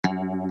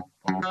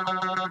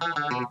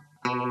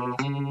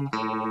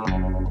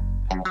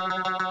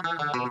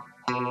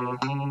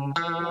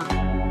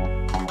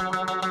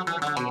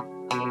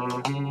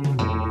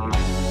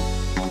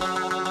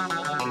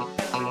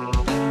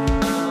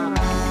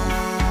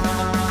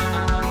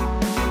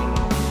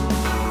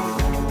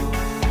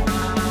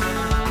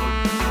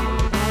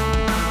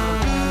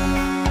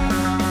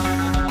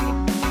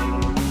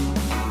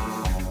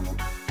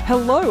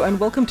Hello and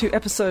welcome to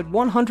episode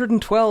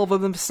 112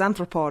 of the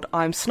Misanthropod.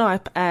 I'm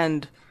Snipe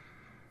and,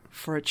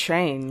 for a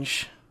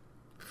change,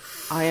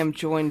 I am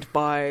joined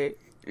by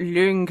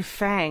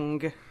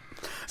Longfang.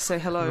 Say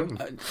hello.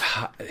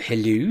 Hello.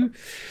 Hello.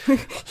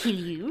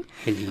 Hello.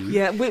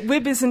 Yeah,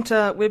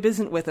 Wib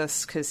isn't with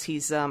us because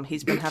he's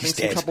been having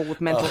some trouble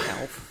with mental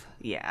health.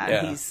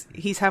 Yeah,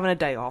 he's having a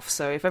day off.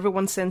 So if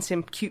everyone sends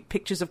him cute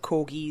pictures of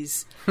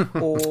corgis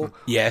or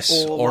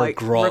or like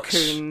grots.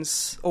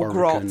 raccoons or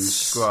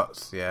grots.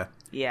 Grots, yeah.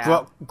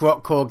 Yeah.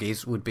 Grot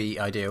corgis would be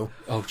ideal.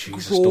 Oh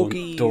Jesus!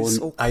 Corgis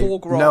don't. or I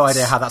corgrots. no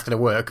idea how that's going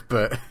to work,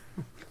 but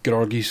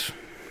Gorgies.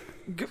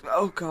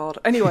 Oh God.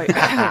 Anyway,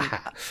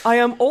 I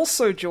am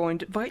also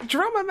joined by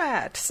Drummer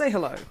Matt. Say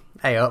hello.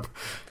 hey up.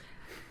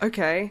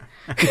 Okay.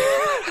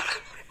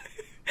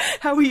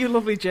 How are you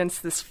lovely gents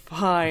this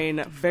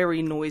fine,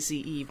 very noisy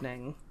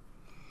evening?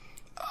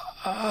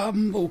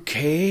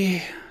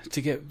 Okay.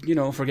 To get,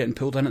 for getting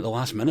pulled in at the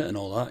last minute and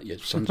all that, you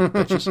sons of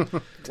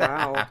bitches.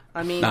 Wow.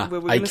 I mean, Nah, we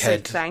were going to say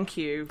kid. thank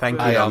you. Thank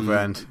but- you, young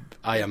friend.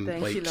 I am,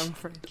 Thank you, long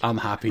friend. I'm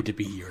happy to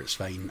be here, it's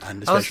fine.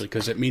 And especially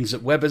because it means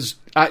that Webb is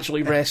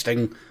actually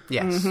resting.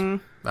 Yes,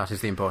 that is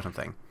the important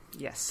thing.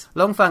 Yes.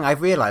 Longfang,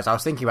 I've realised, I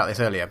was thinking about this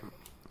earlier.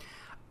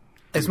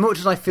 As much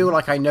as I feel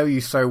like I know you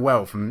so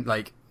well from,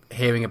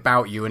 hearing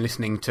about you and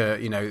listening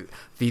to,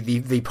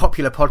 the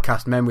popular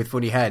podcast Men with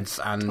Funny Heads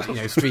and,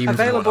 streams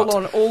Available and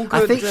on whatnot. all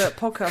good I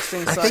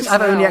podcasting sites. think I've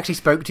now. only actually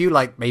spoke to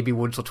you, maybe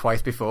once or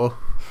twice before.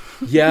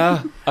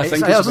 Yeah, I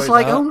think I was it's just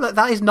about like,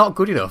 that is not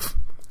good enough.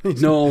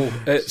 No,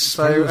 it's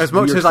So, one of those as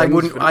much weird as I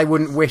things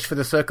wouldn't wish for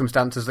the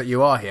circumstances that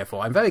you are here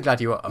for, I'm very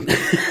glad you are.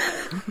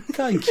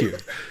 Thank you.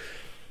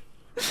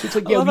 It's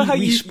like, I love how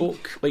we you-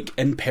 spoke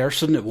in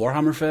person at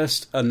Warhammer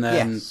Fest, and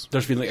then Yes.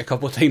 there's been a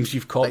couple of times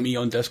you've caught me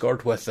on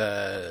Discord with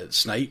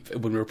Snipe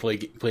when we were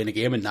playing a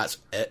game, and that's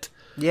it.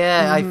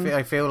 Yeah,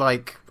 I feel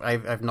like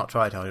I've not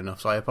tried hard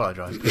enough, so I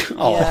apologise.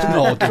 Oh Yeah,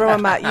 no, Drummer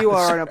Matt, you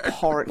are an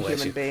abhorrent Bless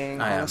human you.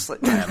 being, I am. honestly.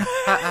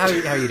 How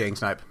are you doing,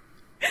 Snipe?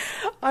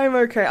 I'm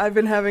okay. I've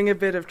been having a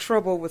bit of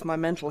trouble with my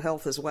mental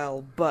health as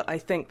well, but I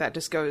think that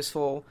just goes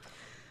for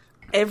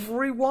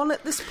everyone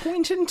at this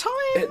point in time.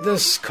 at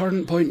this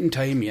current point in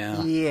time,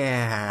 yeah.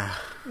 Yeah.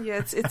 Yeah,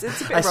 it's a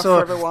bit I rough saw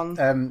for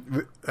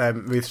everyone.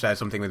 Ruth shared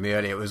something with me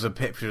earlier. It was a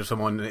picture of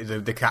someone.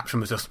 The caption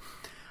was just,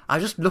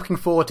 "I'm just looking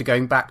forward to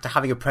going back to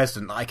having a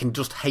president that I can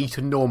just hate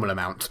a normal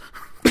amount."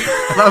 And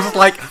I was just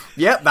like,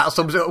 "Yep, that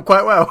sums it up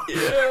quite well."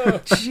 Yeah.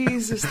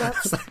 Jesus,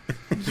 that's...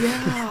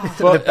 Yeah.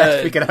 The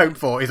best we can hope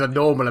for is a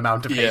normal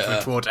amount of hatred Yeah.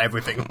 towards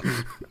everything.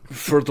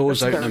 For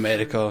those out in very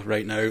America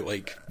right now,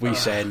 we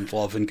send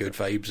love and good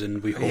vibes,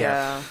 and we hope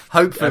Yeah.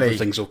 Hopefully,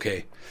 everything's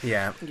okay.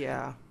 yeah.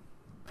 Yeah.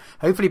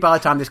 Hopefully, by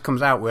the time this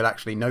comes out, we'll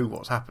actually know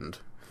what's happened.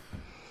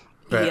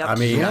 But Yep. I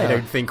mean, Yeah. I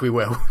don't think we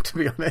will, to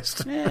be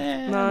honest.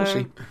 No. We'll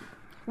see.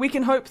 We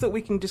can hope that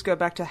we can just go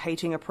back to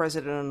hating a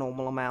president a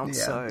normal amount,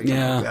 Yeah. so...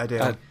 Yeah, Good idea.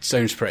 that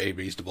sounds pretty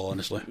reasonable,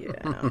 honestly.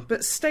 Yeah,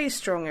 but stay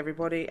strong,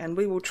 everybody, and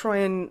we will try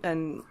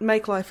and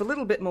make life a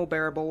little bit more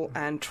bearable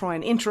and try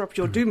and interrupt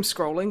your doom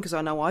scrolling, because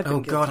I know I've been Oh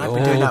guilty. God, I've of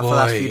been it. doing that for the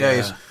last boy, few yeah.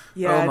 days.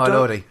 Yeah, Oh my don't-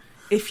 lordy.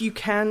 If you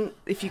can,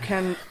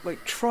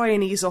 try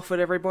and ease off it,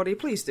 everybody,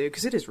 please do,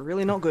 because it is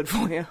really not good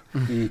for you.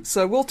 Mm-hmm.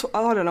 So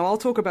I don't know, I'll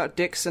talk about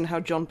dicks and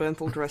how John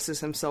Bernthal dresses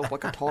himself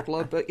like a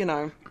toddler, but,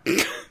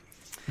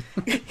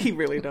 he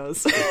really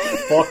does.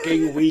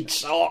 Fucking weed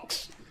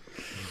socks.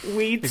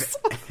 Weeds.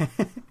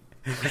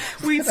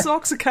 Weed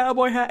socks, a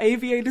cowboy hat,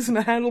 aviators, and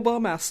a handlebar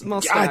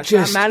mustache.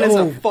 just- That man is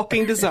oh. a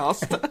fucking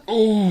disaster.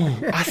 Oh,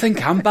 I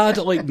think I'm bad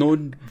at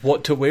knowing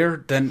what to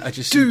wear. Then I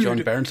just see John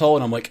Bernthal,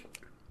 and I'm like,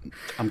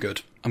 I'm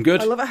good. I'm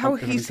good. I love it how I'm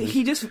good.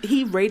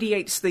 he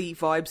radiates the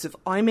vibes of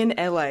I'm in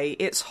LA,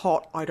 it's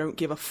hot, I don't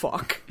give a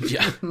fuck.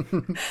 Yeah.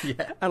 And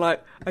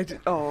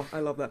I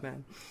love that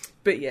man.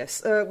 But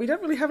yes, we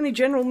don't really have any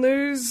general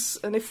news,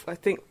 and I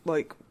think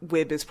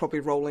Wib is probably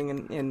rolling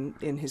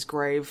in his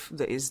grave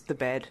that is the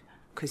bed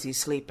because he's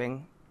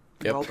sleeping.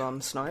 Yep. Well done,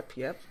 Snipe.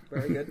 Yep,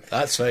 very good.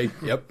 That's fine.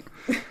 Yep.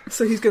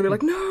 So he's going to be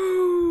like, no,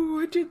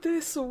 I did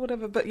this or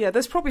whatever. But yeah,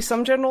 there's probably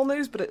some general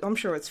news, but I'm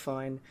sure it's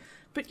fine.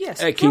 But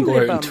yes, It can go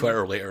out on Drumblebum.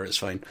 Twitter later. It's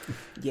fine.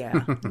 Yeah,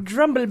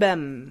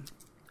 Drumblebum.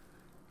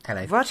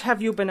 Hello. What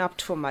have you been up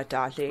to, my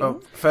darling?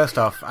 Well, first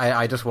off,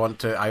 I just want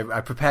to.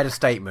 I prepared a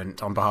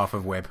statement on behalf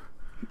of Webb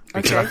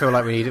because Okay. I feel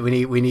like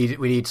we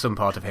need some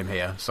part of him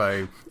here.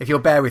 So if you'll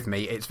bear with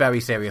me, it's very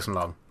serious and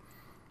long.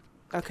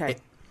 Okay.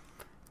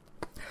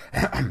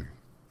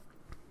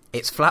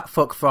 It's Flat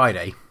Fuck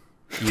Friday,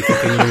 you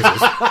fucking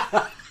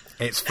losers.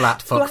 It's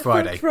Flat Fuck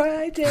Friday.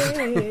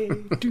 Friday.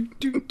 Do,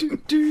 do, do,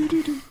 do,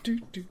 do, do,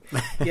 do.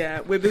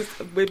 Yeah,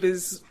 Wib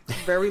is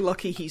very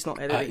lucky he's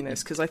not editing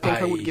this, because I think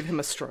I would give him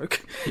a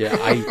stroke. Yeah,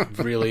 I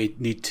really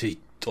need to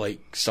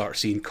start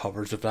seeing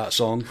covers of that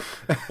song.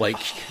 Like,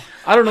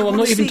 I don't know, I'm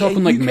not even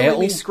talking like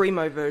metal.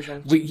 Screamo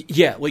version.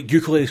 Like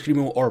ukulele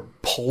screamo or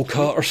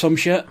polka or some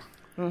shit.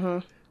 Mm-hmm.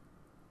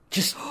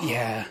 Just,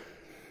 yeah.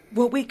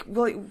 Well,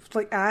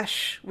 like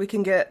Ash, we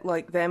can get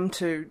like them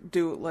to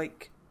do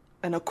like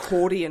an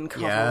accordion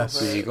cover. Yes,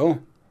 of it. There you go.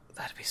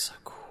 That'd be so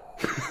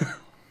cool.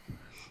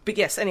 But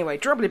yes, anyway,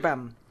 Drubbly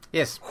Bam.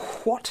 Yes.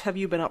 What have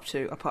you been up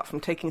to apart from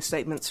taking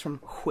statements from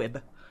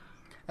Whib?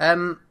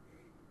 A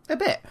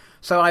bit.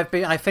 So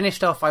I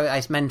finished off.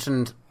 I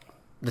mentioned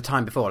the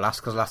time before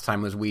because last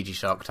time was Ouija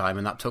Shark time,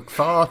 and that took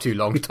far too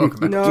long to talk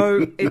about.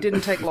 No, it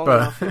didn't take long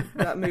enough.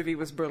 That movie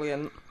was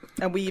brilliant.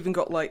 And we even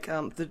got like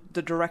the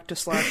director /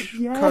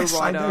 co-writer.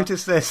 I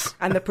noticed this.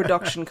 And the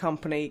production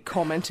company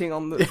commenting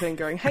on the thing,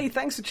 going, "Hey,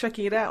 thanks for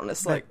checking it out." And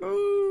it's like,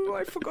 "Oh,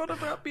 I forgot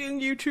about being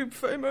YouTube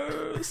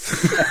famous."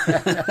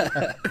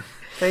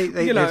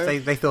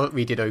 They thought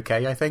we did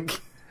okay, I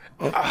think.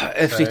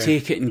 If they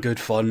take it in good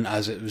fun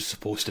as it was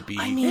supposed to be.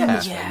 I mean,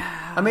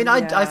 yeah. I mean,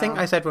 I think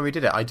I said when we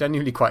did it, I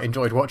genuinely quite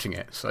enjoyed watching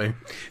it. So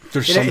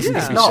there's something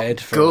to be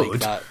said for good, like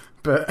that.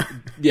 But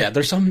yeah,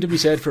 there's something to be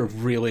said for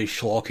really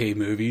schlocky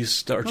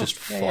movies that are just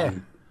fun. Yeah.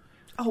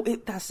 Oh,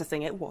 that's the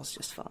thing. It was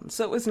just fun.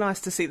 So it was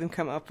nice to see them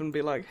come up and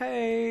be like,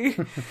 "Hey,"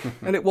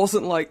 and it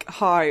wasn't like,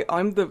 "Hi,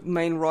 I'm the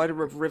main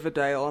writer of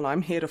Riverdale, and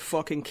I'm here to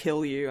fucking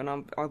kill you." And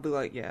I'll be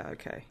like, "Yeah,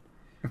 okay."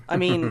 I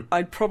mean,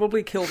 I'd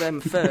probably kill them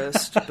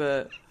first,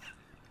 but.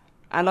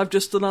 And I've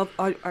just done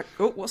oh,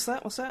 what's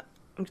that?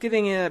 I'm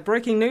giving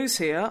breaking news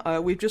here.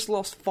 We've just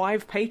lost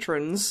 5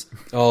 patrons.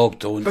 Oh,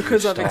 don't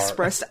because I've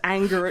expressed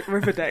anger at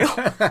Riverdale.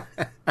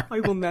 I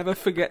will never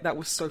forget. That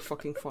was so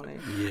fucking funny.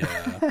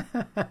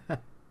 Yeah.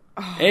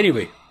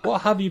 Anyway,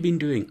 what have you been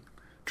doing,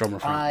 drummer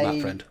friend,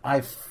 Matt friend?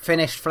 I've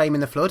finished Flame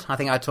in the Flood. I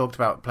think I talked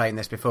about playing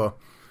this before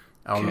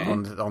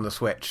on the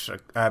Switch.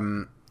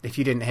 If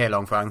you didn't hear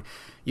Longfang,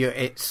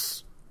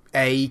 it's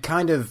a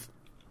kind of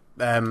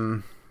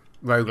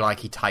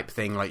roguelikey type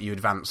thing. Like you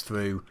advance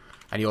through,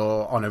 and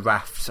you're on a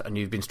raft, and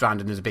you've been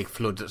stranded. And there's a big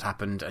flood that's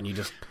happened, and you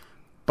just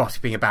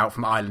bopping about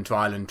from island to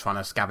island trying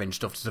to scavenge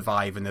stuff to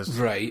survive, and there's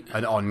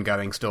an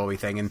ongoing story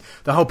thing, and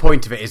the whole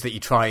point of it is that you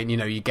try and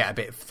you get a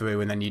bit through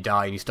and then you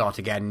die and you start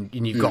again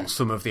and you've got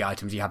some of the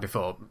items you had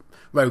before,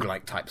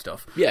 roguelike type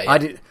stuff. I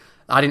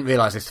didn't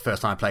realise this the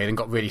first time I played and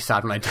got really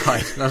sad when I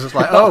died, and I was just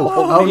like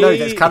oh no,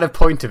 that's kind of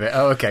point of it.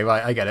 Oh okay,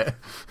 right, I get it.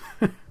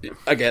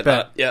 I get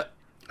that. Yeah.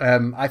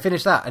 I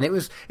finished that and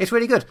it's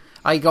really good.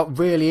 I got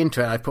really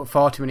into it and I put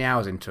far too many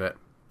hours into it,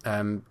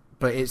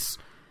 but it's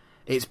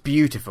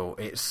beautiful.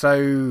 It's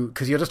so...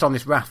 Because you're just on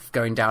this raft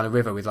going down a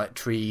river with, like,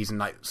 trees and,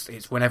 like,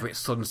 it's whenever it's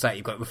sunset,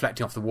 you've got it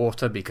reflecting off the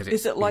water because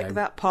it's... Is it like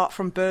that part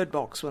from Bird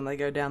Box when they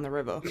go down the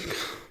river?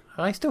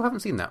 I still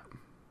haven't seen that.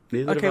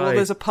 Okay, well,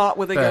 there's a part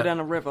where they go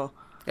down a river.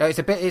 Yeah,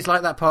 it's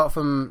like that part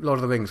from Lord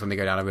of the Rings when they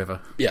go down a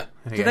river. Yeah.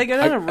 Do they go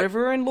down a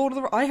river in Lord of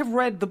the Rings? I have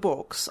read the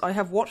books, I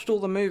have watched all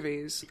the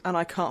movies, and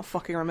I can't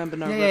fucking remember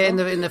no river. Yeah,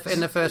 in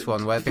the first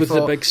one where before... With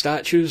the big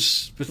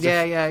statues? With the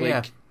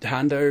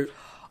hand out?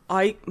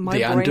 My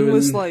brain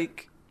was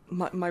like...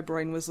 My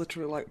brain was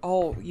literally like,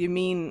 oh, you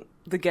mean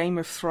the Game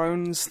of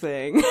Thrones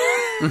thing?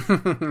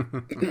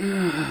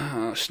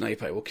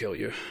 Snipe, I will kill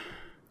you.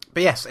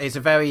 But yes, it's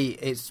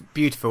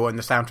beautiful and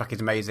the soundtrack is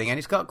amazing and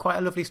it's got quite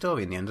a lovely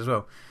story in the end as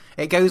well.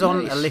 It goes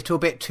on a little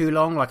bit too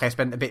long. Like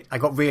I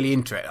got really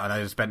into it and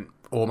I spent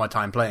all my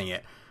time playing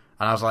it.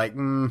 And I was like,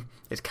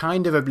 it's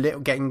kind of a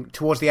little getting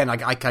towards the end.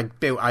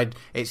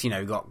 It's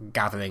got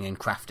gathering and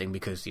crafting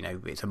because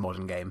it's a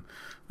modern game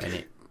and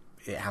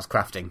it has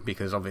crafting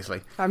because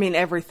obviously... I mean,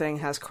 everything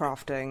has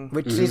crafting.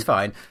 Which is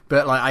fine,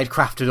 but like I'd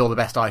crafted all the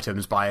best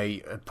items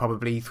by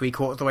probably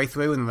 3/4 of the way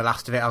through, and the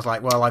last of it I was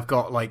like, well, I've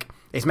got like...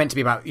 It's meant to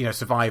be about,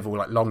 survival,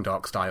 like Long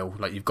Dark style.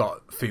 Like you've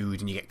got food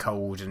and you get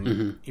cold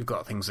and you've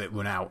got things that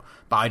run out.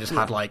 But I just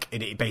had like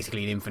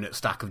basically an infinite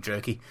stack of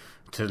jerky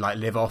to like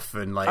live off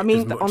and like... I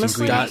mean,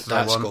 honestly, that's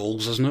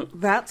goals, isn't it?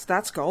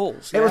 That's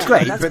goals. It was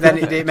great, but then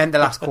it meant the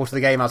last quarter of the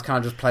game I was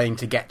kind of just playing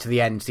to get to the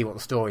end, see what the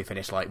story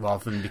finished like,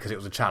 rather than because it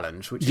was a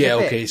challenge. Which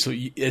so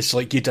it's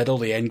like you did all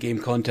the end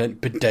game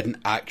content, but didn't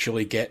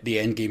actually get the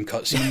end game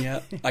cutscene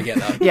yet. I get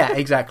that. Yeah,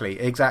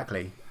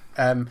 exactly.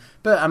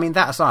 But I mean,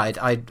 that aside,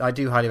 I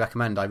do highly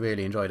recommend. I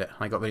really enjoyed it.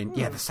 I got really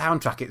the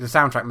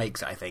soundtrack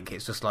makes it. I think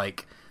it's just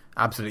like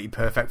absolutely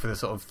perfect for the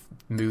sort of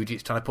mood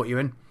it's trying to put you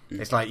in.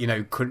 It's like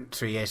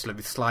country-ish, like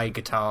with slide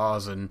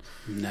guitars and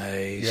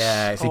nice.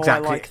 Yeah, it's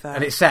exactly. I like that.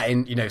 And it's set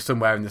in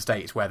somewhere in the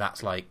States where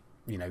that's like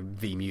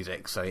the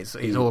music. So it's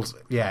all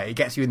it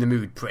gets you in the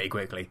mood pretty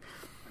quickly.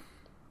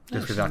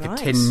 Just with like a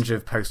tinge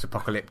of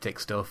post-apocalyptic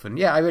stuff,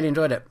 and I really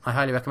enjoyed it. I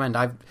highly recommend.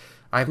 I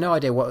have no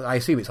idea what. I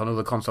assume it's on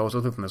other consoles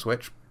other than the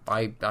Switch.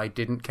 I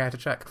didn't care to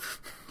check.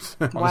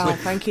 Wow,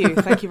 thank you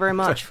very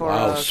much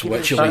for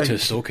Switch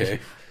elitist. Okay,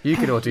 you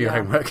could all do your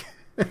homework.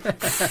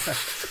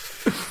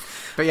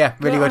 But yeah,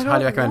 really good.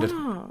 Highly recommended.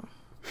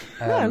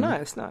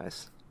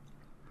 Nice.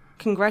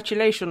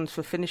 Congratulations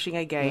for finishing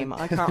a game.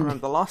 I can't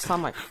remember the last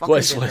time I fucking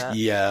did that.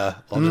 Yeah,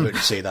 I was about to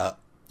say that.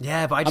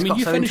 Yeah, but I just got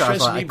you so finished into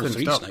it, I Resident Evil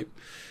 3, stop. Snipe.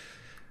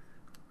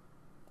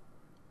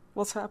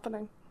 What's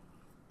happening?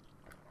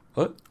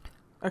 What?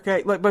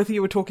 Okay, like both of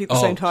you were talking at the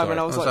same time, sorry. and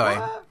I was sorry.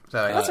 what?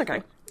 Sorry. That's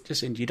okay.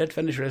 Just saying, you did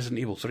finish Resident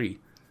Evil 3.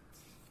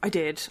 I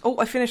did. Oh,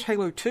 I finished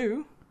Halo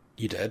 2.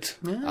 You did.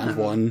 Yeah. And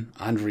 1,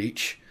 and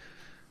Reach.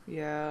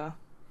 Yeah.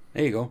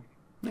 There you go.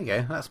 There you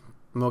go. That's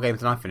more games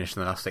than I've finished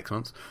in the last 6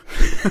 months.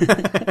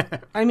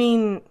 I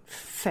mean,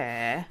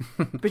 fair.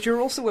 But you're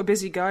also a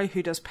busy guy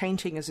who does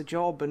painting as a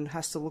job and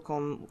has to look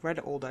on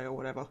Reddit all day or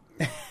whatever.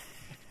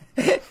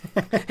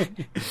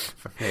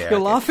 You're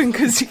laughing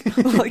because,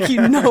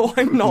 I'm not.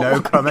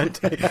 No comment.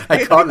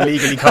 I can't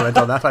legally comment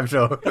on that, I'm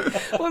sure.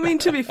 Well, I mean,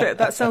 to be fair,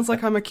 that sounds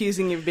like I'm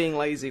accusing you of being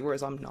lazy,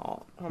 whereas I'm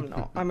not.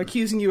 I'm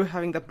accusing you of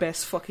having the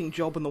best fucking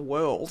job in the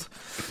world.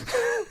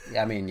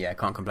 I mean, yeah,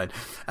 can't complain.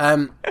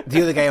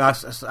 The other game I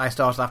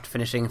started after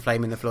finishing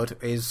Flame in the Flood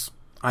is...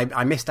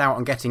 I missed out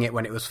on getting it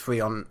when it was free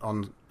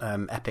on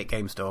Epic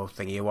Game Store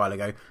thingy a while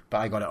ago, but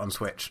I got it on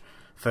Switch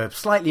for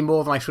slightly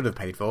more than I should have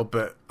paid for,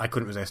 but I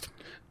couldn't resist.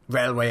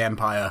 Railway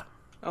Empire.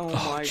 Oh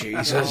my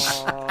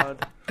Jesus.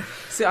 God.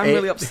 See, I'm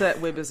really upset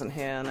Wib isn't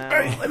here now.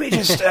 Right, let me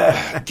just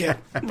get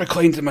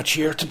reclined in my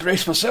chair to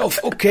brace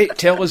myself. Okay,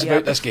 tell us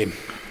about this game.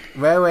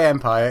 Railway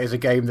Empire is a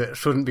game that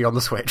shouldn't be on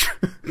the Switch.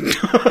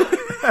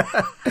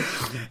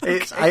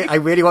 I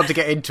really want to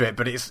get into it,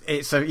 but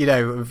it's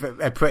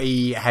a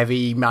pretty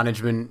heavy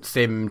management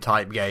sim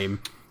type game.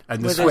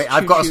 And the Switch,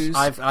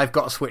 I've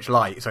got a Switch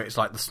Lite, so it's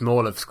like the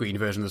smaller screen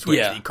version of the Switch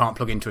that you can't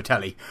plug into a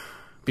telly.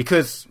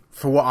 Because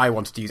for what I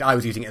wanted to use, I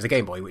was using it as a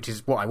Game Boy, which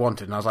is what I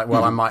wanted, and I was like,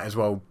 well, I might as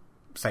well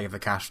save the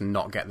cash and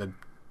not get the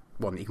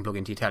one that you can plug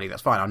into your telly.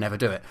 That's fine, I'll never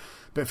do it.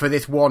 But for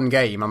this one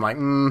game, I'm like,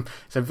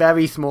 it's a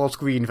very small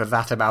screen for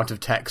that amount of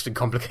text and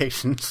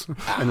complications.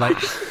 And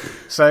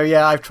so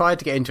yeah, I've tried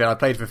to get into it. I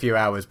played for a few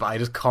hours, but I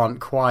just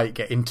can't quite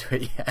get into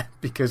it yet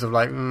because of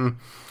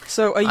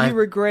So are you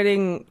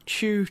regretting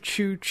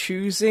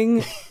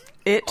choosing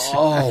it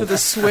for the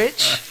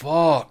Switch?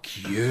 Fuck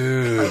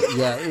you.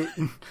 Yeah.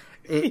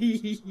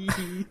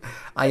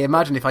 I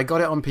imagine if I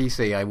got it on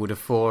PC, I would have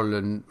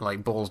fallen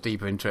balls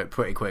deeper into it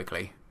pretty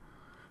quickly.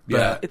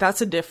 Yeah,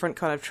 that's a different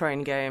kind of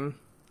train game.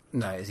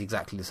 No, it's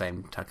exactly the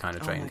same kind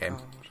of train game.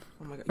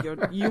 Oh my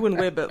God, you and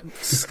Wib are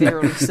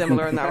scarily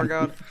similar in that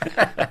regard.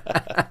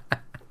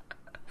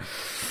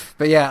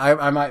 But yeah,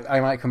 I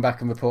might come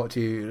back and report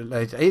to you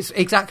later. It's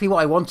exactly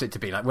what I want it to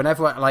be. When I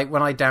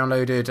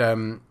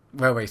downloaded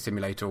Railway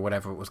Simulator or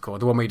whatever it was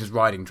called, the one where you're just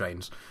riding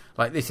trains.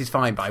 This is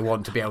fine, but I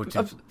want to be able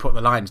to put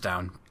the lines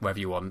down wherever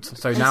you want.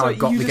 So now I've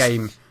got the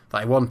game that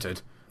I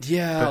wanted.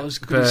 Yeah, I was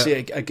going to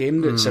say a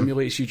game that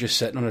simulates you just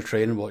sitting on a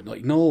train and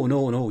no,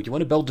 you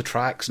want to build the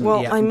tracks.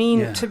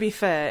 And, to be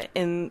fair,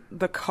 in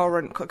the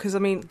current... Because,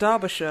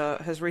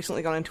 Derbyshire has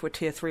recently gone into a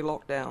Tier 3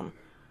 lockdown,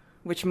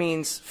 which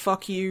means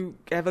fuck you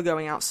ever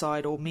going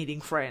outside or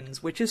meeting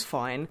friends, which is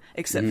fine,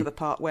 except for the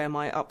part where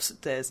my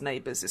upstairs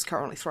neighbours is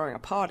currently throwing a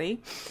party.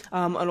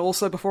 And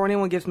also, before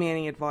anyone gives me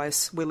any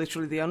advice, we're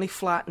literally the only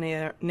flat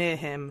near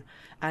him,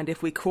 and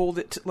if we called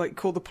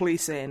the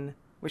police in,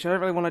 which I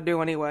don't really want to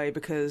do anyway,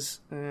 because,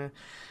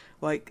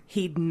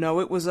 he'd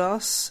know it was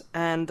us,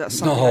 and that's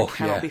something I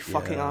cannot be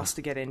fucking asked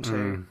to get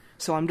into.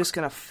 So I'm just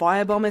going to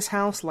firebomb his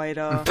house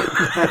later.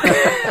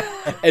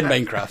 In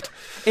Minecraft.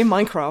 In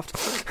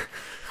Minecraft.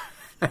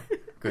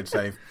 Good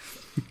save.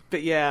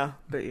 But yeah.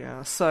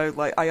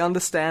 So, I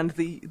understand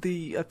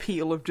the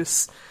appeal of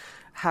just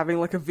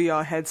having, a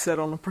VR headset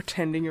on and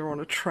pretending you're on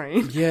a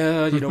train.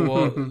 Yeah, you know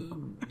what?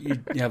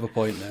 you have a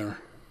point there.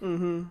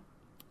 Mm-hmm.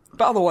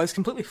 But otherwise,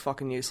 completely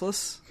fucking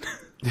useless.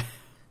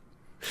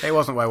 It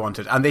wasn't what I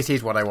wanted, and this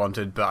is what I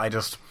wanted. But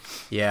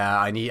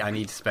I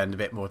need to spend a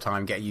bit more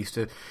time getting used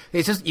to.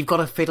 It's just you've got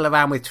to fiddle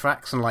around with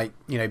tracks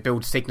and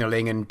build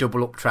signalling and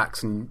double up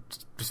tracks and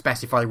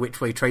specify which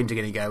way trains are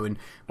going to go. And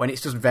when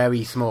it's just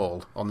very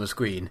small on the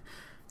screen,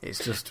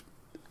 it's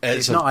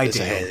not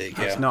ideal.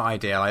 It's not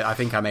ideal. I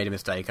think I made a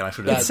mistake, and I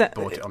should have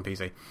bought it on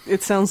PC.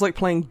 It sounds like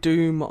playing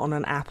Doom on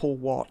an Apple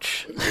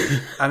Watch.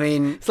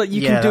 It's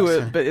you can do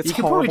it, but it's you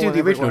can probably do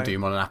the original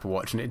Doom on an Apple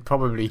Watch, and it'd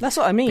probably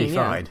be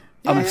fine.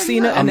 I've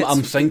seen it, and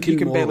I'm thinking you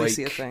can more barely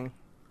see a thing.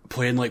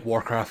 Playing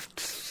Warcraft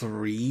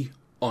 3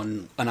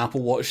 on an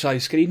Apple Watch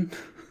size screen.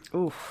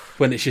 Oof.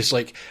 When it's just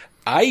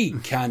I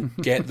can't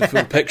get the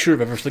full picture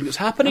of everything that's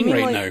happening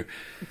now.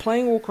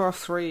 Playing Warcraft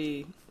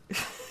 3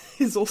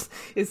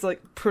 is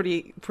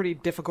pretty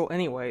difficult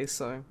anyway,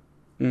 so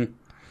I'm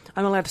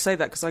allowed to say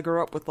that because I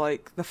grew up with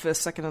the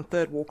first, second and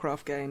third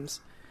Warcraft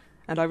games,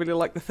 and I really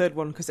liked the third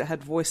one because it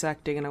had voice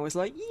acting, and I was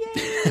like,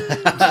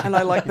 yeah. And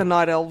I liked the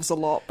Night Elves a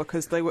lot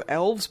because they were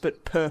elves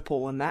but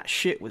purple, and that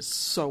shit was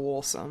so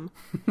awesome.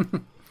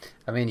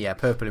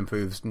 Purple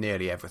improves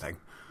nearly everything.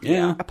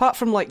 Yeah. Apart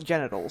from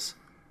genitals.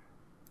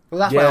 Well,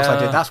 that's what else I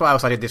did. That's what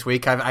else I did this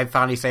week. I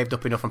finally saved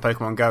up enough on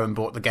Pokemon Go and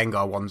bought the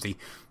Gengar onesie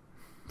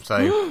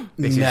So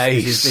this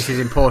Nice. is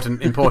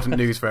important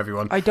news for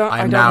everyone. I don't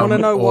want to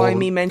know why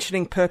me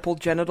mentioning purple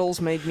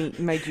genitals made you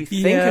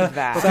think of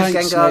that. Because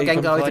Thanks, Gengar Nate. I'm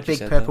is glad a you big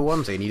said purple that.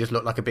 onesie, and you just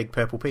look like a big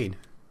purple peen.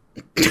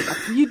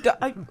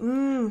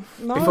 No.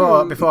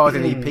 Before I was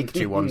in the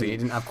Pikachu onesie, it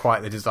didn't have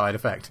quite the desired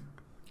effect.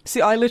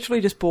 See, I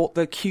literally just bought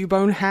the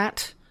Cubone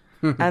hat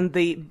and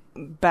the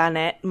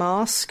Banette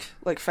mask,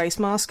 like face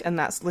mask, and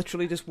that's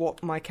literally just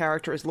what my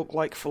character has looked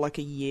like for like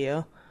a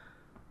year.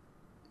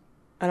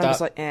 And I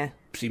was like,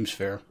 Seems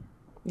fair.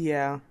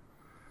 yeah.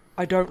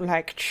 I don't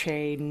like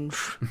change.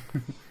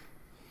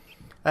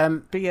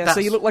 But Yeah, so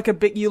you look like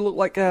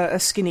a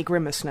skinny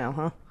Grimace now,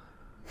 huh?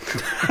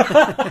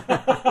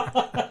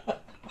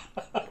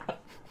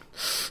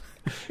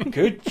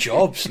 Good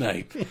job,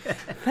 Snipe.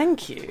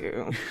 Thank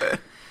you.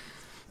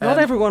 Not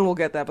everyone will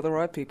get that, but the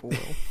right people will.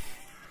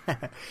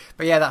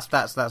 But yeah,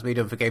 that's me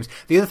done for games.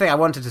 The other thing I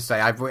wanted to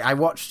say,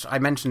 I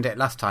mentioned it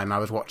last time. I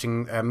was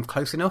watching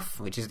Close Enough,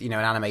 which is an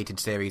animated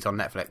series on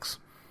Netflix.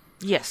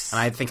 Yes. And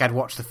I think I'd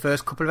watched the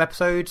first couple of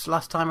episodes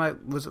last time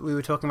we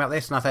were talking about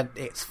this, and I said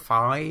it's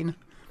fine.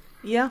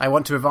 Yeah. I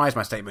want to revise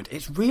my statement.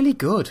 It's really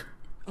good.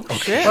 Oh,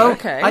 shit. Well,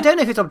 Okay. I don't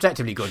know if it's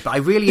objectively good, but I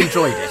really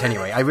enjoyed it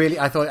anyway. I'm really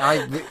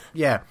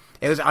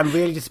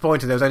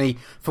disappointed. There was only,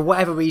 for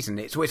whatever reason,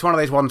 it's one of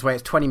those ones where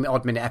it's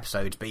 20-odd minute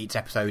episodes, but each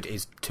episode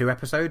is 2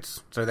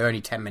 episodes, so they're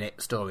only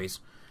 10-minute stories,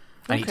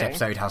 and each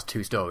episode has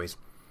 2 stories.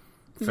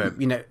 For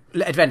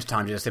Adventure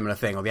Time did a similar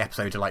thing, or the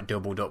episodes are like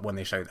doubled up when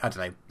they show. I don't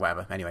know,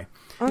 whatever. Anyway,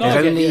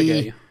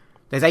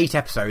 there's 8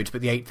 episodes, but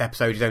the 8th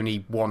episode is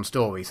only 1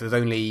 story, so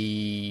there's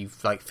only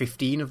like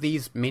 15 of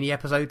these mini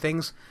episode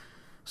things.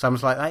 So I'm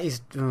just like, that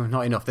is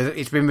not enough.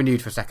 It's been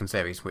renewed for a second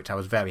series, which I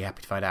was very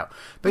happy to find out.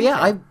 But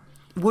yeah,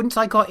 once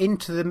I got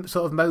into the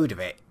sort of mode of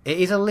it, it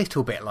is a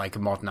little bit like a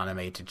modern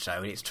animated show,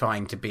 and it's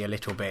trying to be a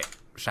little bit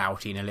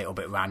shouty and a little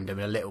bit random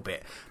and a little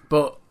bit,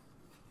 but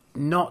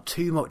not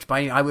too much.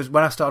 When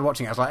I started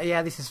watching it, I was like,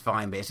 yeah, this is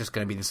fine, but it's just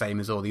going to be the same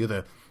as all the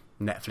other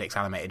Netflix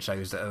animated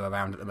shows that are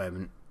around at the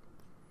moment.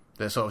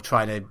 They're sort of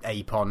trying to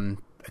ape on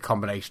a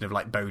combination of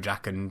like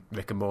BoJack and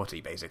Rick and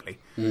Morty, basically.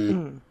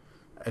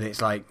 And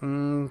it's like,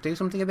 do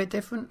something a bit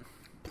different.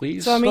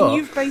 Please. So, I mean,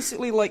 you've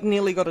basically, like,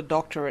 nearly got a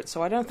doctorate,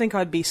 so I don't think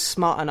I'd be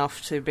smart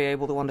enough to be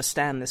able to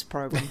understand this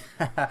program.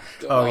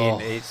 Don't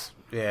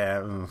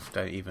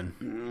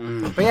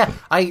even. But yeah,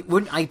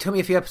 it took me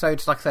a few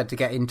episodes, like I said, to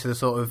get into the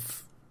sort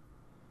of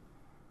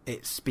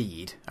its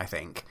speed, I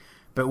think.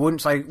 But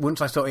once I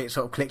saw it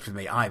sort of clicked with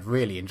me, I've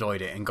really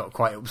enjoyed it and got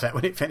quite upset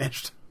when it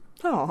finished.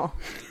 Oh.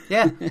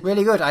 Yeah,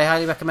 really good. I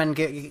highly recommend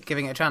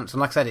giving it a chance. And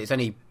like I said, it's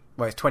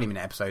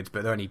 20-minute episodes,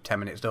 but they're only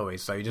 10-minute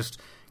stories, so you just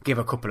give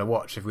a couple a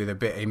watch with a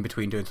bit in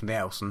between doing something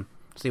else and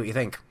see what you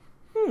think.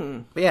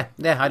 But yeah,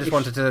 I just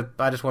wanted to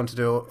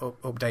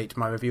update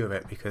my review of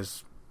it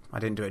because I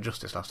didn't do it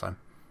justice last time.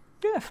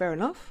 Yeah, fair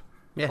enough.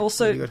 Yeah,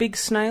 also, really good. Big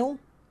Snail.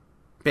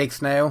 Big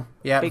Snail,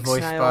 Big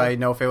voiced Snail. by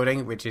Noel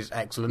Fielding, which is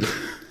excellent.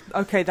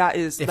 Okay,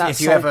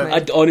 if you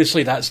ever-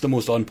 Honestly, that's the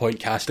most on-point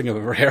casting I've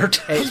ever heard.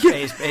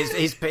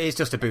 It's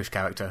just a Boosh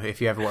character. If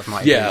you ever watch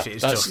Mighty Boosh,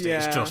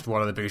 it's just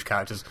one of the Boosh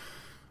characters.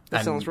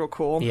 That sounds real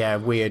cool. Yeah,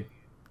 weird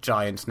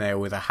giant snail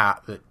with a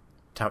hat that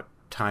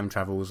time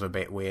travels a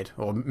bit weird,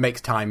 or makes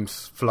time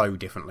flow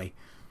differently.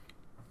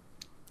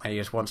 And he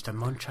just wants to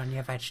munch on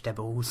your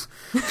vegetables.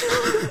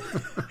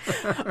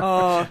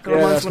 Oh, that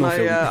reminds when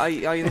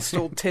I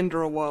installed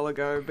Tinder a while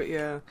ago, but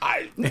yeah.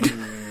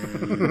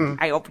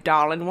 Hey up,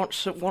 darling,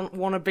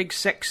 want a big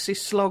sexy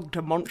slug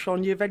to munch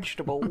on your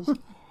vegetables?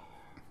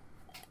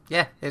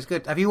 Yeah, it's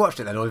good. Have you watched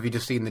it then, or have you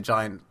just seen the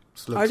giant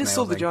slug? I just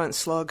saw the thing? giant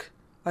slug.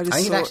 I think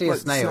it's saw actually it, a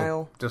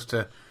snail.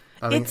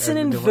 It's an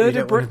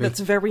invertebrate that's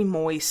very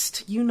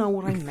moist. You know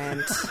what I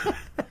meant.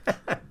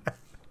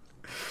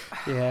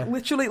 Yeah,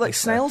 literally, like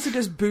snails are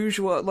just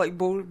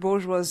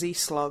bourgeoisie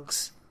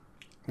slugs.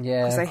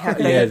 Yeah,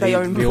 because they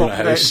own the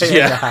property.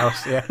 They own the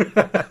house. Yeah.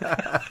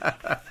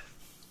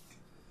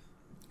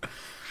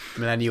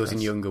 Millennials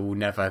and younger will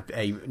never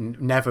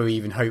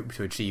even hope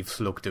to achieve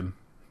slugdom.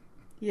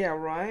 Yeah,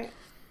 right.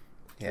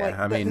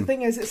 Yeah, the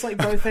thing is, it's like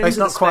both ends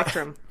of the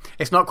spectrum.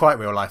 It's not quite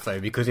real life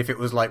though, because if it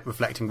was like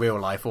reflecting real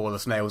life, all the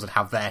snails would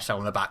have their shell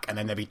on the back, and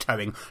then they'd be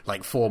towing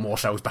like 4 more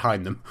shells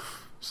behind them.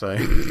 So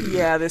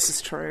yeah, this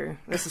is true.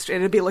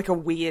 It'd be like a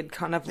weird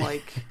kind of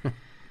like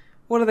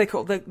what are they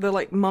called? They're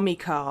like mummy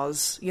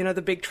cars. You know,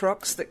 the big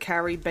trucks that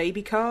carry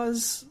baby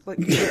cars, like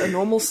a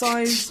normal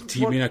size. Do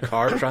you mean a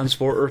car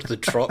transporter, the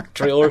truck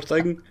trailer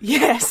thing?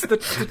 Yes, the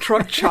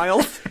truck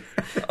child.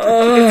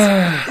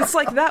 It's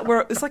like that,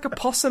 where it's like a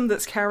possum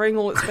that's carrying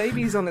all its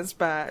babies on its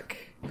back.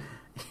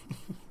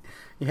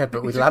 Yeah,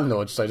 but with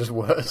landlords, so just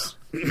worse.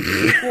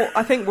 Well,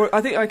 I think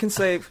I can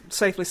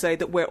safely say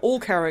that we're all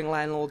carrying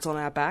landlords on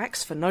our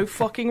backs for no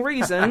fucking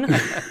reason.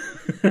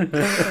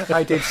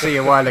 I did see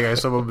a while ago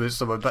someone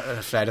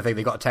said, I think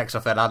they got a text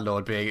off their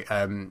landlord being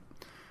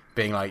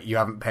like, you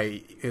haven't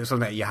paid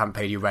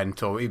your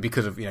rent, or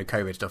because of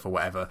COVID stuff or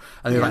whatever,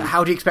 and they're like,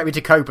 how do you expect me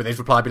to cope? And they'd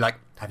reply, be like,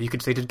 have you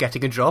considered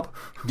getting a job?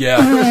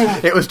 Yeah.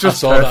 It was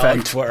just I saw perfect. that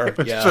on Twitter. It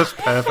was just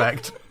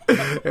perfect.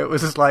 It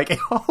was just like,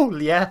 oh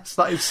yes,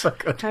 that is so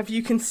good. Have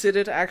you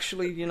considered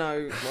actually,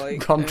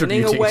 like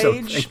Contributing earning a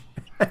wage?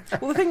 something.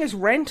 Well, the thing is,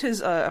 rent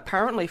is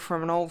apparently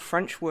from an old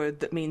French word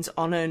that means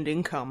unearned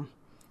income.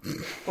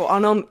 Or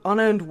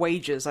unearned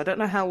wages. I don't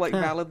know how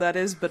valid that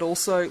is, but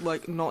also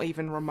not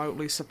even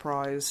remotely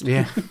surprised.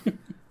 Yeah.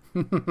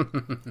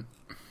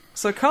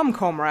 So come,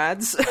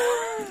 comrades.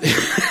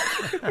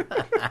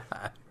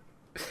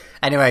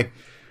 Anyway,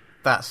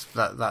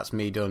 that's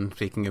me done.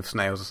 Speaking of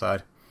Snails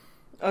aside.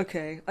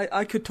 Okay,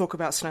 I could talk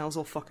about Snails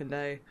all fucking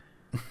day.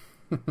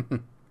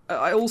 It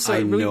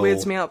really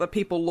weirds me out that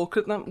people looked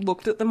at them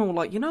and were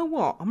like, you know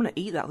what? I'm going to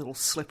eat that little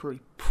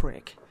slippery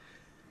prick.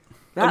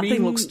 That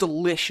thing looks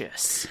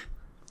delicious.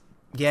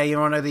 Yeah, you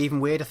want to know the even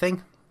weirder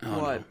thing? What?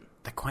 No.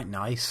 They're quite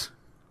nice.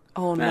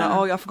 Oh no!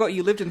 Oh, I forgot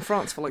you lived in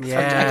France for 5 years.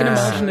 I can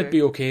imagine it'd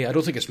be okay. I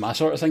don't think it's my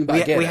sort of thing,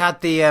 but we had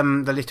the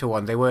little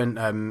ones. They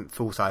weren't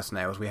full size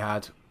snails. We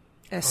had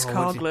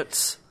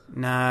escargots.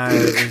 No,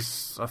 it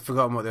was, I've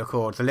forgotten what they were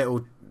called. The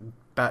little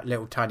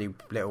tiny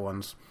little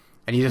ones.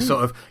 And you just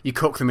sort of, you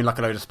cook them in like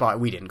a load of spice.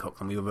 We didn't cook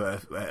them. We were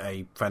at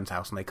a friend's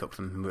house and they cooked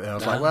them. And I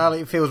was like, well,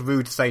 it feels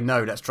rude to say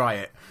no, let's try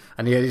it.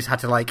 And you just had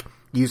to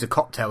use a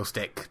cocktail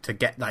stick to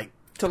get poke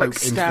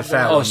into the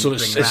shell. Oh, so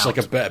it's like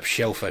a bit of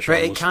shellfish.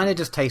 But it kind of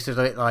just tasted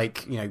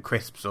like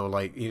crisps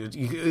or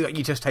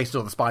you just tasted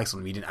all the spice on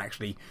them. You didn't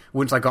actually.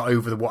 Once I got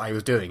over what I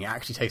was doing, it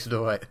actually tasted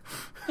alright.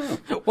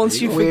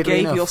 Once you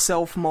forgave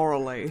yourself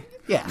morally.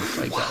 Yeah,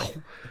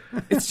 exactly.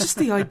 It's just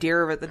the idea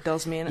of it that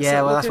does me. And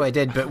yeah, well, that's what I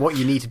did. But what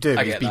you need to do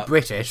is be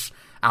British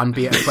and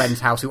be at a friend's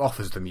house who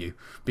offers them you,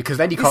 because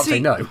then you can't say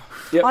no.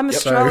 Yep, I'm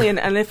Australian,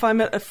 and if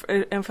I'm at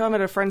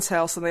a friend's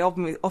house and they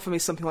offer me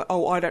something like,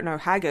 I don't know,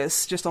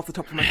 haggis, just off the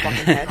top of my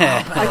fucking head,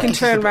 I can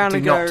turn around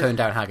and go, do not turn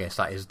down haggis.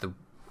 That is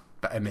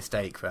a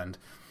mistake, friend.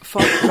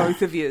 Fuck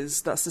both of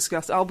yous. That's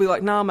disgusting. I'll be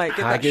like, nah, mate,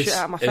 get haggis that shit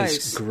out of my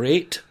face. Is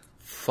great.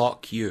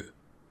 Fuck you.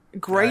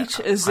 Great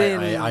as in.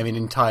 I'm in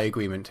entire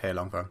agreement here,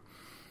 Longfang.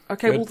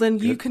 Okay, good, well then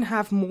you can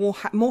have more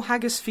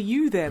haggis for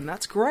you. Then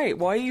that's great.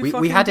 Why are you?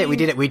 We had it. We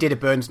did it. We did a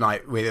Burns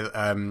night with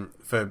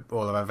for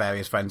all of our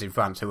various friends in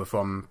France who were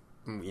from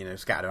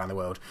scattered around the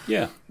world.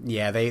 Yeah. We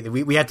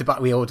had to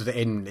we ordered it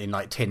in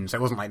tins, so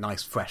it wasn't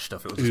nice fresh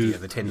stuff. It was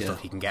just the tin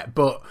stuff you can get,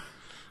 but.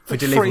 For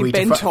delivery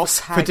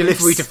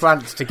to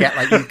France to get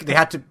they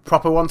had to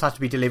proper ones had to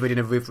be delivered in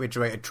a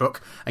refrigerated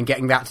truck, and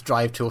getting that to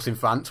drive to us in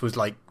France was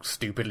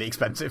stupidly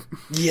expensive.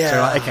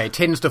 Yeah. So okay,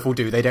 tin stuff will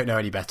do. They don't know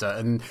any better,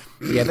 and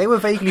they were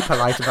vaguely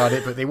polite about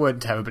it, but they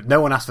weren't terrible.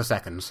 No one asked for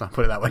seconds. I'll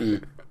put it that way.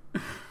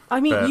 I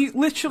mean, you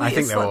literally.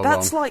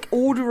 That's wrong. like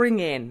ordering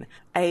in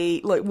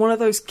one of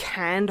those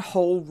canned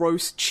whole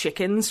roast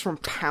chickens from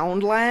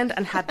Poundland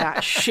and had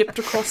that shipped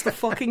across the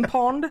fucking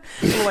pond.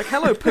 You're like,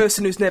 hello,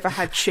 person who's never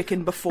had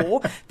chicken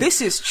before.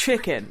 This is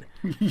chicken.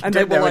 And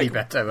they were know any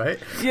better, right?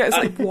 Yeah, it's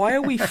like, why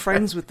are we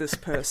friends with this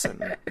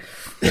person?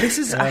 This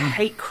is a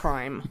hate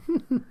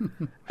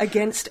crime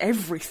against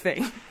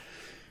everything.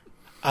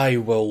 I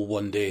will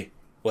one day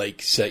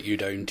sit you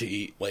down to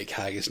eat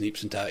haggis,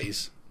 neeps, and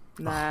tatties.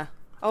 Nah.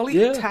 I'll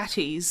eat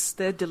tatties.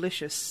 They're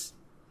delicious.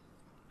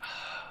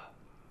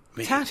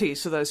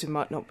 Tatties, for those who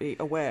might not be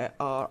aware,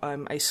 are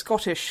a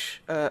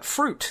Scottish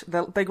fruit.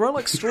 They grow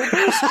like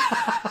strawberries.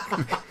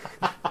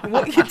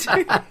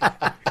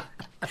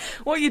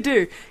 What you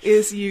do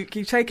is you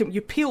take them,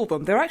 you peel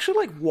them. They're actually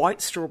like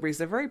white strawberries.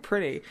 They're very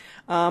pretty.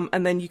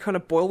 And then you kind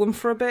of boil them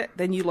for a bit.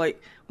 Then you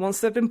once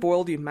they've been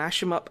boiled, you mash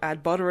them up,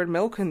 add butter and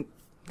milk, and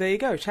there you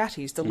go.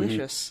 Tatties,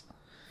 delicious.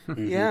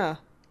 Mm-hmm. Yeah.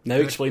 Now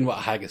explain what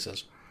haggis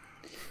is.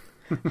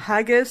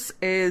 Haggis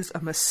is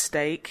a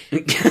mistake.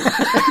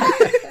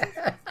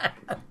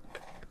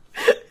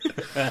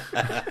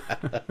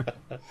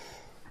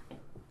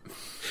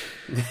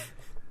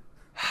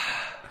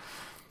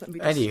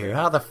 Anywho,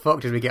 how the fuck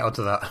did we get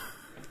onto that?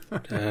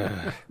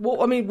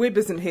 Well, I mean, Wib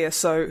isn't here,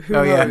 so who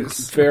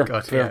knows? Fair.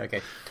 Yeah,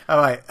 okay. All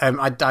right,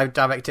 I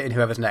direct it in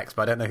whoever's next,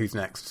 but I don't know who's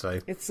next,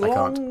 so it's I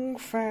can't.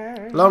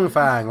 Longfang.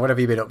 Longfang, what have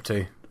you been up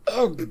to?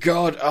 Oh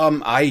God!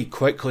 I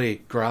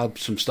quickly grabbed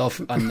some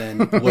stuff and then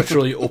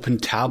literally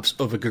opened tabs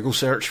of a Google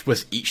search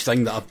with each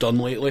thing that I've done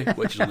lately,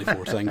 which is only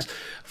 4 things.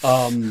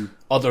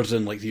 Other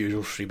than the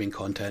usual streaming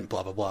content,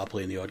 blah blah blah,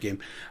 playing the odd game.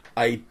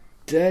 I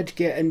did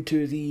get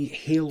into the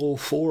Halo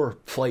 4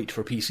 flight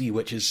for PC,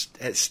 which is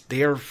it's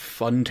their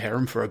fun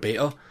term for a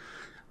beta.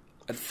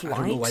 Flight? I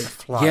don't know why.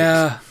 Flight.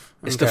 Yeah,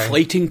 it's the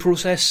flighting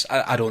process.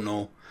 I don't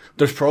know.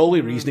 There's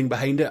probably reasoning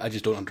behind it. I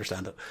just don't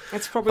understand it.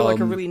 It's probably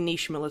a really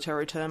niche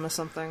military term or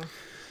something.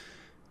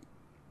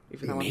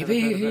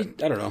 Maybe I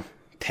don't know.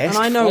 Test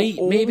and I know flight,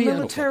 all maybe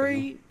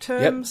military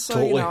terms, so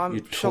totally. I'm you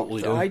shocked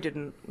totally that do. I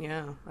didn't.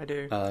 Yeah, I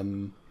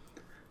do.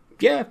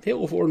 Yeah,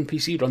 Halo 4 on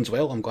PC runs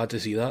well. I'm glad to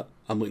see that.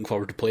 I'm looking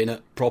forward to playing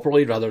it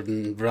properly rather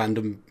than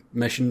random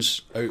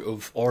missions out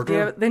of order.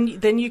 Yeah,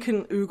 then you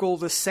can oogle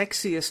the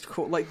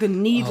sexiest, the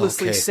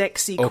needlessly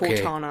sexy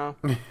Cortana.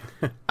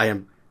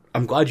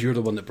 I'm glad you're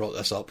the one that brought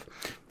this up,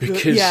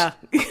 because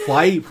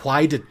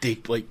why did they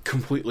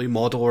completely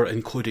model her,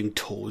 including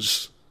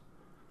toes?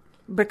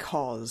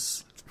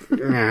 Because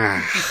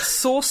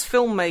Source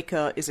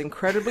Filmmaker is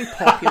incredibly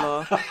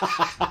popular.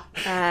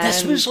 And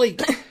This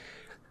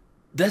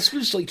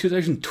was like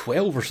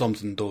 2012 or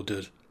something, though,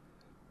 dude.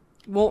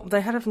 well,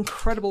 they had an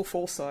incredible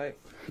foresight.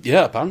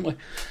 Yeah, apparently.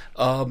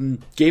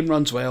 Game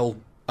runs well.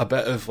 A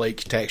bit of like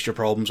texture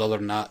problems. Other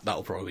than that,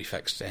 that'll probably be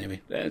fixed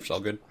anyway. It's all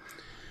good.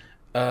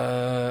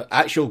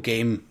 Actual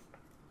game,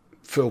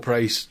 full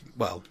price.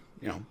 Well,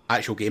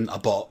 actual game that I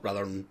bought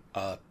rather than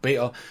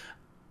beta.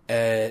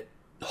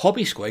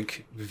 Hobby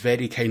Squig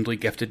very kindly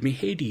gifted me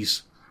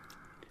Hades.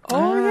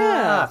 Oh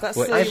yeah, that's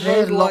the I've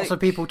heard roguelike- lots of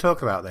people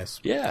talk about this.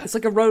 Yeah. It's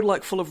like a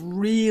roguelike full of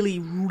really,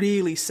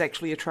 really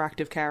sexually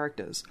attractive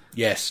characters.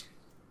 Yes.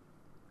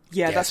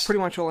 Yeah, Yes. that's pretty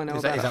much all I know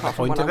Is about that it. the Apart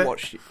from point when of I it?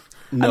 watched it.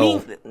 No.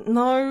 I mean,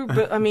 no,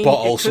 but I mean, But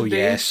it also could be.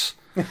 yes.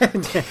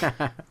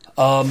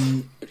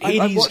 I've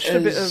Hades watched a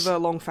bit is- of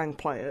Longfang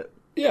play it.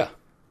 Yeah.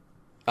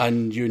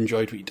 And you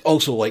enjoyed what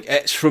also, like,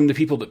 it's from the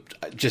people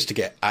that, just to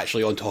get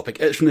actually on topic,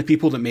 it's from the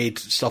people that made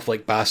stuff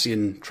like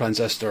Bastion,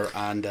 Transistor,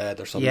 and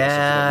there's something else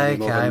Yeah, I forgot the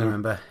name okay, of I in there.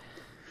 remember.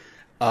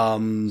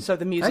 So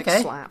the music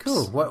Okay, slaps.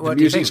 cool. What The do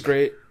you music's think?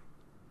 great,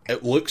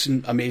 it looks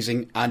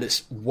amazing, and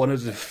it's one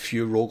of the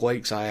few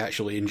roguelikes I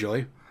actually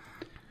enjoy.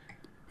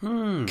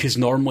 Because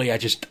normally I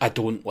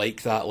don't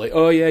like that, like,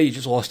 oh yeah, you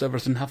just lost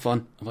everything, have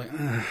fun. I'm like,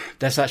 ugh.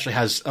 This actually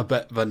has a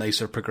bit of a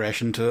nicer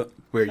progression to it,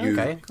 where you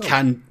Okay, cool.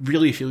 can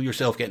really feel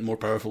yourself getting more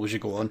powerful as you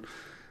go on.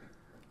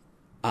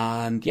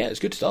 And yeah, it's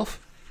good stuff.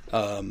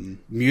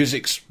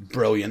 Music's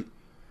brilliant.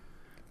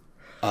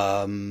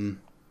 Art's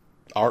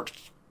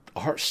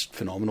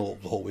phenomenal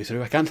the whole way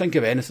through. I can't think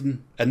of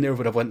anything in there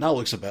where I went, that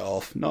looks a bit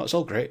off. No, it's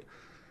all great.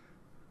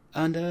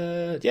 And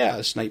yeah,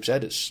 as Snipe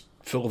said, it's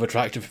full of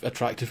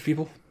attractive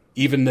people.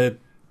 Even the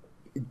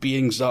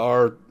beings that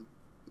are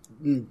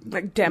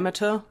Like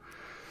Demeter.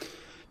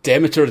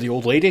 Demeter, the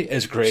old lady,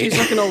 is great. She's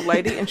like an old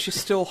lady and she's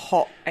still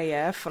hot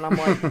AF, and I'm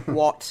like,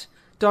 what?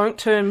 Don't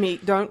turn me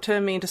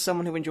into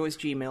someone who enjoys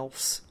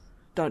G-MILFs.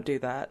 Don't do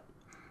that.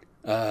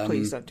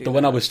 Please don't do that. The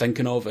one I was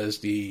thinking of is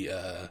the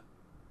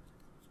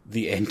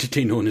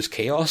entity known as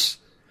Chaos.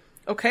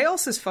 Oh,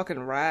 Chaos is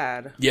fucking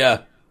rad.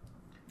 Yeah.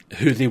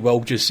 Who they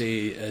will just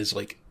say is,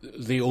 like,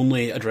 they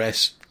only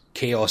address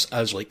Chaos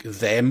as, like,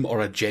 them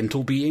or a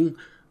gentle being.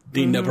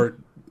 They never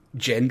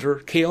gender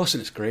Chaos,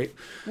 and it's great.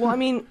 Well, I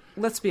mean,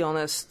 let's be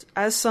honest.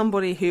 As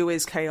somebody who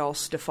is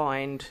Chaos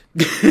defined,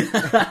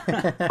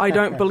 I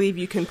don't believe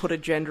you can put a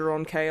gender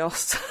on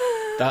Chaos.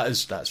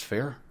 That's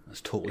fair.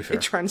 That's totally fair.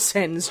 It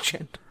transcends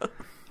gender.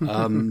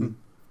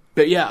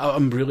 But yeah,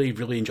 I'm really,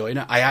 really enjoying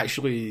it. I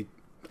actually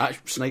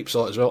Snipe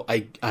saw it as well.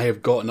 I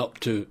have gotten up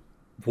to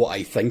what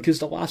I think is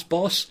the last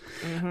boss,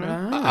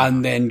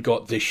 and then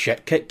got the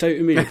shit kicked out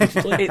of me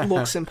repeatedly. It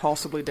looks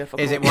impossibly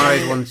difficult. Is it one of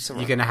those ones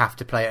you're going to have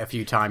to play it a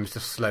few times to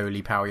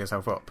slowly power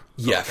yourself up?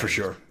 Yeah, for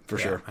sure.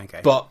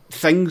 Okay. But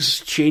things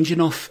change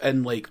enough,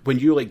 and like when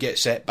you like get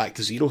set back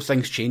to zero,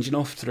 things change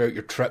enough throughout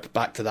your trip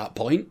back to that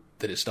point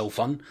that it's still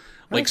fun.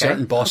 Like Okay.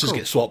 certain bosses cool.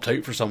 get swapped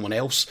out for someone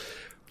else,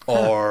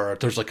 or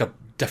there's like a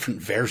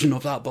different version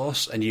of that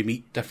boss, and you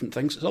meet different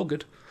things. It's all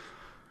good.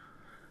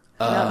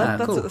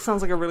 Cool. That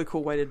sounds like a really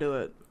cool way to do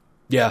it.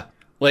 Yeah,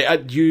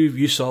 like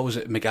you saw, was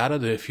it Megara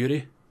the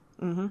Fury?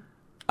 Mm-hmm.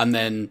 And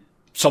then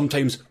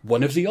sometimes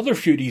one of the other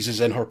Furies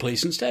is in her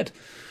place instead,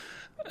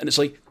 and it's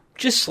like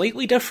just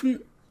slightly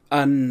different,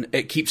 and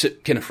it keeps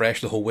it kind of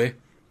fresh the whole way,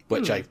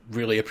 which I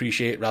really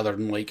appreciate. Rather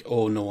than like,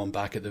 oh no, I'm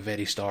back at the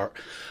very start.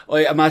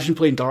 Like, imagine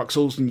playing Dark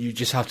Souls and you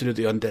just have to do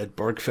the Undead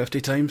Burg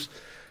 50 times.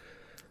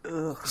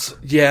 So,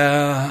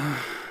 yeah,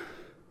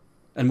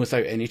 and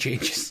without any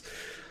changes.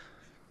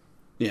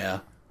 Yeah,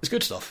 it's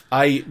good stuff.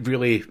 I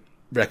really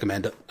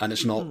recommend it, and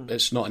it's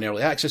not in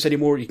early access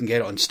anymore. You can get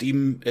it on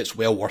Steam. It's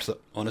well worth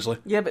it, honestly.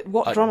 Yeah, but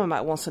what Drama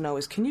Matt wants to know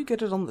is, can you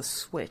get it on the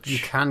Switch? You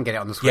can get it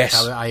on the Switch.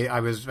 Yes. I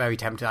was very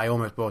tempted. I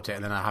almost bought it,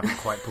 and then I haven't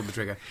quite pulled the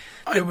trigger.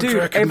 I would Dude,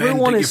 recommend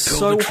everyone that is you pull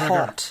so the trigger.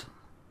 hot.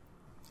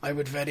 I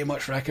would very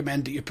much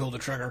recommend that you pull the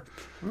trigger.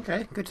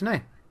 Okay, good to know.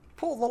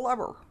 Pull the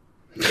lever.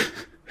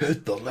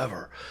 Hit the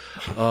lever.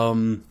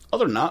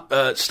 Other than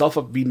that, stuff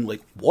I've been like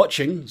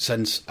watching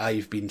since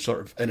I've been sort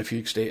of in a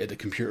fugue state at the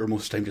computer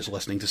most of the time, just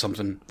listening to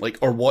something like,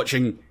 or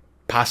watching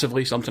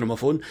passively something on my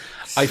phone.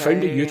 I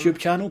found a Same. YouTube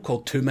channel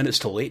called 2 Minutes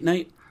to Late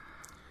Night,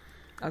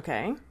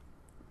 Okay.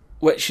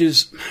 which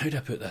is, how do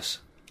I put this?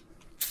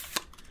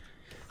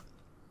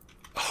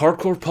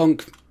 Hardcore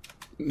punk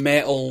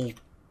metal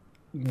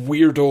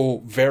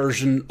weirdo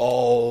version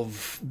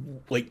of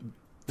like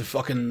the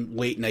fucking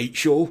late night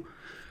show.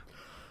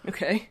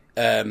 Okay.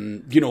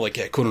 Like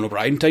a Conan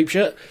O'Brien type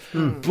shit,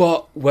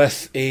 but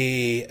with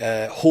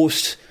a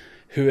host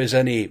who is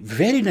in a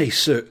very nice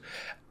suit,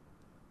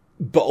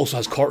 but also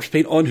has corpse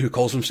paint on, who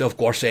calls himself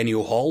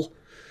Gwarsenio Hall.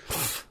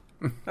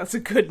 That's a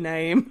good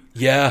name.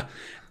 Yeah,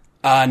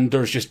 and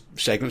there's just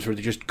segments where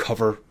they just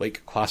cover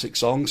like classic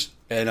songs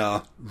in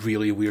a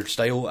really weird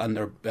style, and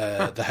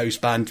they're, the house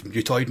band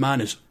Mutoid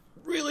Man is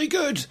really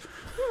good.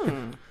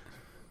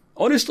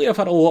 honestly, I've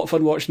had a lot of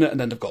fun watching it, and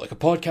then they've got like a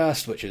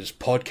podcast, which is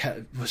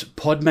was it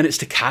Pod Minutes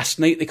to Cast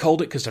Night, they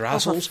called it, because they're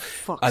assholes.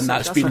 And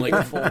that's been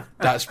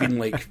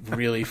like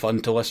really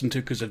fun to listen to,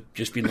 because I've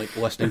just been like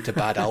listening to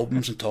bad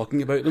albums and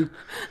talking about them.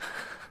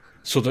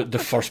 So the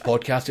first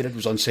podcast they did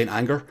was on Saint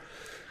Anger.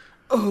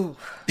 Oh.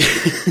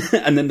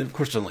 And then, of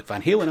course, on like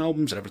Van Halen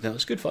albums and everything.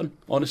 It's good fun,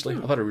 honestly.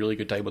 I've had a really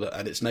good time with it,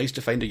 and it's nice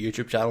to find a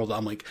YouTube channel that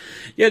I'm like,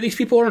 yeah, these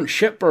people aren't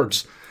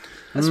shitbirds.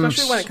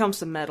 Especially when it comes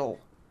to metal.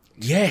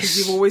 Yes. Because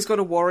you've always got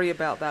to worry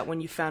about that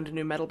when you found a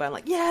new metal band.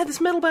 Like, yeah, this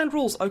metal band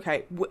rules.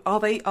 Okay, are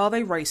they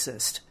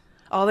racist?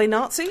 Are they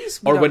Nazis?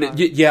 Or when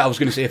I was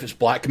going to say, if it's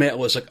black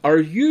metal, it's like, are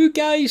you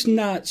guys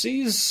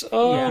Nazis?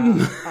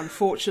 Yeah.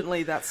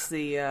 Unfortunately, that's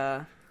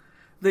the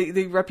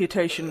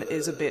reputation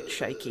is a bit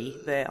shaky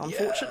there,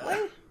 unfortunately.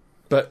 Yeah.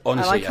 But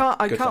honestly, and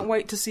I can't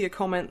wait to see a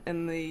comment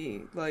in the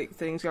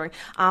things going,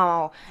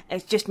 "Oh,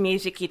 it's just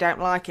music you don't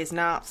like is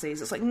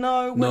Nazis." It's like,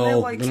 no,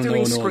 when they're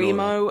doing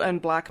screamo and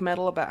black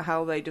metal about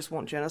how they just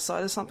want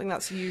genocide or something,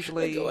 that's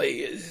usually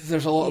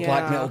there's a lot of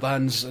black metal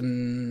bands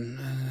and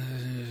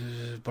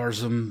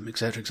Burzum,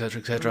 etc.,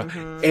 etc.,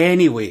 etc.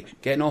 Anyway,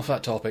 getting off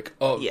that topic,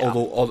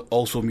 although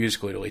also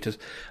musically related.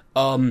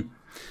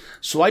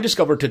 So I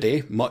discovered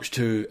today, much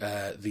to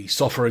the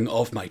suffering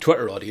of my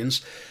Twitter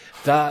audience,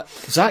 that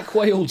Zakk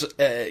Wylde's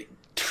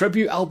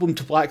tribute album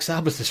to Black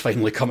Sabbath has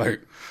finally come out.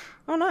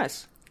 Oh,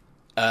 nice.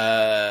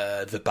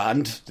 The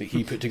band that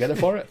he put together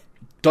for it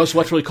does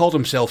literally call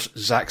themselves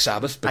Zakk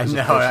Sabbath. I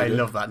know, I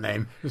love that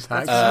name.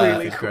 That's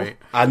really cool. Great.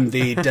 And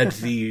they did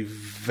the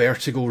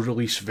Vertigo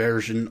release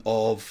version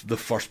of the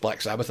first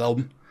Black Sabbath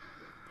album.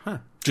 Huh.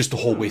 Just the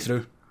whole way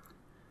through.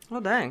 Oh,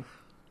 dang.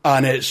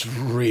 And it's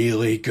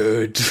really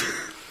good.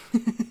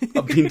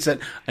 I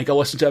think I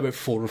listened to it about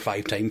 4 or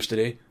 5 times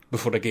today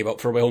before I gave up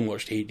for a while and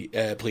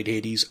played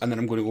Hades, and then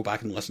I'm going to go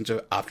back and listen to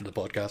it after the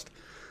podcast.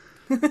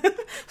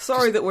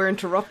 Sorry that we're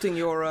interrupting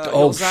your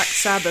Zakk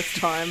Sabbath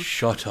time.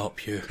 Shut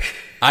up, you.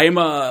 I'm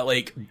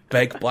a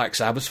big Black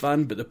Sabbath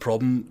fan, but the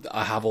problem that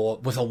I have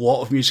with a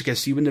lot of music, I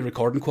see when the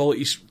recording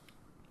quality's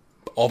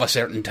of a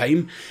certain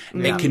time,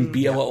 it can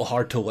be a little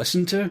hard to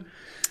listen to.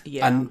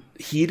 Yeah. And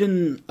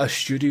hearing a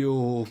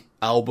studio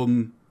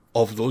album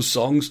of those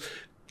songs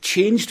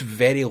changed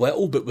very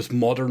little, but with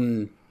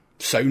modern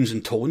sounds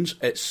and tones,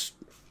 it's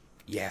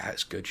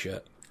good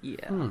shit.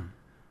 Yeah.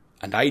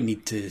 And I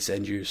need to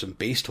send you some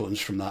bass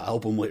tones from that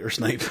album later,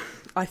 Snipe.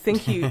 I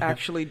think you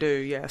actually do,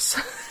 yes.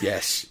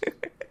 Yes.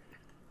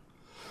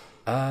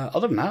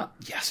 Other than that,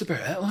 that's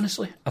about it,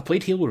 honestly. I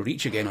played Halo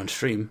Reach again on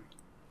stream,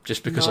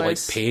 just because I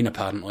like pain,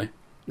 apparently.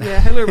 Yeah,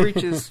 Halo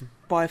Reach is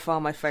by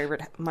far my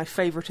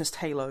favoritist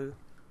Halo.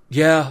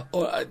 Yeah,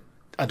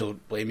 I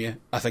don't blame you.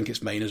 I think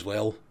it's mine as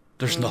well.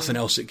 There's nothing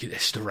else that could...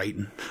 It's the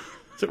writing.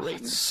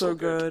 It's so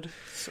good.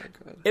 So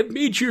good. It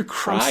made you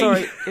cry. I'm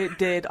sorry, it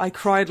did. I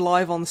cried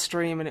live on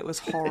stream and it was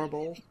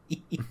horrible.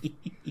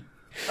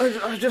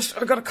 I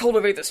gotta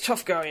cultivate this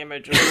tough guy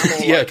image.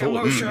 Totally.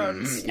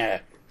 Emotions. Yeah.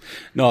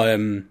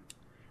 No,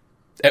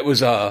 it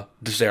was a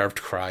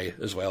deserved cry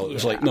as well. It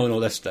was like, no,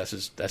 this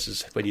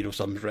is when you know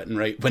something's written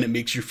right, when it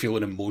makes you feel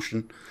an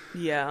emotion.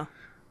 Yeah.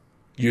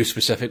 You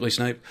specifically,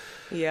 Snipe?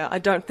 Yeah, I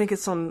don't think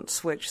it's on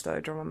Switch though,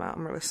 Drummer Matt.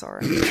 I'm really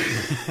sorry.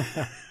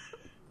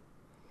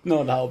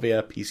 No, that'll be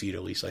a PC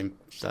release, I'm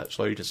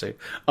sorry to say.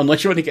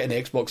 Unless you want to get an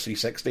Xbox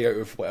 360 out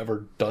of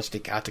whatever dusty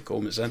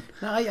catacomb it's in.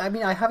 No, I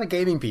mean, I have a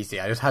gaming PC,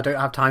 I just don't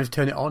have time to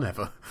turn it on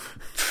ever.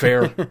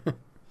 Fair.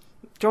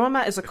 Drummer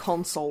Matt is a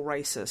console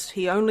racist.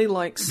 He only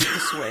likes the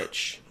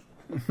Switch.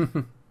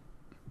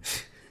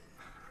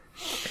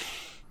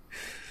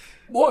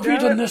 What have you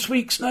done this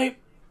week, Snipe?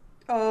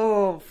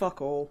 Oh,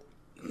 fuck all.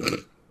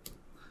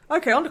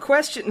 Okay, on to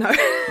question. No.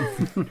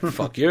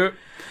 Fuck you.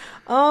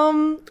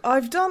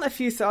 I've done a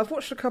few things. I've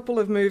watched a couple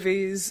of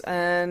movies,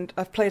 and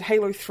I've played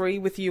Halo 3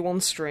 with you on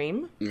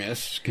stream.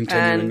 Yes,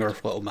 continuing our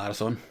little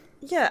marathon.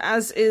 Yeah,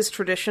 as is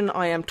tradition,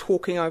 I am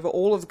talking over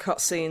all of the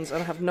cutscenes,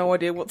 and I have no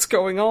idea what's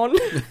going on.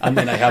 And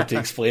then I have to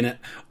explain it,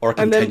 or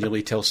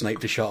continually tell Snipe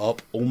to shut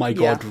up. Oh my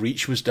god,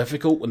 Reach was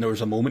difficult when there was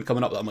a moment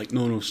coming up that I'm like,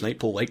 no,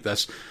 Snipe will like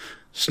this.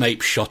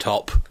 Snipe, shut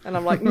up. And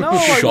I'm like, no,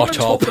 I want to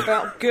talk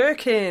about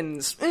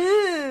gherkins.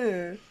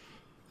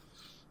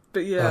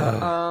 But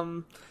yeah,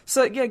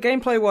 so yeah,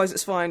 gameplay-wise,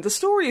 it's fine. The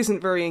story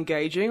isn't very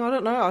engaging. I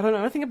don't know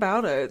anything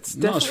about it. It's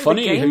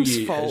definitely the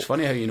game's fault. It's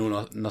funny how you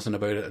know nothing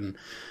about it, and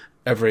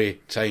every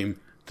time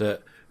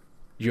that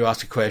you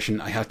ask a question,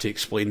 I have to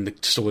explain the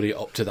story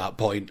up to that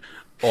point,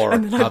 or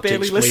and then I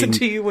barely listen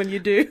to you when you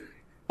do,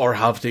 or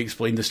have to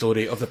explain the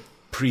story of the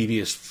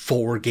previous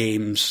 4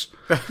 games,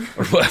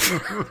 or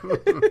whatever.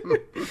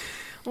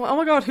 Well, oh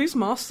my god, who's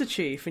Master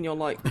Chief? And you're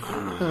like,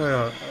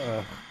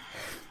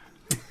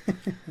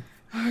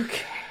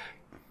 okay.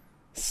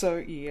 So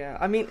yeah,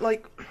 I mean,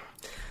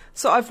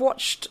 so I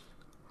watched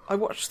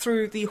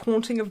through The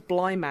Haunting of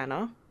Bly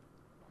Manor.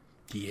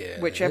 Yeah.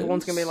 Which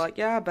everyone's going to be like,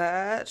 yeah,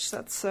 bitch,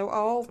 that's so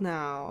old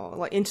now.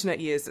 Like, internet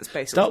years, that's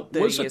basically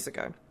 30 years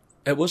ago.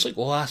 It was like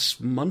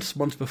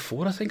month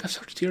before, I think I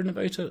started hearing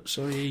about it.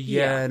 So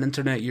yeah, in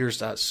internet years,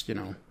 that's,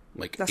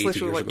 like That's 80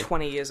 literally years like ago.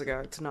 20 years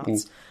ago. It's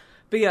nuts.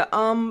 But yeah,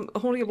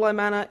 Haunting of Bly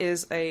Manor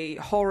is a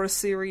horror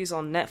series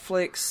on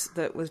Netflix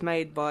that was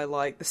made by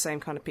like the same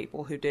kind of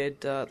people who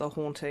did The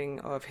Haunting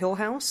of Hill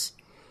House.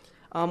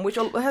 Which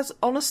has,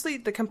 honestly,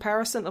 the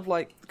comparison of,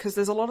 like... Because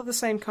there's a lot of the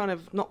same kind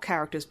of, not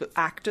characters, but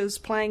actors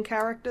playing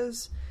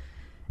characters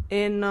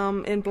in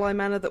Bly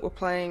Manor that were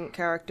playing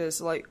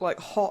characters, like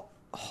hot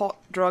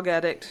drug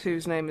addict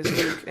whose name is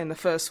Luke in the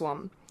first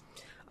one.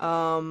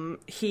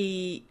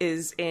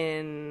 He's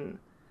in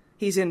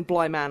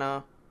Bly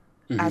Manor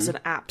as an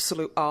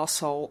absolute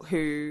arsehole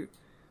who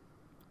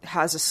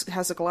has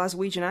a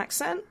Glaswegian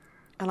accent,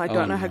 and I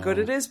don't know how good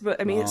it is,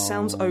 but, I mean, it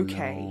sounds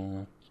okay.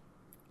 No.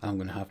 I'm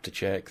going to have to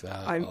check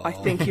that. I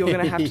think you're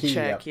going to have to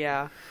check,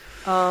 yeah.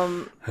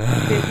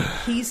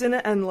 He's in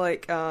it, and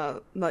like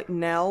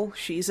Nell,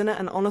 she's in it,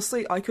 and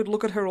honestly, I could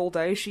look at her all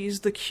day.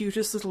 She's the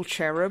cutest little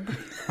cherub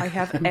I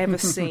have ever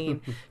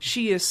seen.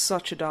 She is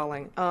such a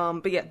darling.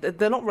 But yeah,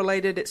 they're not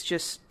related, it's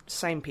just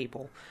same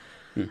people.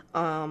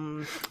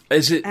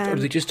 Is it? Are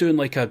they just doing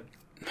like a...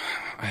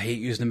 I hate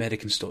using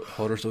American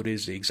horror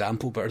stories as the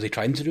example, but are they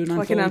trying to do an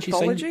like anthology an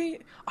anthology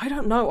thing? I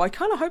don't know. I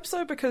kind of hope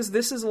so, because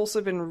this has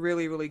also been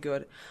really, really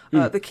good.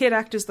 The kid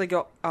actors they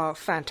got are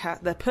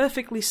fantastic. They're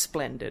perfectly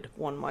splendid,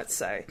 one might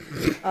say.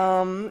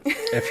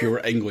 If you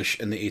were English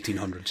in the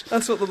 1800s.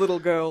 That's what the little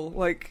girl,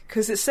 like,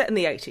 because it's set in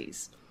the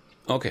 80s.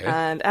 Okay.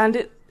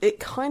 And it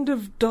kind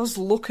of does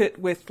look it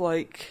with,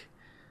 like,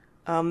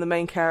 the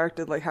main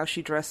character, like, how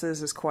she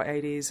dresses is quite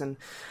 80s, and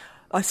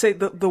I say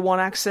the one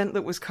accent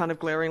that was kind of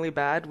glaringly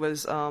bad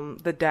was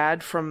the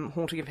dad from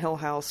Haunting of Hill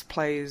House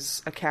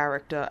plays a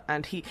character,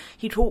 and he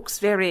talks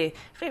very,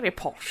 very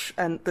posh,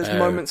 and there's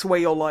moments where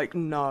you're like,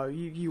 no,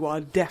 you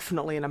are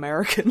definitely an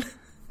American.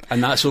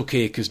 And that's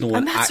okay, because no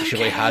one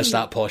actually okay. has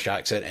that posh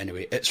accent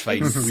anyway. It's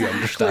fine, we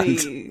understand.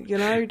 Exactly. You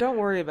know, don't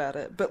worry about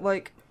it. But,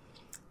 like,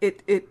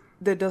 it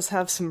there does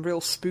have some real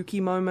spooky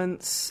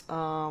moments.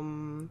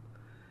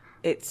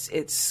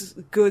 It's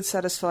good,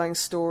 satisfying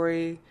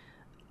story.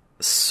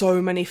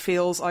 So many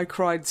feels. I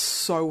cried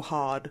so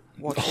hard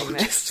watching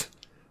this.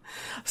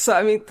 So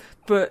I mean,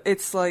 but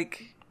it's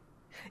like,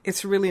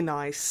 it's really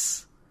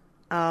nice.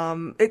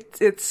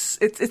 It's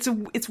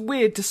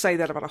weird to say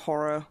that about a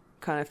horror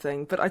kind of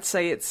thing, but I'd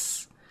say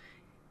it's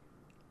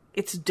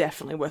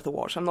definitely worth a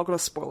watch. I'm not going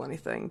to spoil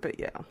anything, but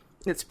yeah,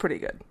 it's pretty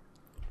good.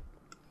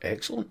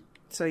 Excellent.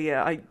 So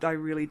yeah, I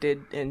really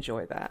did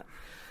enjoy that.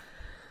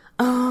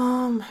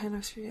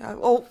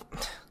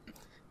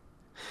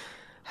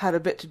 Had a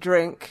bit to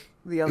drink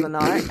the other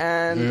night,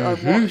 and I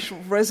watched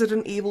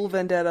Resident Evil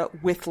Vendetta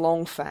with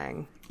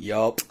Longfang.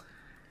 Yup.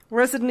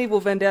 Resident Evil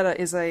Vendetta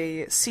is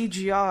a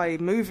CGI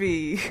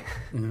movie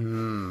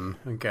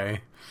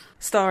Okay.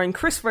 starring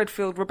Chris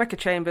Redfield, Rebecca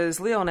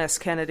Chambers, Leon S.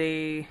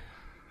 Kennedy,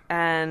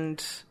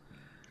 and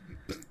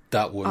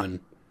That woman.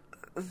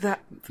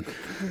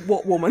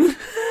 what woman?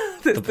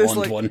 The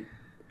blonde one.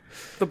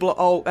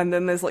 And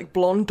then there's like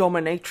blonde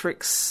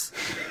dominatrix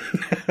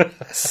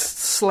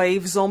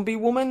slave zombie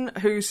woman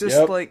who's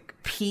just like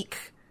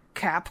peak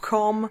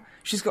Capcom.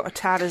 She's got her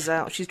tatters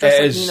out. She's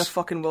dressed like Nina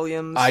fucking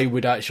Williams. I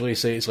would actually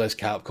say it's less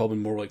Capcom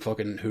and more like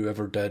fucking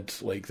whoever did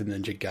like the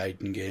Ninja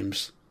Gaiden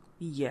games.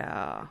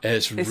 Yeah.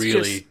 It's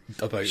really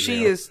just, about she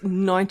there. is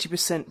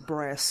 90%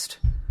 breast.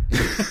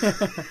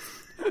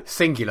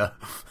 Singular.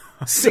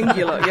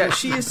 Singular, yeah.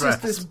 She is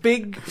just this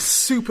big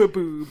super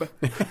boob.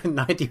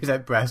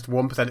 90% breast,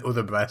 1%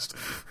 other breast,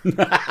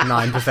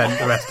 9%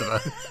 the rest of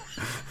her.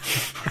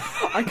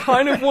 I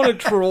kind of want to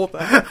draw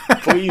that.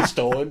 Please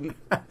don't.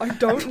 I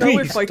don't know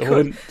Please if I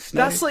don't. could.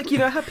 That's like, you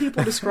know how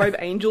people describe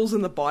angels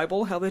in the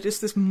Bible, how they're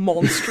just this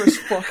monstrous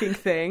fucking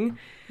thing?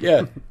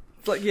 Yeah.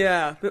 It's like,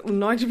 yeah,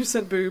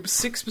 90% boob,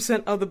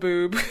 6% other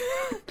boob,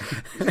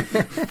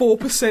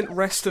 4%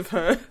 rest of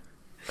her.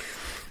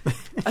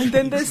 And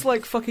then there's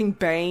like fucking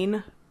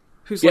Bane,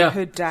 who's like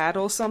her dad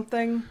or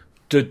something.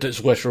 Dude,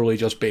 that's literally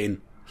just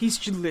Bane.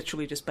 He's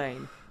literally just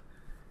Bane.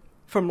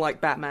 From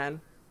like Batman.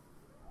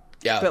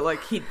 Yeah. But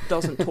like he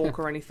doesn't talk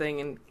or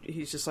anything, and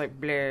he's just like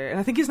bleh. And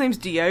I think his name's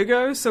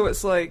Diego, so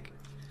it's like,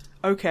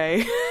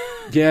 okay.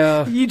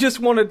 Yeah. You just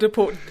wanted to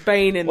put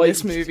Bane in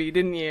this movie,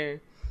 didn't you?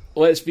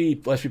 Let's be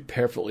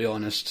perfectly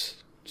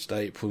honest,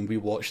 Stipe, when we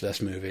watch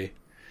this movie.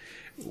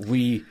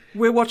 We're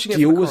watching it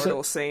for the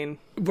corridor scene.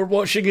 We're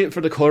watching it for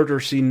the corridor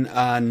scene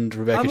and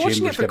Rebecca Chambers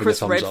giving a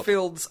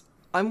thumbs up.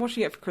 I'm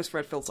watching it for Chris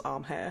Redfield's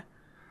arm hair.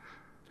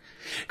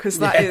 Because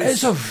that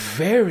It's a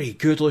very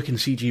good-looking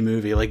CG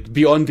movie. Like,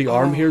 beyond the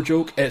arm hair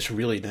joke, it's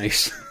really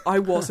nice. I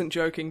wasn't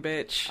joking,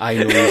 bitch. I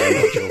know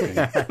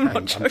I'm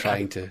not joking. I'm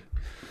trying to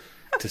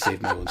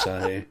save my own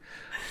sanity.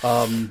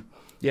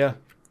 Yeah.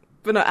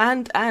 But no,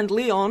 and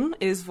Leon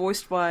is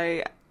voiced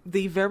by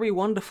the very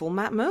wonderful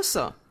Matt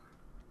Mercer.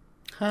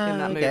 In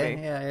that movie.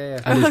 Yeah.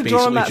 And it's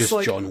basically just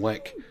like, John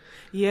Wick.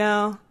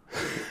 Yeah.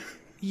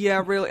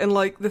 Yeah, really. And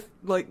like the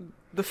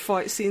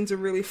fight scenes are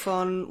really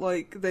fun.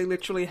 Like they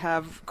literally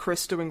have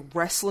Chris doing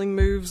wrestling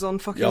moves on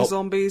fucking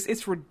zombies.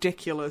 It's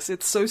ridiculous.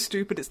 It's so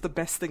stupid. It's the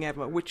best thing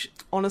ever, which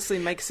honestly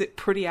makes it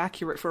pretty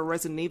accurate for a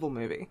Resident Evil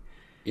movie.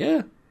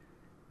 Yeah.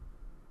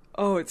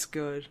 Oh, it's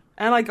good.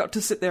 And I got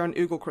to sit there and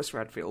oogle Chris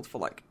Redfield for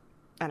like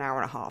an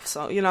hour and a half.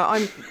 So,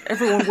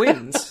 everyone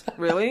wins,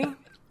 really.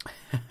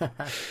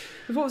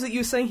 What was it you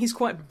were saying? He's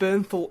quite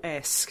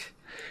Bernthal-esque.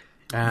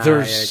 I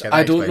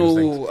don't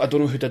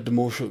know who did the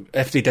motion,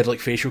 if they did like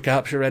facial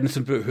capture or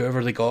anything, but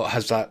whoever they got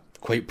has that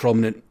quite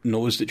prominent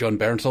nose that John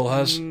Bernthal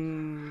has.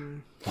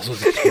 Although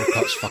the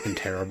haircut's fucking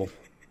terrible.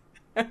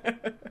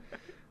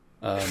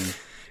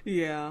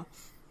 Yeah.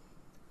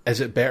 Is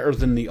it better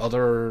than the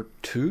other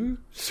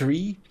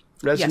 3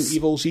 Resident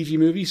Evil CG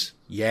movies?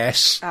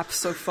 Yes.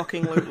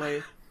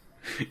 Abso-fucking-lutely.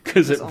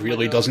 Because it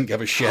really doesn't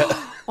give a shit.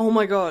 Oh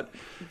my god.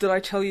 Did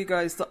I tell you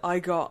guys that I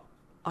got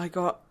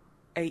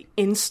a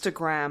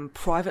Instagram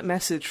private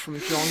message from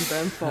John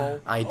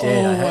Bernthal? I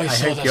did. I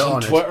saw hope this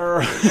on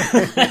Twitter.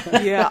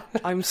 Yeah,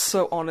 I'm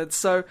so honoured.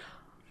 So,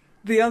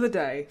 the other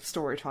day,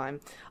 story time,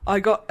 I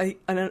got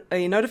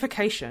a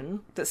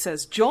notification that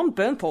says, John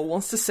Bernthal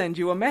wants to send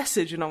you a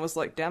message, and I was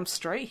like, damn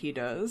straight he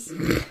does.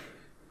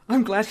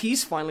 I'm glad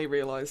he's finally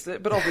realised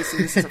it, but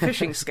obviously this is a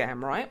phishing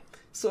scam, right?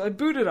 So I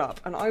boot it up,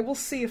 and I will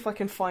see if I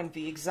can find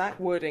the exact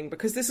wording,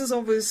 because this is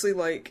obviously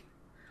like,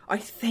 I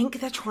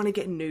think they're trying to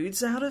get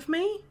nudes out of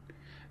me.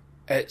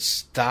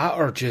 It's that,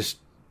 or just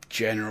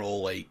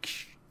general, like,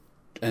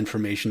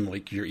 information,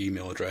 like your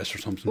email address or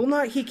something. Well,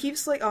 no, he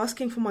keeps, like,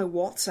 asking for my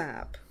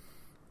WhatsApp.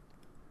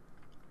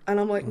 And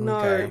I'm like, no.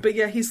 Okay. But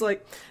yeah, he's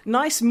like,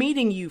 nice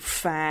meeting you,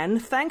 fan.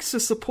 Thanks for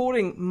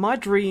supporting my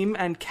dream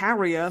and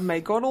carrier. May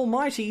God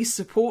Almighty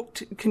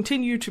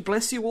continue to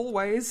bless you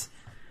always.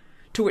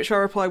 To which I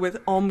reply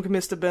with,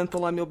 Mr.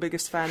 Bernthal, I'm your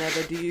biggest fan ever.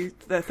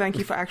 Thank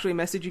you for actually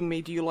messaging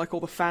me. Do you like all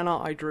the fan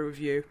art I drew of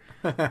you?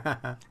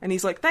 And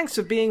he's like, thanks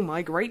for being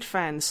my great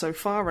fan so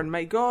far, and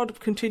may God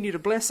continue to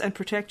bless and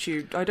protect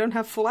you. I don't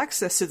have full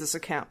access to this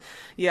account.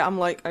 Yeah, I'm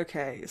like,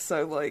 okay,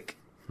 so like,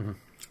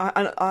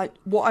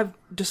 what I've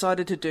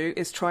decided to do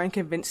is try and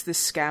convince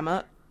this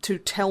scammer to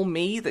tell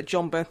me that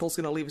John Bernthal's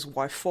going to leave his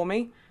wife for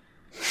me.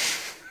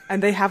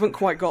 And they haven't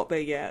quite got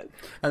there yet.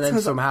 And then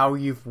somehow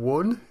you've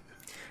won?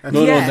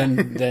 No,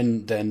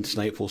 then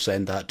Snipe will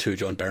send that to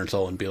John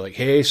Bernthal and be like,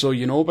 hey, so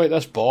you know about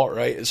this bot,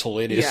 right? It's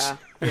hilarious.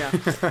 Yeah.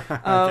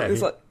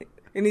 It's like,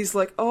 and he's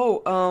like,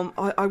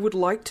 I would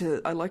like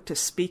to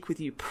speak with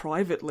you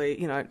privately,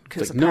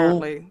 because like,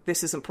 apparently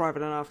this isn't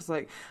private enough. It's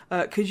like,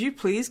 could you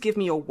please give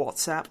me your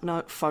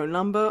WhatsApp phone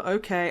number?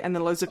 Okay. And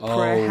then loads of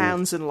prayer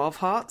hands and love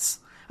hearts.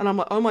 And I'm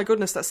like, oh my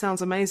goodness, that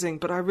sounds amazing,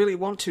 but I really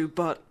want to,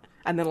 but...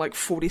 And then like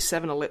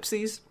 47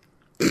 ellipses.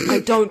 I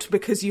don't,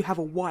 because you have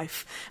a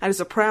wife, and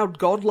as a proud,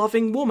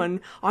 God-loving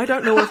woman, I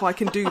don't know if I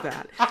can do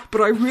that.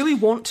 But I really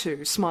want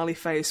to, smiley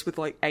face with,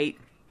 8,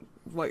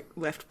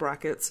 left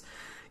brackets.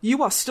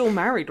 You are still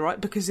married, right?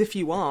 Because if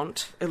you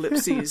aren't,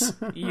 ellipses,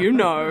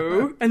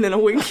 and then a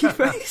winky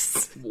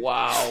face.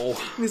 Wow.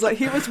 And he's like,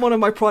 here is one of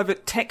my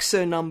private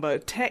Texer number.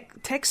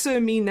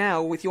 Texer me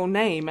now with your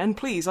name, and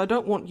please, I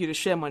don't want you to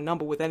share my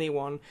number with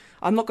anyone.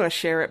 I'm not going to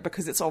share it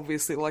because it's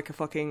obviously like a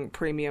fucking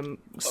premium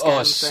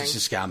scam thing. It's a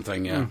scam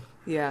thing, yeah.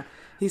 Yeah.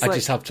 I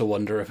just have to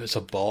wonder if it's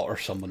a bot or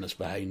someone that's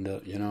behind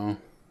it,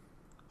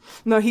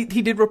 No, he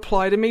did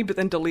reply to me, but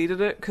then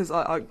deleted it, because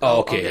I'll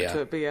get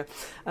to it, but yeah.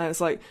 And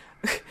it's like,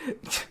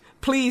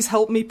 please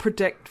help me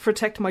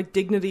protect my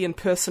dignity and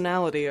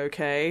personality,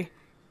 okay?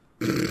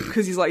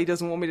 Because he's like, he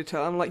doesn't want me to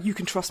tell. I'm like, you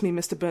can trust me,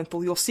 Mr.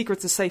 Bernthal, your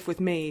secrets are safe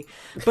with me.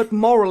 But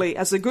morally,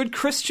 as a good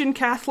Christian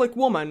Catholic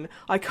woman,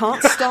 I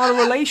can't start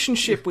a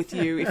relationship with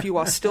you if you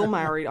are still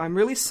married. I'm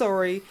really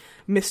sorry,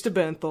 Mr.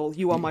 Bernthal.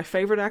 You are my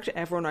favourite actor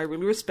ever, and I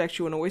really respect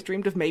you and always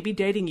dreamed of maybe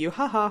dating you.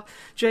 Haha,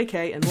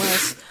 JK,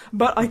 unless...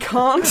 But I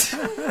can't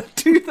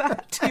do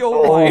that to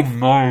your wife. Oh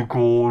my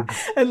god.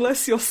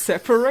 Unless you're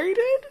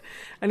separated?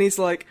 And he's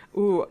like,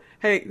 ooh,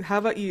 hey, how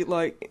about you,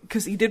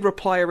 because he did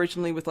reply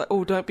originally with,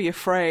 oh, don't be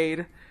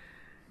afraid.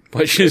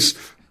 Which is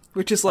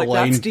like,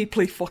 that's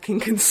deeply fucking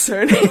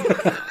concerning.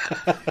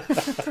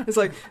 It's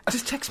like,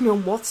 just text me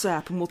on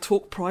WhatsApp and we'll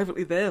talk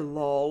privately there,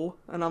 lol.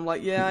 And I'm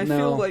like, yeah, I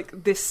feel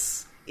like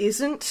this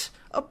isn't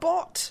a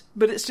bot,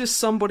 but it's just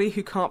somebody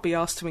who can't be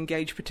asked to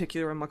engage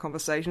particular in my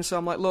conversation. So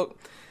I'm like, look,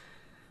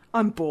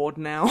 I'm bored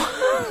now.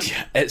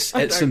 Yeah, it's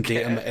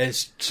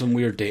some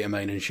weird data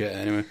mining shit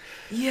anyway.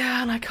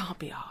 Yeah, and I can't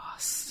be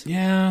asked.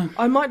 Yeah.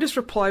 I might just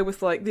reply with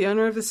the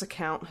owner of this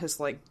account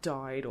has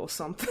died or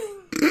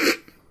something.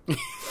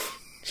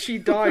 She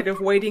died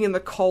of waiting in the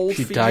cold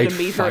for you to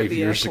meet her at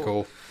the airport. 5 years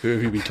ago. Who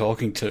have you been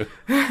talking to?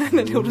 And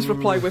then he'll just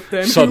reply with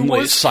them. Suddenly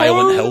it's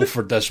Silent Hill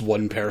for this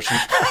one person.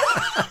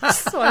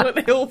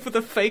 Silent Hill for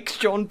the fake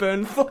John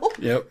Bernthal.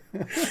 Yep.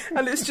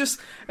 And it's just,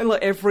 and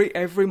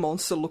every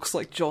monster looks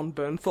like John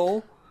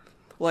Bernthal.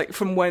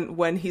 From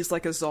when he's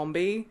a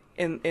zombie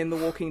in The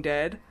Walking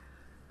Dead.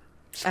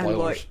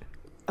 Spoilers.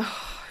 And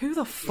who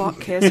the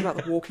fuck cares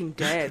about The Walking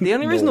Dead? The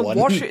only reason to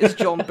watch it is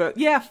John Bernthal.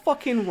 Yeah,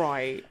 fucking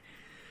right.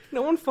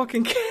 No one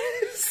fucking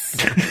cares.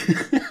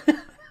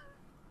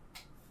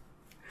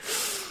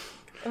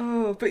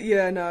 Oh, but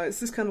yeah, no, it's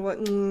just kind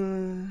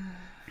of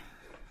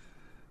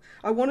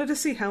I wanted to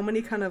see how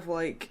many kind of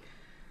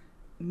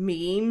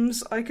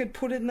memes I could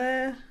put in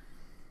there.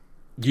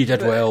 You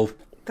did well.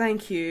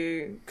 Thank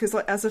you, because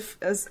like as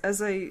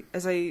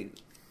a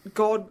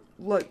God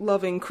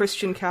loving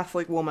Christian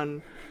Catholic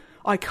woman,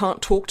 I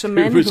can't talk to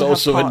men who was who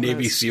also have a Navy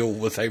partners. SEAL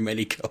with how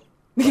many kills.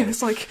 Yeah,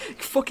 it's like,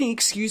 fucking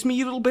excuse me,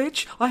 you little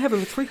bitch. I have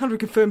over 300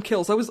 confirmed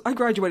kills. I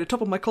graduated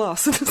top of my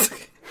class.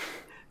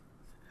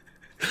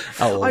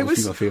 That'll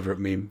always be my favourite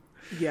meme.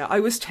 Yeah,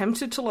 I was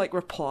tempted to like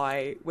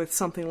reply with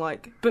something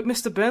like, "But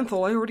Mr.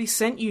 Bernthal, I already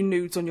sent you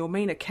nudes on your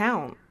main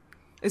account.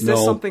 Is there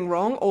something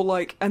wrong?" Or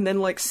like, and then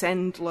like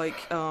send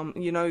like,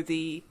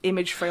 the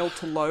image failed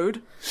to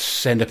load.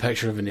 Send a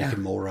picture of a naked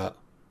mole rat.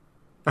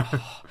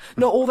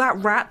 No, or that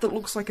rat that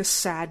looks like a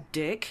sad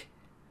dick.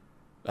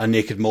 A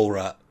naked mole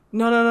rat.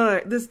 No.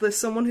 There's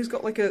someone who's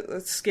got like a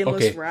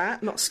skinless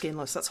rat. Not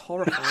skinless. That's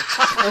horrifying.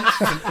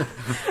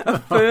 A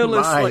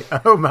furless,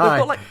 Oh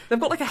my! They've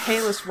got like a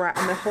hairless rat,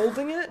 and they're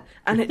holding it,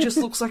 and it just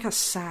looks like a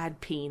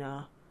sad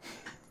Peena.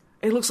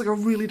 It looks like a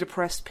really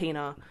depressed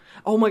Peena.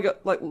 Oh my god!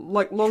 Like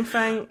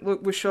Longfang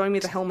was showing me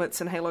the helmets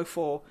in Halo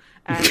 4,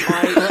 and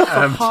I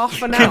for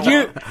half an hour. Could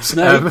you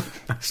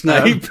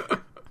snipe?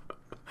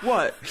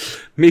 What?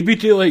 Maybe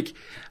do like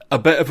a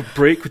bit of a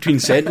break between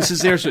sentences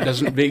there, so it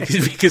doesn't make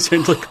it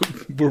sound like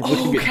we're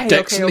looking at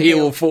dicks in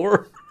Halo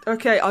 4.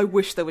 Okay, I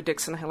wish there were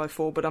dicks in Halo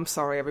 4, but I'm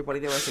sorry, everybody,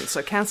 there isn't.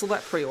 So cancel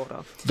that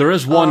pre-order. There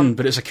is one,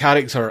 but it's a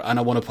character, and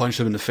I want to punch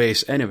them in the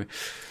face. Anyway.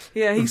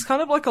 Yeah, he's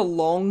kind of like a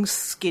long,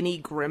 skinny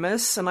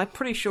Grimace, and I'm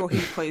pretty sure he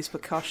plays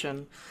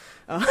percussion.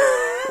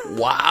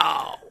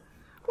 Wow.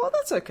 Well,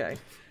 that's okay.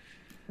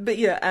 But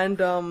yeah, and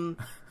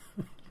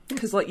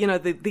because like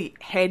the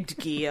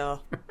headgear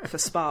for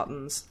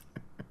Spartans.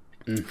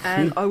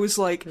 And I was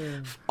like,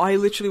 I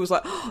literally was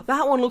like, oh,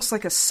 that one looks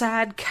like a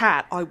sad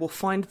cat. I will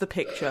find the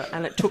picture.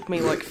 And it took me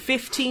like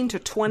 15 to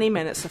 20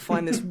 minutes to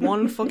find this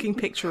one fucking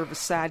picture of a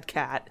sad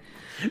cat.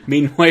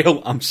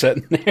 Meanwhile, I'm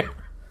sitting there.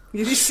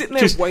 You're just sitting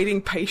there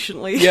waiting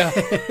patiently. Yeah.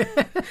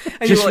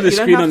 And Just like, with the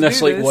screen on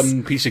this this,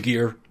 one piece of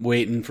gear,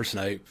 waiting for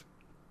Snipe.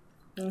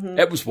 Mm-hmm.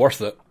 It was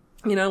worth it.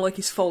 Like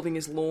he's folding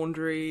his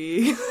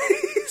laundry.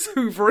 He's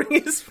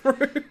hoovering his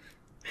room.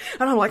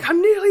 And I'm like,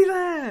 I'm nearly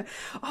there.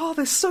 Oh,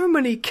 there's so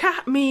many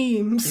cat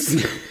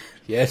memes.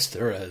 Yes,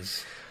 there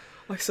is.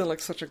 I sound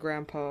like such a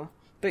grandpa.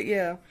 But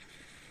yeah.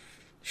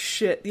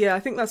 Shit. Yeah, I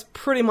think that's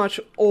pretty much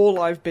all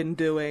I've been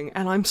doing.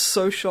 And I'm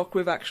so shocked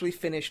we've actually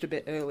finished a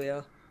bit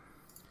earlier.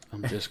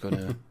 I'm just going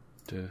to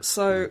do...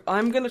 So,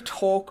 I'm going to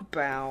talk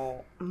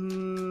about...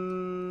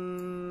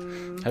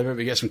 How about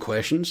we get some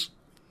questions?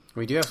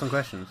 We do have some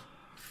questions.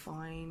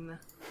 Fine.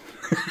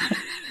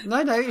 No,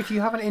 if you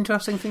have an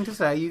interesting thing to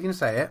say, you can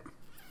say it.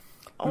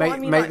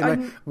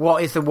 Oh,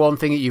 what is the one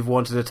thing that you've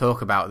wanted to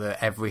talk about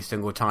that every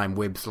single time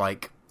Wibbs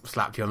like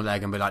slapped you on the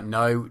leg and be like,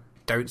 no,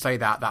 don't say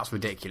that, that's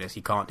ridiculous,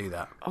 you can't do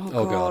that.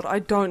 Oh god, I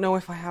don't know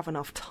if I have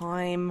enough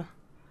time.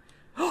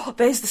 Oh,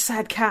 there's the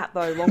sad cat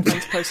though.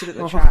 Longfang's posted it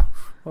in the chat.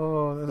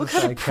 Look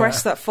how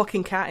depressed that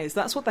fucking cat is.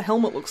 That's what the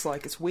helmet looks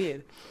like. It's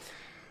weird.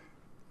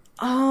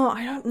 Oh,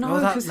 I don't know.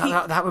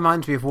 That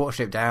reminds me of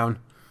Watership Down.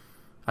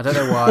 I don't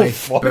know why,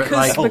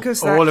 but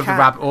because all of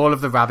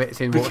the rabbits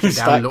in Watership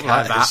Down look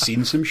like that. Has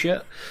seen some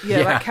shit.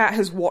 Yeah, that cat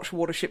has watched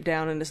Watership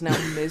Down and is now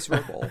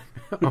miserable.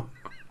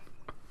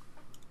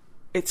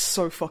 It's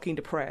so fucking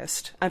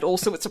depressed, and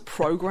also it's a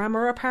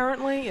programmer.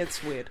 Apparently,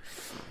 it's weird.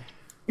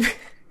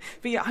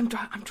 But yeah, I'm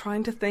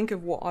trying to think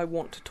of what I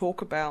want to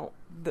talk about.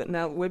 That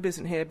now Wibb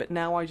isn't here, but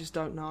now I just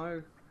don't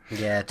know.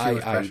 Yeah, too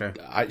much pressure.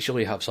 I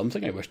actually have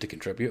something I wish to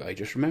contribute. I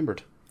just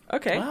remembered.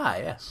 Okay.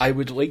 Yes. I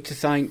would like to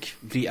thank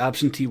the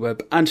absentee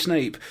Wibb and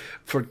Snipe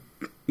for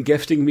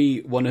gifting me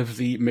one of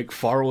the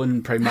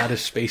McFarlane Primaris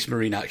Space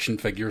Marine action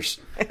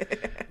figures.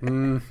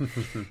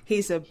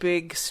 He's a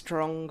big,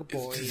 strong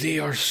boy. They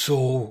are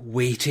so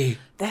weighty.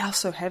 They are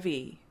so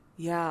heavy.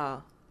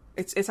 Yeah.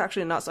 It's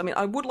actually nuts. I mean,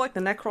 I would like the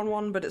Necron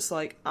one, but it's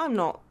like, I'm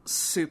not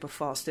super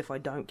fast if I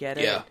don't get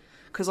it. Yeah.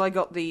 Because I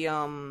got the,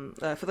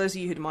 for those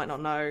of you who might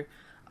not know,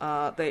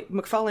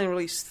 McFarlane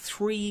released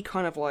 3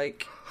 kind of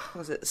like, what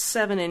was it,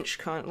 7-inch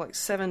kind, like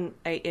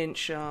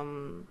 8-inch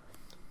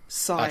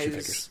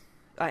size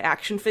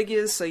action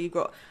figures. So you've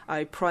got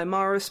a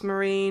Primaris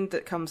Marine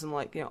that comes in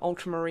like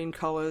ultramarine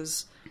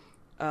colors,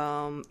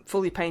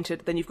 fully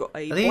painted. Then you've got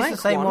a. Are these blank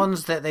the same one.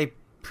 Ones that they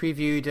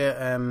previewed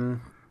at?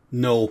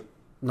 No,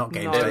 not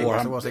Game No. Day.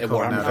 What's it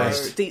called? Warhammer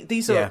Fest.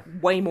 These are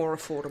way more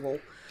affordable.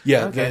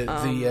 Yeah, Okay.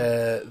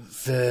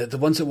 the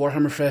ones at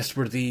Warhammer Fest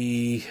were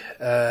the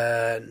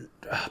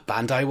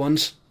Bandai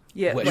ones,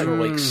 Yeah, which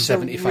were like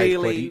 75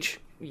 quid each.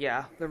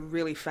 Yeah, they're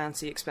really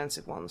fancy,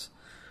 expensive ones.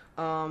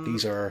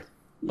 These are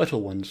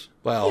little ones.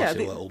 Well, Yeah,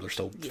 obviously little, they're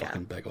still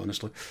fucking big,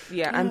 honestly.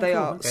 Yeah, and they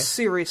are okay.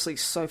 seriously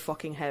so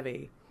fucking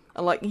heavy.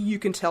 And like, you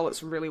can tell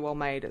it's really well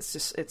made. It's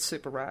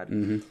super rad.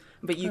 Mm-hmm.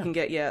 But you can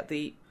get,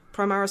 the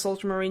Primaris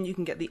Ultramarine, you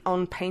can get the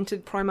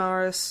unpainted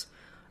Primaris.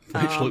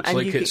 Which looks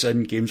like it's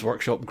in Games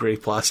Workshop grey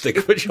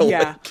plastic, which I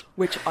like.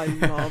 Which I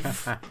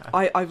love.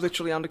 I've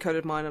literally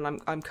undercoated mine, and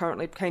I'm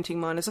currently painting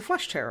mine as a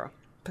Flesh Terror.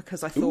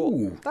 Because I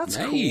thought, that's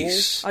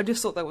nice. cool. I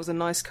just thought that was a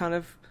nice kind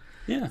of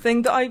Yeah.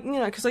 thing that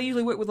because I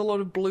usually work with a lot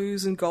of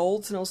blues and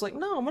golds, and I was like,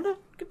 no, I'm gonna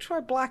could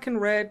try black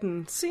and red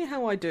and see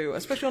how I do,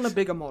 especially on a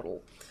bigger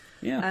model.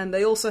 Yeah. And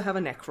they also have a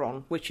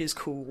Necron, which is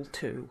cool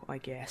too, I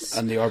guess.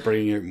 And they are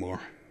bringing out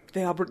more.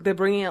 They're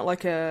bringing out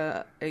like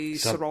a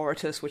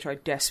Sororitas, which I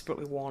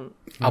desperately want.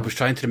 I was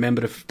trying to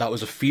remember if that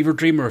was a fever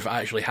dream or if it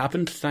actually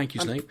happened. Thank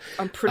you, Snipe.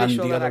 I'm pretty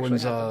sure that that other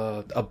one's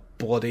happened. a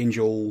Blood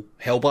Angel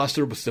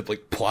Hellblaster with the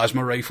like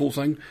plasma rifle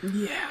thing.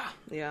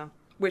 Yeah.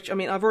 Which, I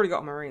mean, I've already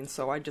got a Marine,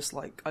 so I just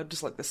like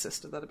the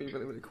sister. That'd be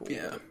really, really cool.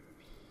 Yeah.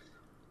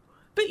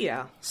 But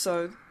yeah,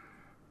 so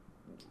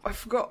I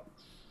forgot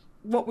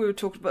what we were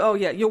talking about. Oh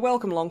yeah, you're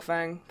welcome,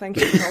 Longfang. Thank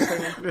you for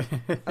helping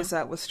us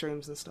out with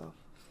streams and stuff.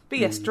 But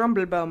yes,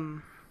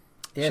 Drumblebum.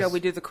 Yes. Shall we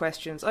do the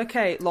questions?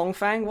 Okay,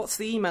 Longfang, what's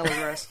the email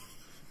address?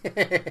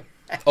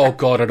 Oh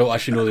god, I don't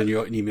actually know the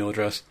new email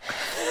address.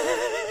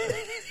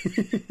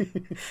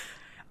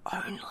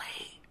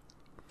 Only.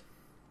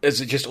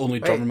 Is it just only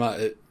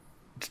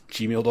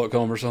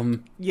drummermat@gmail.com or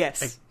something?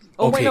 Yes.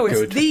 Okay, no,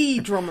 good. it's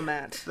the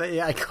Drummermat.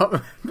 Yeah, I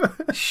can't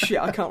remember.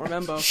 Shit, I can't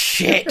remember.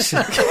 Shit!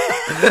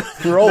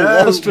 We're all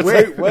lost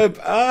without web.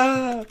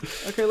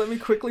 Okay, let me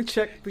quickly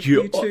check the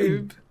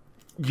YouTube.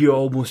 You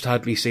almost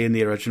had me saying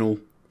the original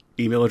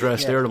email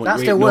address there. I'm like,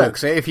 that still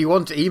works. So if you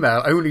want to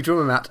email, only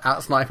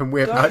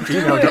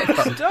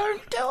drummermat@snipeandweb@gmail.com.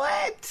 Don't do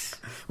it!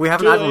 We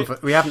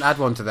haven't had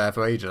one to there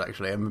for ages,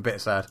 actually. I'm a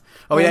bit sad.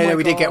 We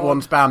did get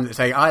one spam that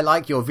say, I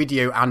like your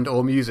video and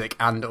or music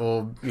and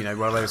or, one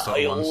of those sort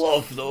of ones. I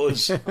love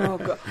those. Oh,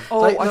 God.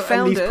 Oh, like, I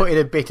found it. At least put in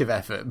a bit of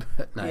effort.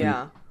 But no.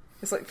 Yeah.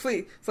 It's like,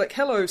 please. It's like,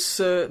 hello,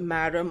 sir,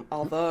 madam,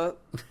 other.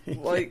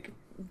 Like,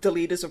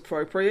 delete is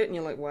appropriate. And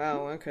you're like,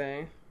 wow,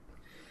 okay.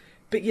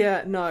 But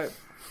yeah, no.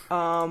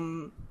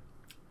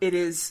 It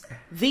is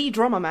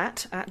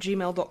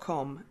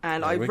thedrummermat@gmail.com.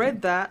 And I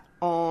read that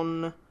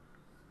on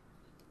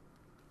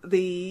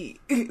the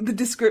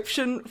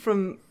description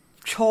from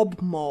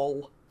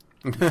Chobmol,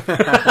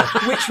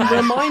 which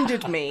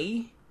reminded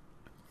me,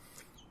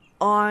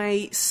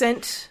 I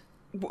sent,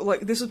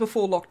 like, this was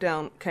before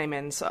lockdown came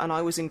in, and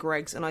I was in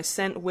Greg's, and I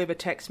sent Wib a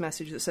text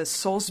message that says,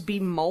 Sauce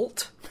Beam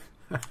Malt.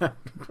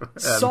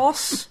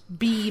 Sauce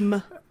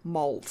Beam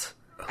Malt.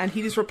 And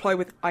he just replied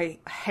with, I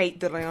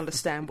hate that I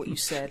understand what you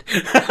said.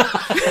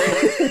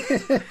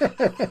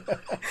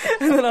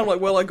 And then I'm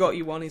like, well, I got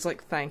you one. He's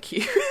like, thank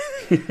you.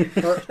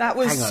 That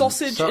was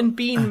sausage and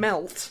bean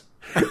melt.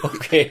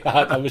 Okay,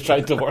 I was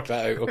trying to work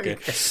that out. Okay.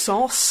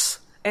 Sauce,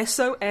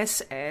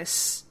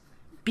 SOSSBEEM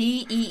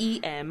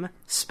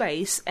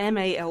space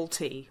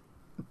MALT.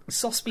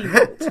 Sauce bean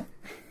malt.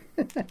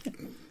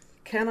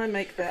 Can I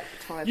make that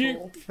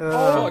title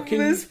of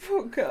this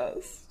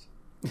podcast?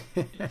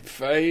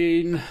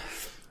 Fine.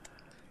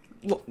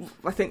 Look,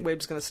 I think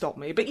Webb's going to stop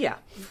me, but yeah.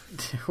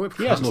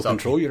 He has no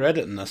control, you're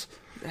editing this.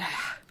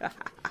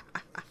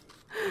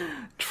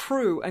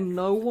 True, and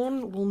no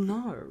one will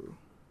know.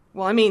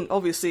 Well, I mean,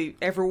 obviously,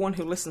 everyone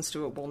who listens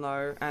to it will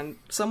know, and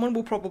someone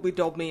will probably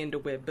dob me into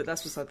Web, but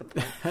that's beside the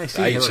point. I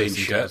assume he'll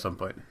listen to it at some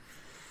point.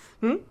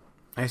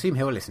 I assume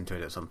he'll listen to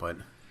it at some point.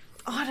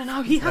 I don't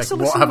know, he has to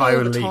listen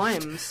all the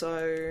time,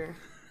 so...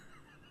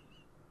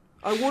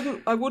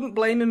 I wouldn't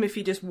blame him if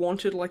he just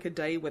wanted like a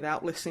day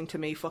without listening to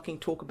me fucking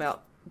talk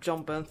about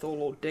John Bernthal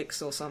or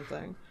Dix or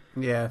something.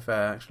 Yeah,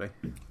 fair, actually.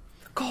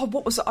 God,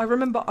 what was it? I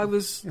remember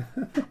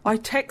I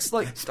text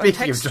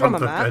Speaking of John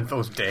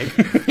Bernthal's dick.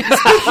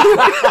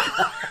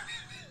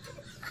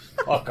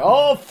 Fuck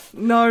off!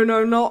 No,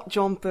 not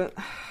John Bernthal.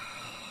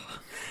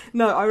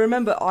 No, I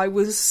remember I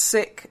was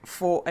sick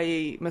for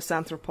a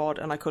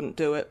misanthropod and I couldn't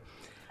do it.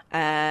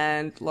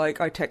 And, like,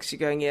 I text you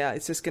going, yeah,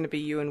 it's just going to be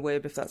you and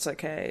Wib if that's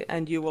okay.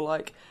 And you were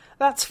like,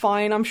 that's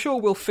fine, I'm sure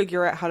we'll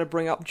figure out how to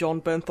bring up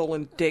John Bernthal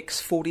and Dix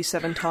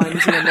 47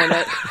 times in a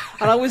minute.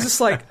 And I was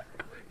just like,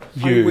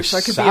 I wish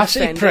I could be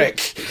offended.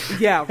 Prick.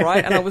 Yeah,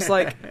 right? And I was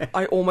like,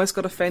 I almost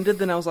got offended,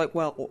 then I was like,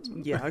 well,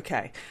 yeah,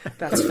 okay,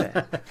 that's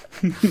fair.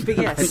 But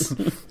yes.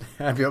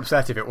 I'd be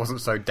upset if it wasn't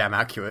so damn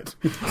accurate.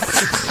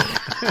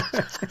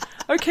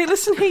 Okay,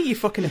 listen here, you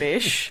fucking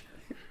bish.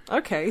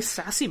 Okay,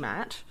 sassy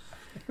Matt.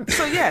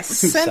 So yes,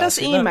 send us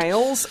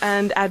emails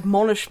and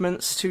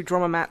admonishments to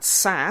Drummermat's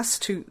sass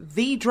to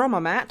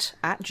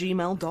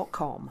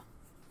thedrummermat@gmail.com.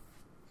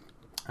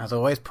 As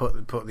always,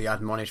 put the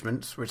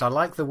admonishments, which I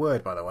like the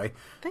word, by the way,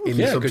 in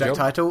the subject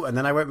title, and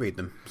then I won't read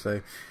them. So,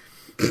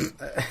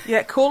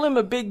 yeah, call him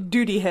a big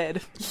duty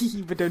head,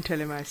 but don't tell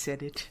him I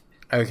said it.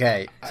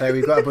 Okay, so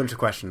we've got a bunch of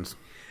questions.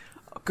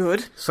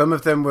 Good. Some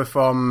of them were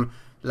from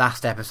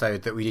last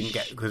episode that we didn't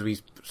get because we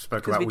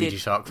spoke about Ouija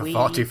Shark for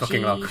far too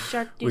fucking long.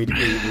 We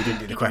didn't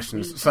do the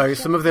questions. So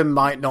some of them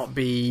might not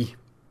be...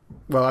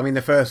 Well, I mean,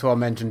 the first one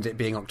mentions it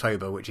being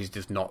October, which is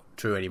just not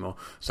true anymore.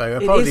 So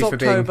apologies for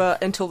being... It is October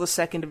until the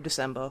 2nd of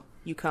December.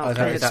 You can't... Is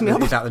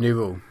that the new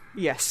rule?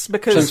 Yes,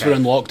 because... Since we're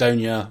in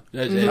lockdown, yeah.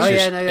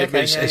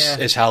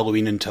 It's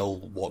Halloween until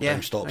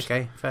lockdown stops.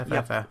 Okay,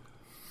 fair.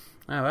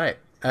 All right.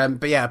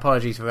 But yeah,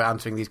 apologies for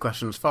answering these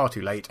questions far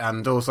too late,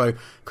 and also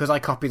because I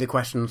copy the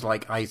questions,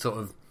 like I sort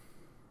of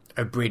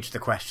abridge the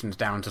questions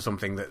down to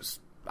something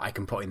that's I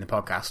can put in the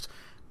podcast.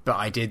 but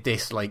I did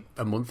this like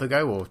a month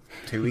ago or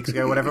 2 weeks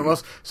ago, whatever it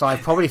was. So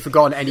I've probably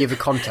forgotten any of the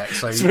context.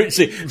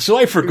 So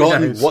I've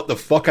forgotten what the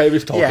fuck I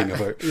was talking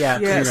about.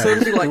 Yeah. So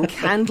it'll be like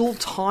candle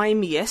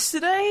time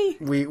yesterday.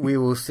 We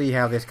will see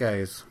how this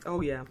goes.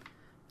 Oh yeah.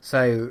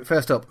 So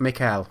first up,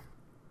 Mikhail.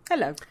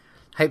 Hello.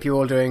 Hope you're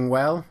all doing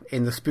well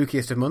in the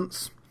spookiest of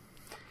months.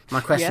 My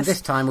question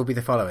this time will be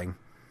the following.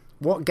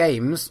 What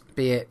games,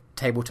 be it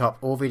tabletop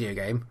or video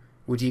game,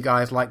 would you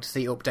guys like to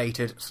see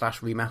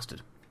updated/remastered?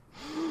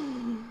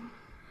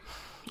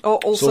 Oh,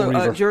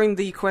 also, during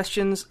the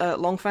questions,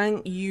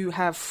 Longfang, you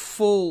have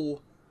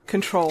full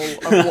control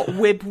of what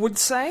Wib would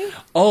say.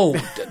 Oh,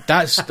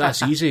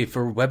 that's easy.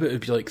 For Wib, it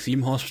would be like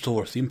Theme Hospital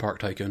or Theme Park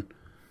Tycoon.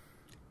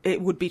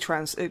 It would be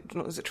is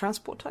it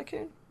Transport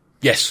Tycoon?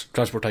 Yes,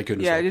 Transport Tycoon.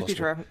 Yeah, it'd be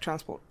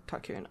Transport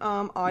Tycoon.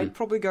 I'd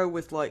probably go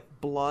with like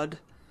Blood.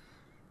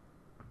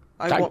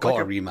 That got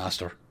a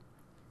remaster.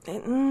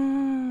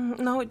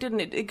 No, it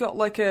didn't. It got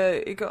like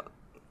a it got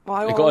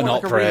an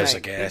up-res, I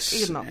guess.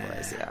 It got an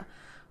up-res, yeah.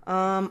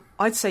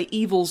 I'd say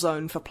Evil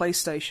Zone for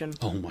PlayStation.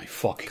 Oh my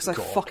fucking god! Because I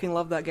fucking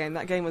love that game.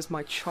 That game was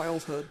my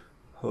childhood.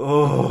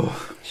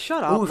 Oh,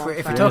 shut up!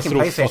 If we're talking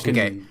PlayStation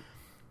game.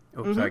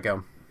 Oh, sorry,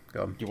 go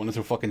on. You want to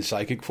throw fucking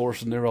Psychic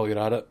Force in there while you're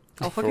at it?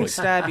 I'll fucking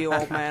stab you,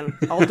 old man.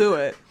 I'll do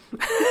it.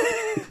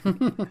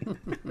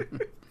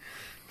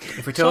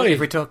 If we're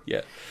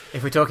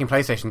talking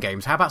PlayStation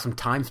games, how about some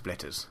Time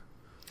Splitters?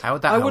 How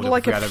would that? I would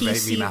like a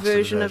PC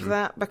version of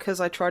that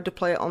because I tried to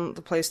play it on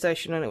the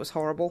PlayStation and it was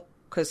horrible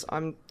because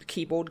I'm a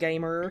keyboard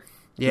gamer.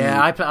 Yeah,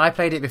 I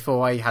played it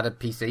before I had a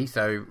PC.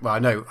 So, well,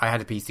 no, I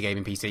had a PC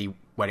gaming PC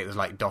when it was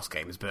like DOS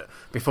games, but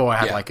before I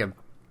had like a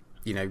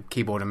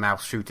keyboard and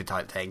mouse shooter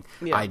type thing,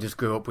 I just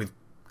grew up with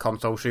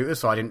console shooters,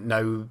 so I didn't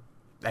know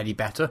any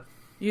better.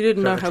 You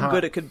didn't know how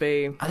good it could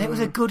be. And it was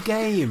a good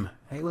game.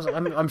 It was.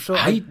 I'm sure.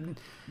 I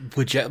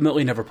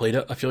legitimately never played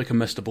it. I feel like I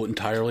missed the boat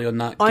entirely on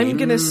that game. I'm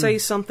going to say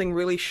something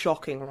really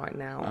shocking right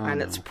now,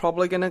 and it's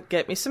probably going to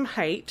get me some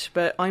hate,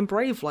 but I'm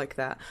brave like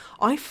that.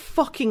 I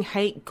fucking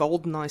hate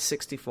GoldenEye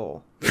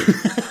 64.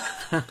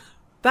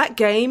 That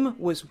game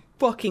was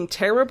fucking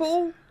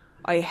terrible.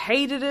 I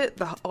hated it.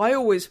 I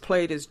always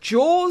played as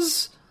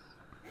Jaws,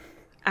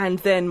 and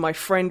then my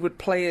friend would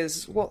play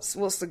as what's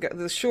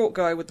the short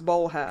guy with the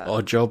bowl hat?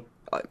 Odd Job.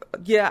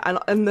 Yeah,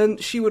 and then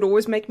she would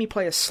always make me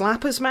play a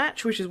slappers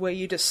match, which is where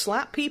you just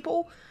slap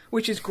people,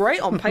 which is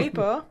great on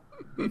paper,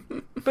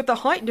 but the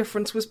height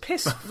difference was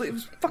piss. It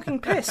was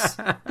fucking piss.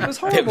 It was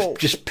horrible. It was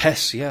just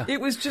piss, yeah.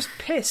 It was just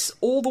piss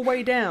all the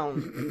way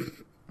down.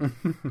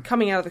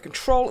 Coming out of the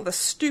controller, the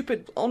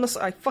stupid...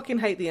 Honestly, I fucking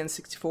hate the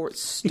N64.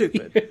 It's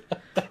stupid.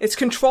 Its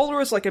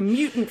controller is like a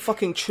mutant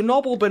fucking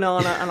Chernobyl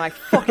banana, and I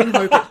fucking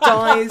hope it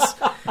dies.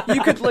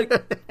 You could, like,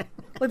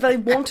 they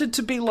wanted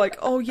to be like,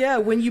 oh yeah,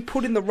 when you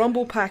put in the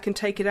rumble pack and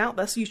take it out,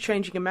 that's you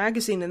changing a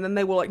magazine, and then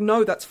they were like,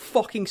 no, that's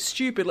fucking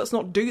stupid, let's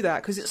not do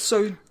that, because it's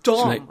so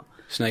dumb.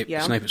 Snipe,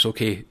 it's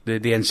okay. The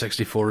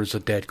N64 is a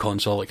dead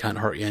console, it can't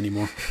hurt you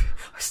anymore.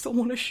 I still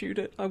want to shoot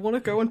it. I want to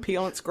go and pee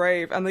on its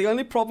grave, and the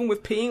only problem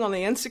with peeing on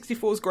the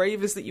N64's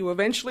grave is that you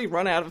eventually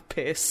run out of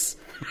piss.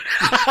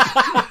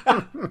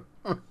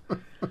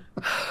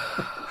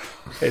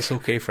 It's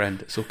okay,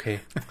 friend. It's okay.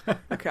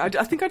 Okay, I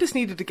think I just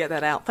needed to get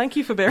that out. Thank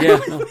you for bearing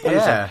with me.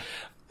 Yeah.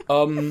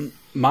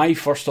 My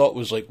first thought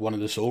was like one of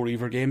the Soul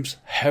Reaver games.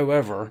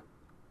 However,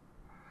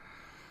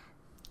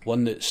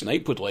 one that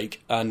Snipe would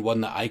like, and one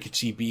that I could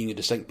see being a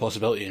distinct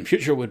possibility in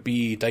future, would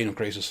be Dino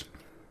Crisis.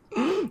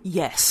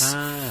 Yes.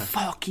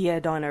 Fuck yeah,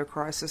 Dino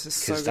Crisis is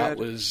so good. Because that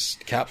was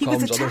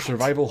Capcom's other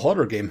survival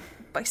horror game.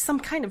 By some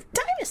kind of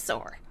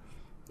dinosaur.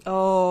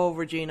 Oh,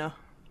 Regina.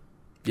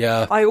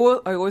 Yeah. I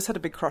always had a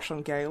big crush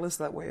on Gale. Is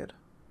that weird?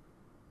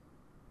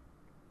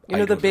 You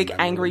know the big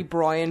angry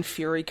Brian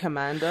Fury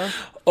commander?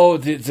 Oh,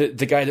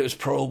 the guy that was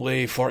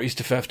probably 40s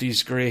to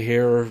 50s, grey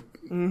hair,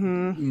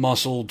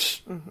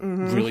 muscled,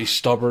 really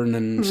stubborn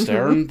and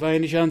stern by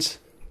any chance?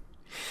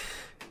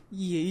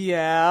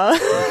 Yeah.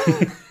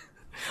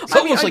 It's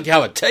almost like you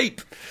have a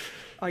type.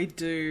 I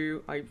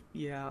do. I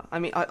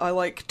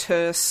like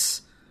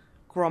terse,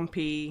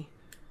 grumpy.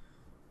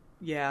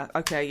 Yeah,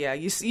 okay, yeah.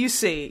 You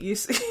see.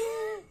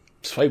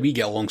 That's why we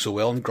get along so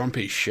well, and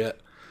grumpy as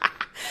shit.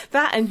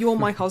 That and you're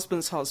my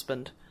husband's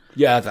husband.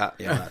 Yeah,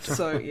 that.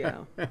 So,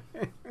 yeah.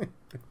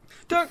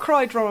 Don't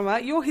cry, Drummer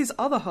Matt. You're his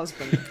other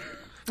husband.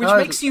 Which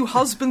makes you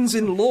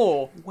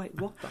husbands-in-law. Wait,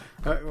 what the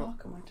fuck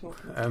am I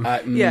talking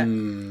about? Yeah.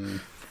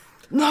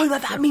 No,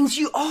 that means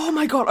you... Oh,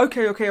 my God.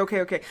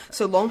 Okay.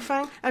 So,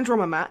 Longfang and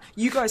Drummer Matt,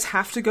 you guys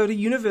have to go to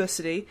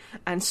university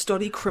and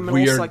study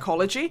criminal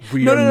psychology.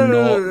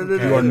 No.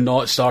 You are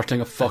not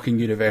starting a fucking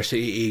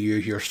university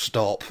AU here.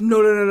 Stop.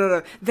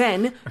 No.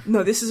 Then,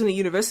 this isn't a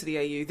university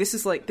AU. This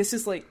is like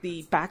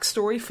the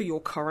backstory for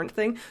your current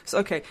thing. So,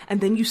 okay. And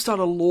then you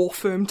start a law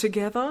firm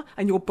together,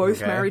 and you're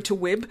both married to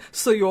Wib,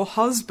 so your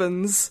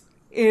husbands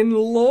in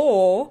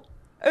law...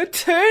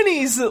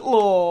 Attorneys at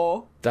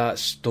law.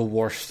 That's the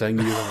worst thing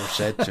you've ever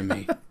said to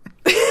me.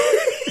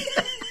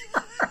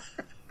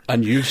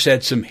 And you've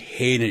said some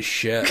heinous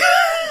shit.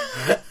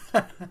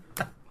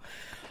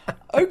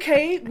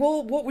 Okay,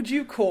 well, what would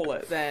you call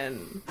it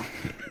then?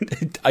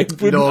 I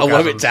wouldn't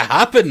allow it to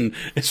happen.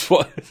 It's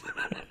what.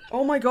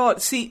 Oh my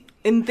god! See,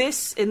 in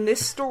this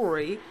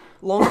story,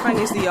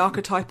 Longfang is the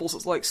archetypal.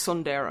 It's like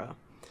Sundera.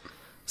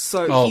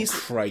 So he's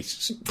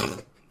Christ!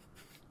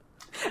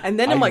 And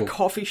then in my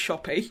coffee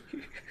shoppy.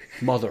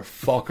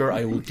 Motherfucker,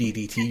 I will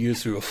DDT you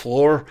through a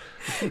floor.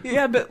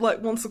 Yeah, but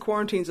like once the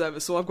quarantine's over,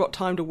 so I've got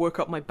time to work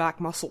up my back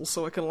muscles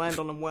so I can land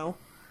on them well.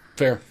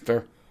 Fair.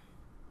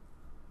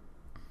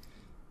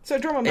 So,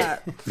 Drummer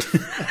Matt.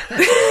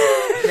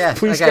 Yes,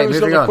 Please okay, give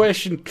us another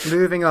question.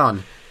 Moving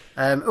on.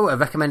 A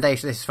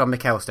recommendation. This is from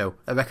Mikkel still.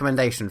 A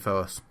recommendation for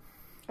us.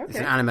 Okay. It's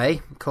an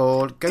anime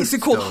called Ghost Is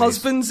it called Stories.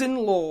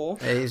 Husbands-in-Law?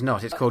 It is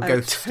not. It's called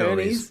Ghost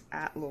Stories.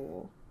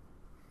 Attorneys-at-law.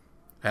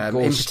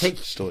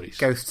 Stories.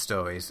 Ghost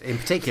Stories. In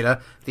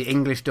particular, the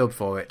English dub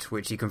for it,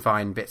 which you can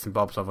find bits and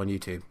bobs of on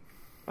YouTube.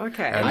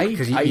 Okay.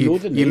 Because I know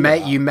the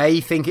name you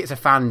may think it's a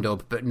fan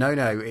dub, but no,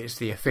 it's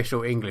the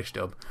official English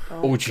dub.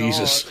 Oh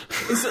Jesus!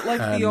 Is it like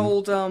the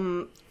old?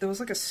 There was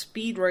like a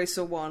Speed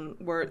Racer one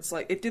where it's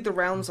like it did the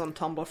rounds on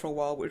Tumblr for a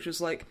while, which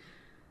was like,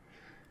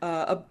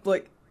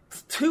 like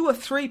 2 or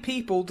 3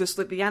 people just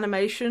like the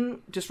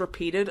animation just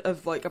repeated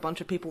of like a bunch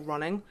of people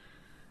running,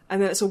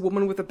 and then it's a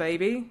woman with a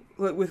baby,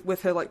 like,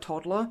 with her like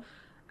toddler,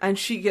 and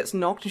she gets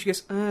knocked and she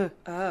goes,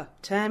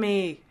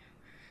 Tammy.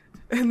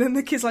 And then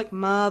the kid's like,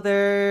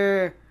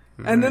 Mother.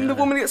 And then the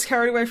woman gets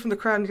carried away from the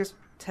crowd and goes,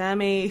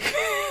 Tammy.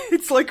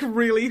 It's like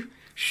really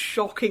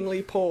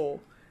shockingly poor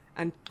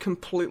and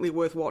completely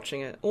worth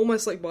watching it.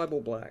 Almost like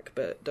Bible Black,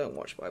 but don't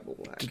watch Bible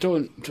Black.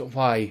 Don't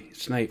why,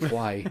 Snape,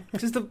 why?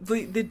 Because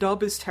the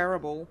dub is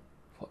terrible.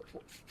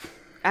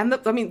 And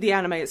the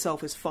anime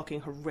itself is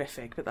fucking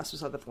horrific, but that's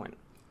beside the point.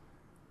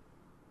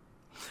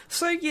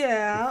 So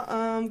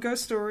yeah,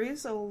 Ghost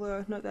Stories.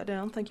 I'll note that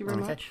down. Thank you very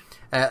much.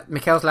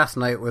 Mikkel's last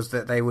note was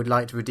that they would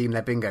like to redeem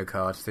their bingo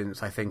card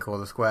since I think all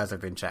the squares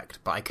have been checked,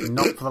 but I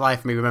cannot for the life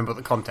of me remember what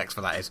the context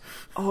for that is.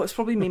 Oh, it's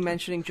probably me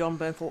mentioning John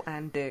Bernthal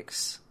and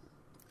Dix.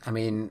 I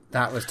mean,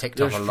 that was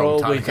ticked off There's a long time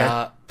probably ago.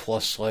 that,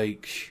 plus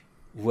like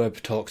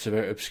Wib talks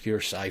about obscure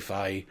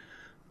sci-fi.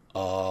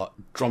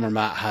 Drummer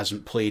Matt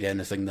hasn't played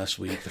anything this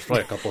week. There's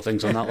probably a couple of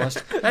things on that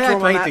list. I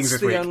played Matt's things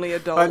this the week. only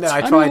adult. Oh, no,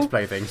 I tried to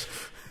play things.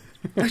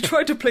 I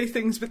tried to play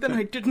things, but then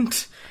I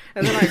didn't.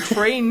 And then I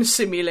train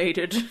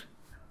simulated.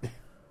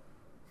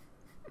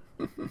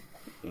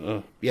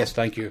 Yes,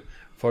 thank you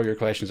for your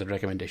questions and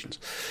recommendations.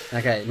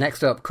 Okay,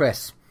 next up,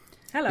 Chris.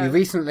 Hello. You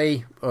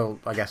recently, well,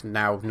 I guess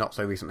now not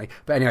so recently,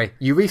 but anyway,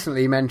 you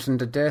recently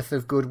mentioned a dearth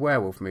of good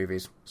werewolf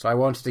movies, so I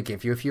wanted to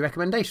give you a few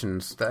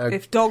recommendations that are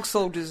If Dog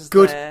Soldiers is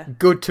good, there...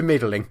 good to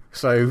middling,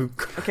 so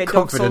Okay, Dog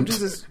confident.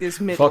 Soldiers is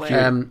middling. Fuck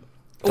you.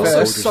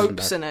 Also, Soldiers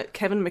Soap's isn't in it.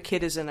 Kevin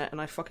McKidd is in it, and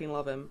I fucking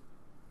love him.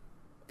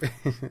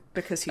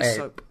 Because he's Hey.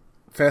 Soap.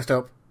 First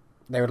up,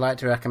 they would like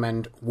to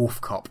recommend Wolf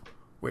Cop,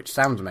 which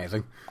sounds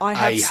amazing. I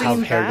I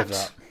seen have heard of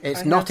that.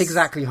 It's I not have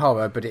exactly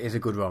horror, but it is a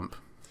good romp.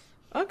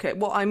 Okay,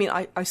 well, I mean,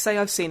 I say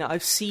I've seen it.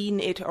 I've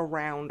seen it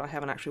around. I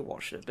haven't actually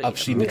watched it. But I've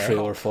seen the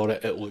trailer for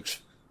it.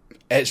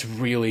 It's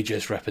really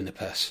just ripping the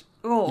piss.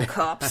 All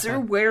cops are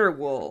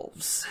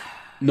werewolves.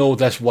 No,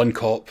 this one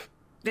cop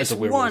This is a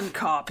werewolf. one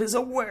cop is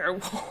a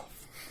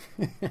werewolf.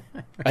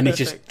 And he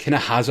just kind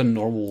of has a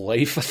normal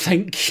life, I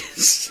think.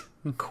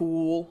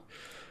 Cool.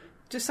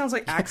 Just sounds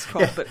like Axe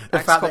Cop, but The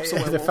Axe fact, Cop's a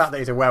that, werewolf. the fact that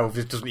he's a werewolf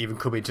just doesn't even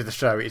come into the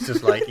show. It's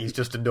just like he's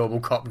just a normal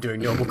cop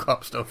doing normal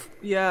cop stuff.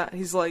 Yeah,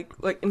 he's like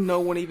no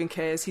one even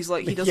cares. He's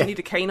like, he doesn't Yeah. need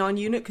a canine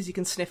unit because he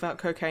can sniff out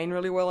cocaine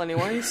really well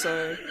anyway,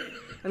 so...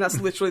 And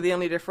that's literally the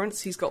only difference.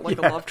 He's got like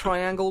a love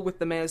triangle with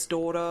the mayor's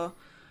daughter,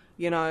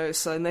 you know,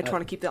 so and they're trying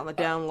to keep that on the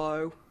down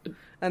low.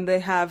 And they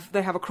have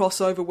a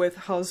crossover with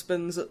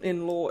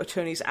husbands-in-law,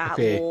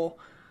 attorneys-at-law,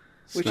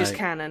 which is Snipe.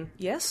 canon.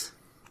 Yes?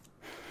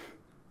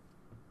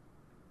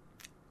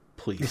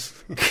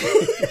 Please.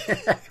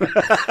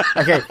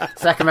 Okay,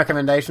 second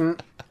recommendation,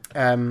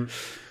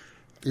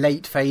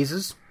 Late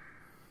Phases,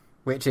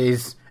 which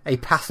is a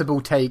passable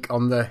take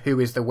on the who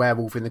is the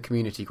werewolf in the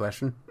community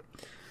question.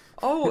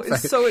 Oh,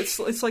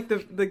 it's like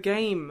the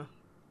game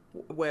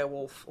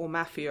Werewolf or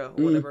Mafia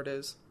or whatever it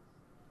is.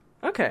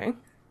 Okay.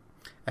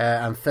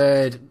 And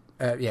third,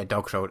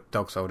 Dog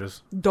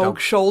Soldiers. Dog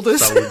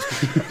Shoulders.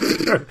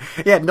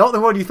 Yeah, not the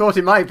one you thought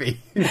it might be.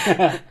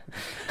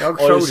 Dog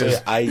Honestly,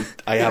 Shoulders. I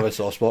have a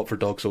soft spot for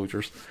dog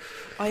soldiers.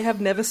 I have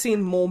never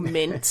seen more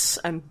mints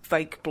and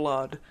fake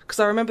blood. Because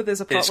I remember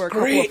there's a part It's where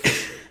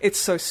great. It's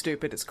so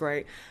stupid, it's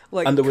great.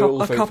 Like, And the a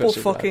werewolf couple outfits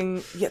are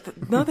fucking... Yeah,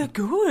 no, they're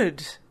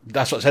good.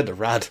 That's what I said, they're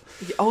rad.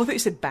 Oh, I thought you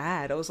said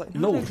bad. I was like,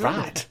 No, they're good.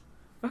 rad.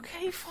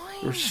 Okay,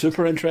 fine. They're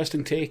super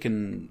interesting take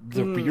and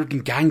they're weird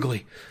and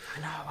gangly.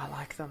 I know, I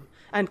like them.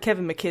 And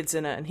Kevin McKidd's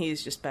in it, and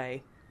he's just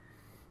bae.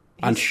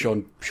 And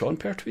Sean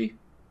Pertwee,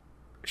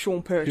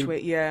 Sean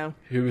Pertwee, yeah.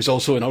 who was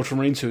also in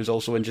Ultramarines, who was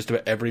also in just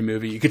about every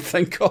movie you could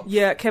think of.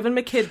 Yeah, Kevin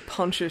McKidd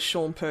punches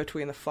Sean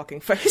Pertwee in the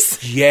fucking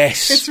face.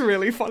 Yes. It's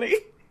really funny.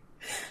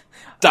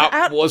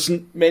 That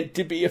wasn't meant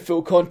to be a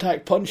full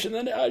contact punch, and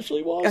then it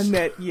actually was. And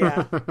then,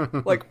 yeah,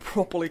 like,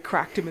 properly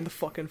cracked him in the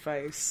fucking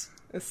face.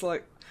 It's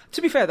like...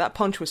 To be fair, that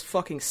punch was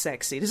fucking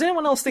sexy. Does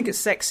anyone else think it's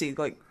sexy?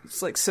 Like,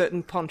 it's like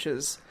certain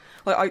punches.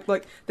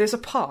 Like, there's a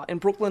part in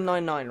Brooklyn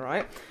Nine-Nine,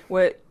 right,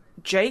 where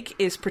Jake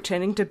is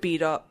pretending to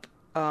beat up.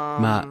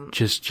 Matt,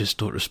 just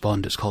don't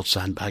respond. It's called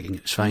sandbagging.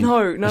 It's fine.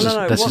 No.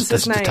 This What's is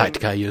his the name?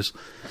 tactic I use.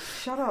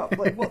 Shut up.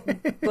 Like what?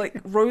 Like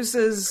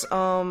Rose's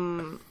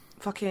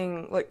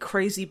fucking like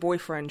crazy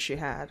boyfriend she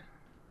had.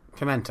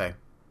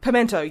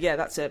 Pimento, yeah,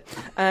 that's it.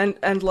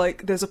 And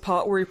like, there's a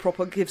part where he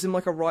proper gives him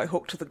like a right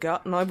hook to the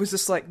gut, and I was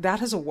just like, that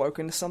has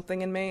awoken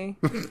something in me.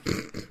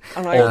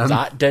 And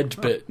That did,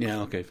 but yeah,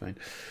 okay, fine.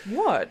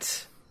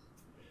 What?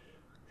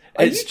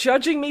 Are you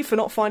judging me for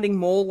not finding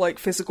more like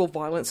physical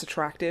violence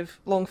attractive,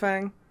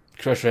 Longfang?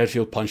 Chris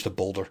Redfield punched a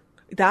boulder.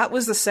 That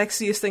was the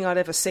sexiest thing I'd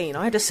ever seen.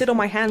 I had to sit on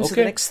my hands for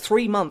the next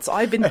 3 months.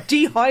 I've been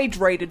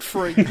dehydrated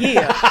for a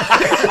year.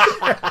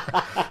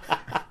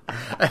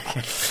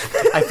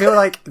 I feel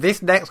like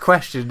this next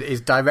question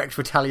is direct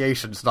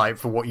retaliation tonight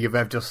for what you've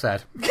just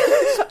said.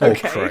 Oh,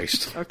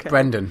 Christ. Okay.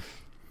 Brendan.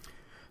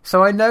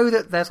 So I know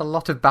that there's a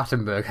lot of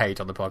Battenberg hate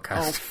on the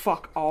podcast. Oh,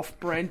 fuck off,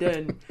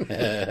 Brendan.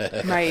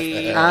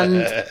 Mate.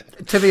 And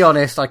to be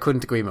honest, I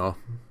couldn't agree more.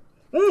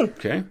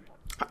 Okay.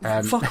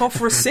 Fuck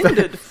off,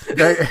 rescinded.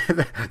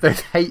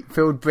 Those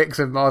hate-filled bricks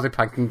of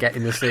marzipan can get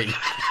in the sea.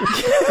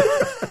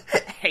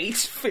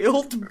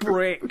 Hate-filled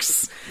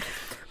bricks.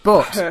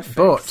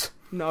 But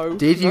no.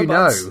 Did you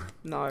know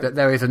No. that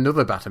there is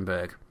another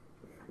Battenberg?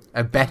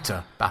 A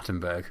better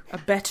Battenberg. A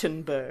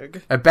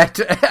Bettenberg. A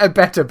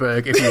better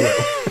berg, if you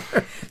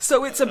will.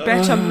 So it's a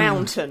better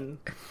mountain.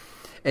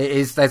 It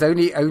is. There's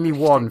only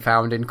one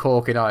found in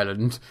Cork in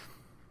Ireland,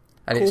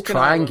 and it's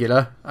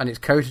triangular, and it's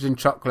coated in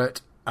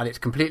chocolate, and it's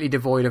completely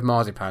devoid of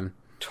marzipan.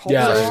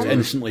 Yeah, it's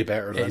instantly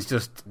better. It's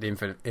just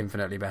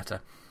infinitely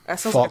better.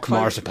 Fuck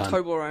marzipan.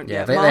 Toblerone.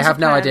 Yeah, they have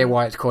no idea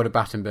why it's called a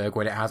Battenberg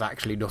when it has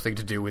actually nothing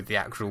to do with the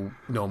actual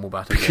normal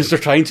Battenberg. Because they're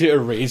trying to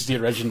erase the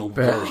original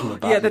version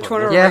of Battenberg. Yeah, they're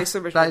trying to erase the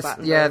original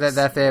Battenberg. Yeah,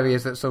 their theory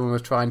is that someone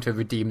was trying to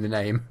redeem the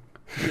name.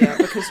 Yeah,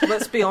 because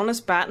let's be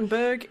honest,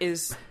 Battenberg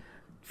is...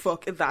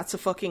 that's a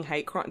fucking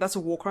hate crime. That's a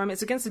war crime.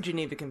 It's against the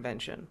Geneva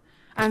Convention.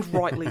 And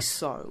rightly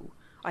so.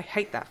 I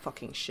hate that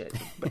fucking shit.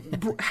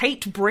 But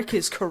hate brick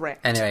is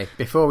correct. Anyway,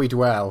 before we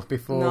dwell.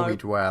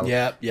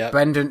 Yeah.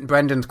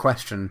 Brendan's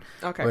question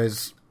Okay.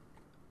 was,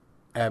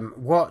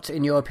 what,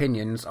 in your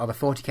opinions, are the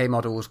 40k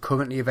models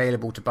currently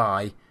available to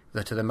buy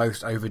that are the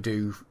most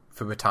overdue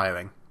for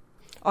retiring?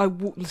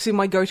 See,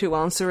 my go-to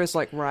answer is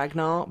like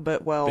Ragnar,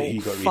 but he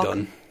got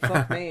redone.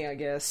 Fuck me, I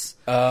guess.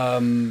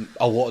 A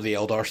lot of the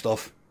Eldar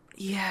stuff.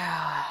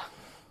 Yeah.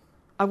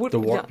 I would. The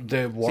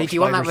war See, do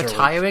you want that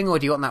retiring or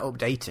do you want that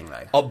updating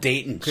though?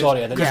 Updating.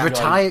 Sorry, I didn't.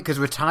 Because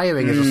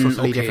retiring is a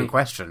totally different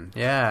question.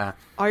 Yeah.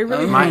 I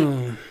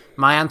really.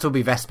 My answer will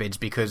be Vespids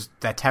because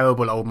they're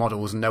terrible old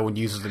models and no one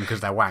uses them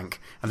because they're wank,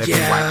 and they've been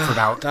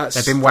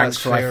wanked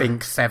for I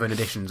think 7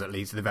 editions at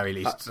least, at the very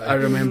least. So. I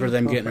remember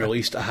them getting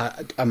released.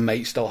 I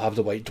might still have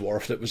the White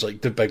Dwarf that was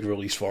like the big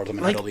release for them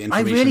and had all the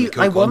information.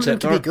 I want them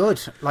to be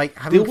good. Like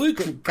having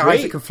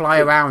guys that can fly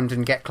around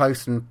and get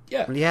close and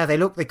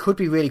they could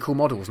be really cool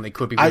models and they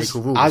could be really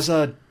cool rules. As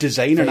a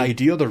design and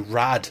idea, they're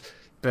rad.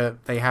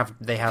 But they have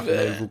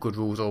no good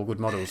rules or good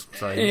models.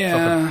 So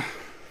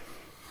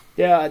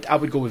yeah, I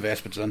would go with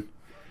Vespids then.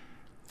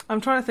 I'm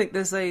trying to think.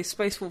 There's a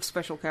Space Wolf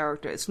special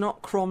character. It's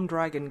not Crom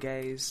Dragon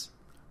Gaze.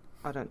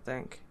 I don't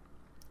think.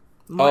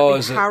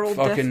 Is Harold it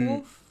fucking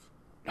Deathwolf?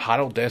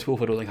 Harold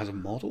Deathwolf? I don't think has a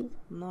model.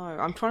 No,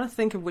 I'm trying to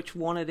think of which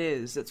one it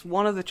is. It's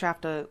one of the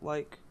chapter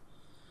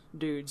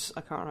dudes.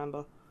 I can't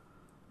remember.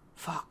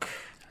 Fuck.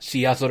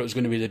 See, I thought it was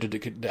going to be the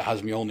dude that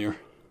has Mjolnir.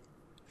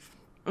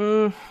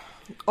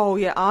 Oh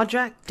yeah,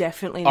 Arjak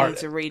definitely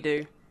needs a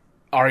redo.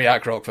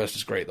 Aryak Rockfist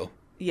is great though.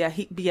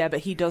 Yeah, but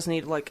he does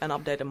need an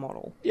updated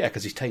model. Yeah,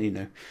 because he's tiny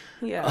now.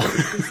 Yeah,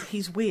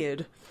 he's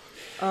weird.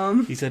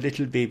 He's a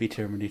little baby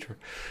Terminator.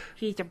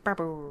 He's a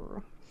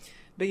bubble.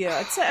 But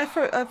yeah,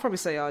 I'd probably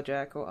say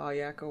Arjak or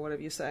Aryak or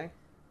whatever you say.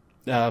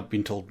 I've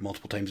been told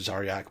multiple times it's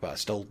Aryak, but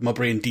still, my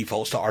brain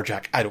defaults to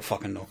Arjak. I don't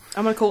fucking know.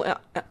 I'm gonna call it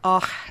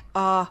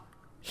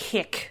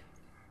Heck.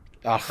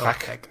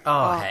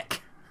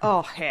 Heck.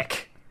 Oh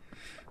heck.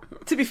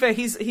 To be fair,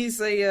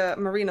 he's a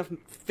marine of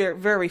very,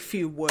 very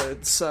few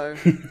words, so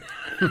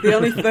the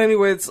only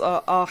words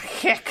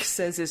heck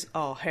says is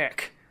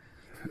heck.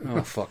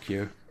 Oh, fuck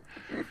you.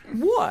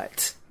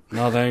 What?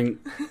 Nothing.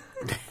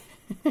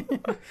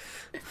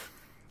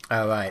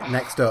 Alright,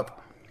 next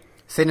up.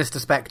 Sinister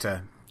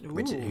Spectre,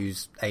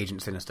 who's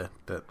Agent Sinister,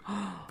 but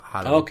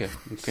Okay.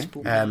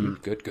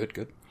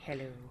 Good.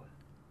 Hello.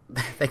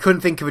 They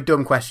couldn't think of a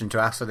dumb question to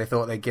ask, so they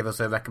thought they'd give us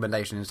a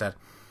recommendation instead.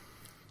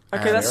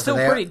 Okay, that's still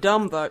pretty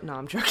dumb, though. No,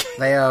 I'm joking.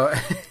 They are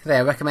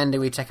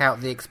recommending we check out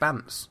The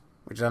Expanse,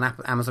 which is on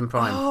Amazon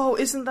Prime. Oh,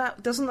 doesn't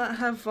that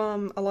have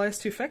Elias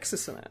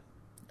Tufexis in it?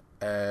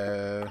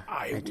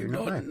 I do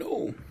not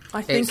know.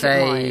 I think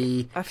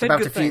it's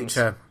about a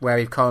future where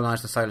we've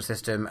colonised the solar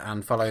system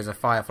and follows a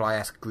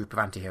Firefly-esque group of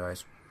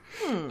anti-heroes.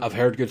 I've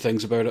heard good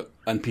things about it,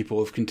 and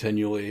people have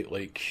continually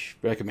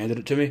recommended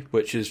it to me,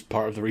 which is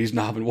part of the reason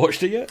I haven't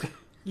watched it yet.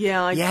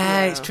 Yeah,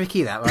 it's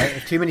tricky that, right?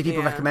 If too many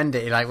people Yeah. recommend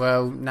it, you're like,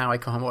 well, now I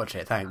can't watch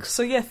it, thanks.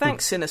 So yeah,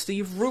 thanks, Sinister.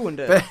 You've ruined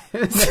it.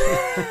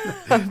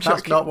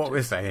 That's not what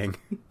we're saying.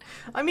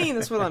 I mean,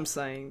 that's what I'm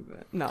saying.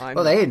 But no, I'm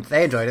Well, not.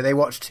 they enjoyed it. They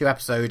watched 2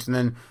 episodes, and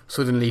then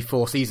suddenly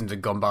 4 seasons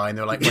had gone by, and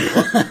they were like, wait,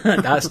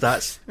 what?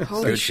 That's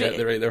Holy good shit.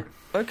 shit right there.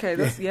 Okay,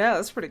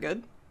 that's pretty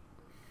good.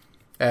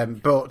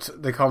 But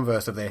the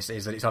converse of this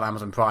is that it's on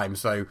Amazon Prime,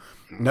 so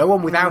no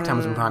one without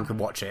Amazon Prime can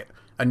watch it,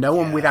 and no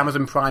one with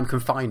Amazon Prime can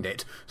find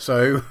it.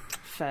 So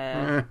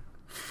Fair.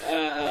 I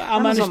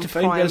managed Amazon to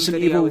find Prime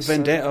Resident Video Evil is so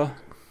Vendetta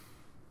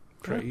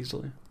pretty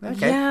easily.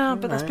 okay. Yeah,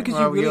 but that's because you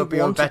well, really you'll be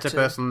a wanted better to.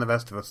 person than the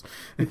rest of us.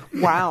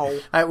 Wow.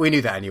 We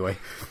knew that anyway.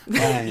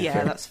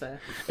 Yeah, that's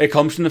fair. It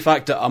comes from the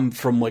fact that I'm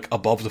from like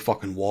above the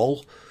fucking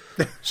wall,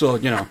 so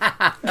you know.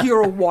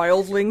 You're a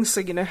wildling,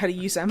 so you know how to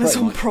use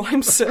Amazon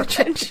Prime search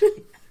engine.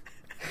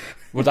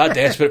 We're that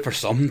desperate for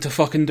something to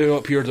fucking do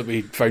up here that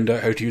we found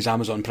out how to use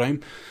Amazon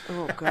Prime.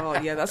 Oh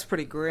god, yeah, that's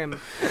pretty grim.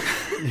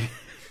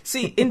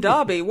 See, in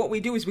Derby, what we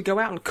do is we go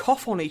out and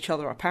cough on each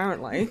other,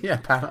 apparently. Yeah,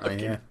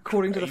 apparently, yeah.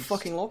 According to the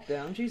fucking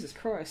lockdown. Jesus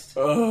Christ.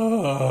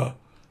 Uh,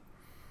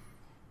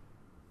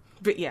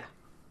 But yeah.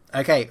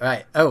 Okay,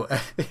 right. Oh,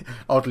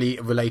 oddly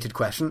related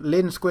question.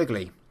 Lynn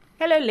Squiggly.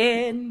 Hello,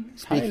 Lynn.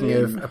 Speaking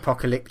of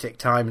apocalyptic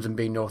times and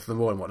being north of the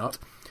wall and whatnot,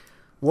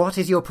 what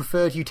is your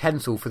preferred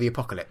utensil for the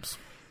apocalypse?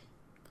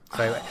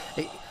 So,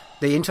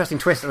 the interesting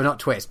twist, or not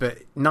twist, but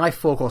knife,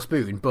 fork or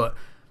spoon, but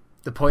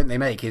the point they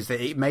make is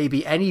that it may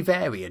be any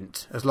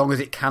variant as long as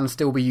it can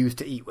still be used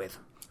to eat with.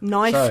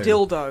 Knife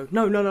dildo.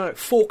 No.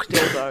 Fork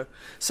dildo.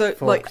 So,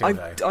 Fork like,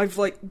 dildo. I've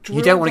like drilled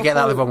You don't want to the get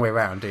that the hole- wrong way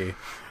around, do you?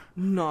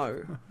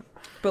 No.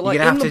 But You're like, going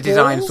to have in to the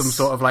design balls- some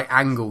sort of like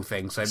angle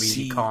thing, so it means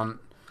See- you can't...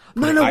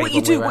 No, put no. it What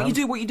you the do, wrong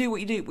way what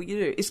you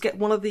do is get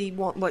one of the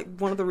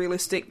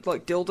realistic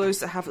like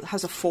dildos that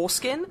has a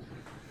foreskin.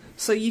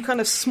 So you kind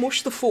of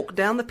smush the fork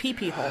down the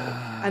pee-pee hole,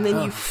 and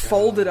then you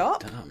fold it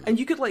up, and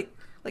you could like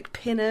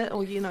pin it,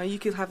 or you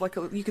could have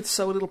you could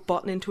sew a little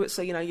button into it.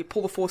 So you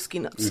pull the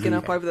foreskin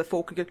up over the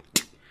fork and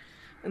go,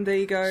 and there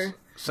you go.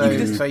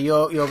 So, so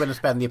you're going to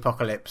spend the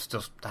apocalypse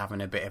just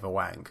having a bit of a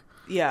wang.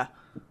 Yeah,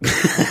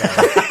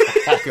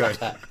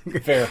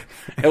 Good. fair.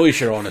 At least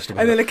you're honest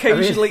about and then it.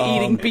 occasionally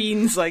eating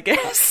beans, I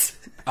guess.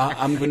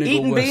 I'm going to go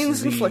Eating with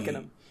beans and flicking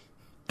them.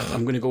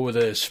 I'm going to go with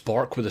a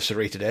spark with a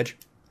serrated edge.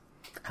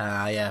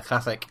 Yeah,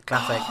 classic.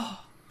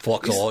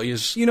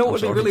 Floxologies. You know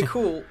what would be really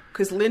cool?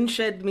 Because Lynn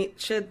shared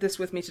this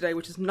with me today,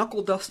 which is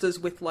knuckle dusters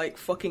with like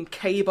fucking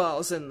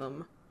K-bars in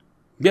them.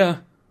 Yeah.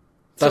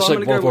 That's So I'm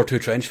like gonna World go War with- II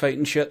trench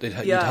fighting shit.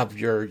 You'd Yeah. have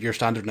your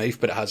standard knife,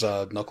 but it has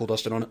a knuckle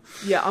duster on it.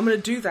 Yeah, I'm going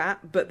to do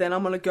that, but then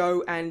I'm going to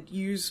go and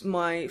use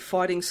my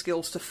fighting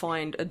skills to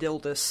find a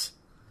dildus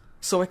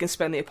so I can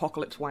spend the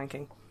apocalypse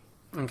wanking.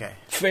 Okay.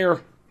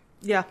 Fair.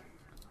 Yeah.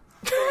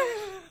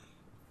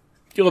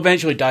 You'll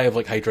eventually die of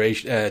like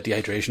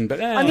dehydration,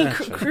 but I mean, it's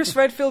fine. Chris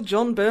Redfield,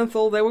 John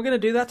Bernthal, they were going to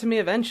do that to me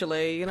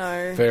eventually, you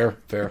know. Fair.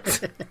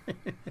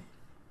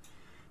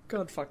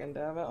 God fucking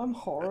damn it, I'm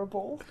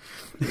horrible.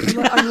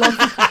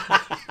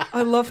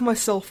 I love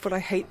myself, but I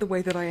hate the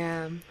way that I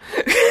am.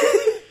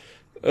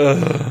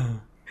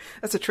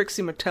 That's a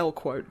Trixie Mattel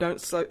quote.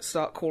 Don't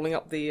start calling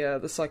up the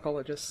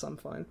psychologists. I'm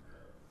fine.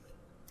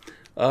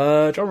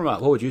 Drummer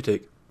Matt, what would you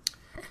take?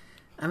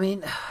 I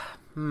mean,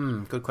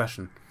 good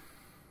question.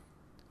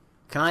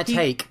 Can I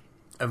take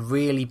a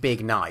really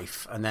big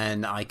knife and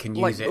then I can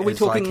use Like, it are we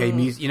as like a talking-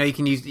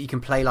 you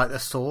can play like the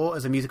saw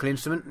as a musical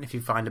instrument if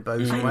you find a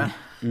bow somewhere.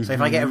 So if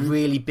I get a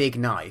really big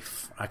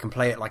knife, I can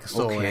play it like a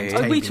saw. Okay. And Are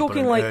entertain we people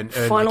talking and like earn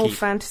my Final keep.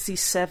 Fantasy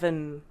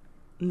VII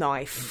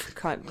knife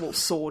kind, well,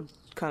 sword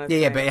kind of?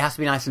 Yeah, thing? but it has to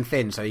be nice and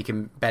thin so you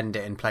can bend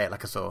it and play it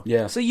like a saw.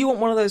 Yeah. So you want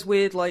one of those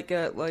weird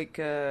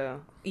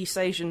East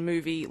Asian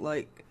movie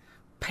like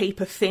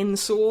paper thin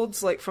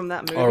swords like from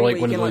that movie Or like where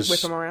you one can of like those-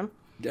 whip them around?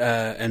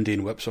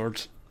 Indian whip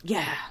swords.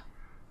 Yeah.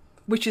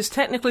 Which is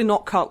technically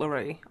not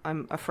cutlery,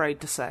 I'm afraid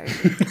to say.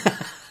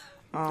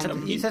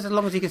 He says as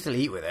long as you can still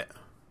eat with it.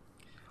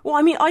 Well,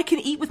 I mean, I can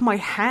eat with my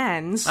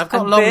hands. I've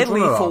got and long they're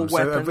drummer lethal arms,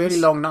 weapons. so a really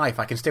long knife.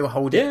 I can still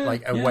hold it Yeah,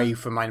 away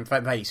from my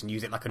face and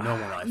use it like a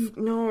normal knife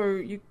No,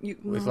 you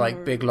with no.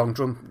 like big long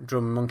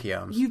drum monkey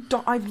arms. You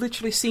don't, I've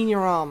literally seen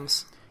your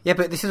arms. Yeah,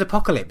 but this is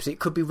apocalypse. It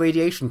could be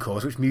radiation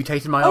caused, which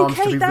mutated my arms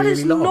to Okay, be that really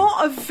is long.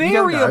 not a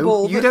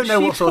variable. You don't know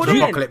that what she sort of put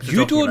in. apocalypse You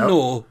you're talking don't about.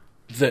 know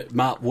that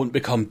Matt won't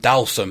become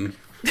Dalsum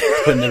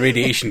when the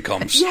radiation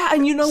comes. Yeah,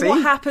 and you know See?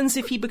 what happens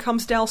if he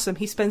becomes Dalsum?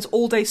 He spends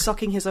all day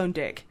sucking his own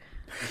dick.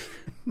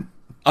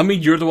 I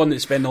mean, you're the one that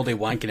spends all day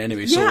wanking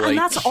anyway, so Yeah, like... and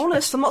that's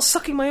honest. I'm not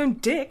sucking my own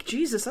dick.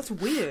 Jesus, that's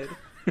weird.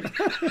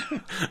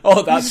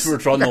 Oh, that's where we're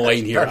drawing the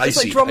line here. I It's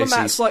see, like Drummer I see.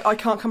 Matt's like, I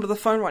can't come to the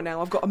phone right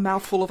now. I've got a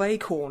mouthful of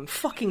acorn.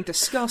 Fucking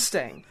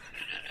disgusting.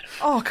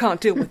 Oh, I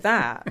can't deal with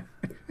that.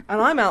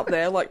 And I'm out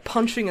there, like,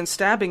 punching and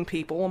stabbing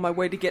people on my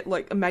way to get,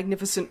 like, a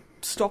magnificent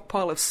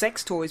stockpile of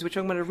sex toys, which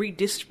I'm going to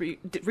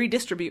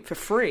redistribute for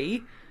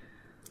free.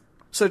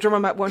 So Drummer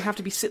Matt won't have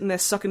to be sitting there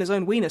sucking his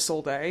own weenus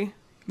all day.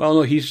 Well,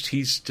 no, he's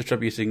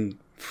distributing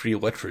free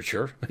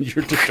literature, and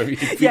you're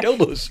distributing free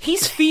dildos.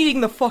 He's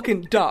feeding the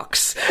fucking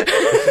ducks.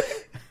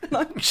 And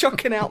I'm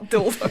chucking out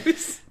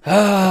dildos.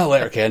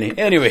 Letterkenny.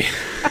 Anyway.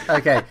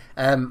 Okay,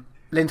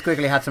 Lynn's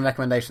Quigley had some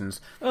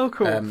recommendations. Oh,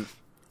 cool.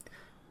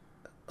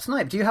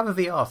 Snipe, do you have a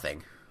VR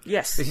thing?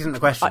 Yes. This isn't the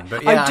question,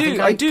 but yeah,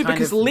 I do kind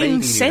because of Lynn vaguely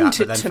knew sent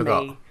that, it but to then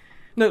forgot. me.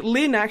 No,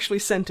 Lynn actually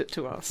sent it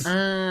to us.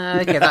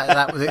 Okay,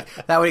 that was it.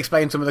 That would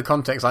explain some of the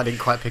context I didn't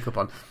quite pick up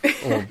on.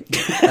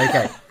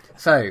 Okay,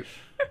 so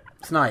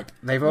Snipe,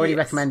 they've already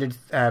recommended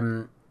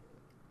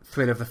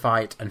Thrill of the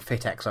Fight and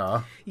Fit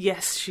XR.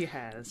 Yes, she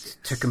has.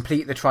 To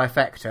complete the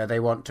trifecta, they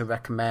want to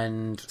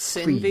recommend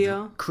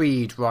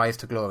Creed Rise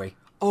to Glory.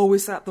 Oh,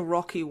 is that the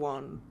Rocky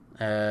one?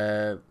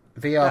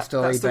 VR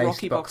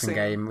story-based boxing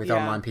game with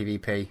online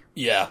PvP.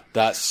 Yeah,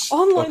 that's...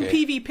 Online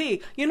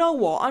PvP. You know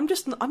what? I'm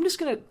just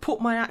going to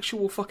put my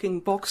actual fucking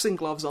boxing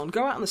gloves on,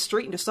 go out in the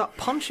street and just start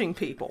punching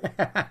people.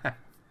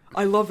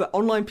 I love that.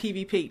 Online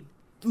PvP.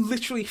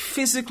 Literally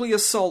physically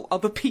assault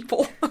other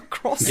people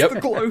across the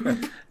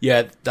globe.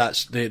 Yeah,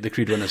 that's the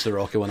Creed one is the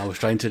Rocky one. I was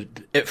trying to...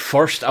 At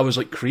first, I was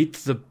like, Creed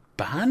the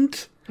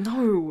band?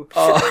 No.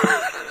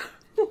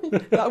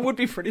 That would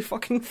be pretty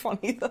fucking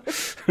funny,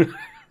 though.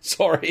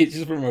 Sorry, it's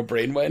just where my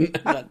brain went.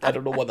 I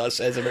don't know what that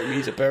says about me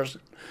as a person.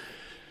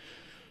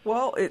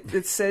 Well,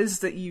 it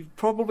says that you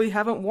probably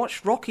haven't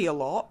watched Rocky a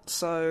lot,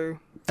 so...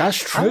 That's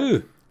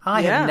true.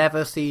 I have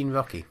never seen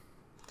Rocky.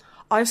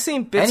 I've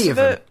seen bits of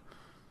it.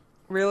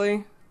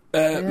 Really?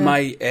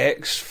 My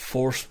ex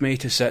forced me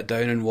to sit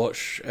down and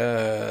watch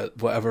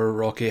whatever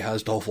Rocky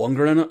has Dolph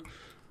Lundgren in it.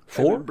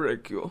 4?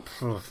 Break you.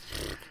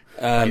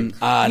 And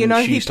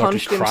she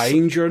started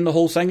crying during the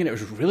whole thing, and it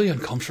was really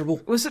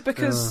uncomfortable. Was it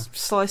because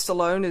Sliced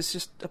Alone is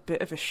just a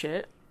bit of a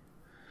shit?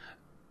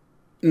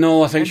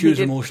 No, I think she was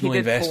emotionally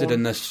invested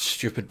in this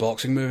stupid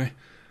boxing movie.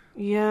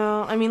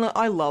 Yeah, I mean,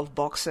 I love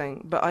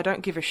boxing, but I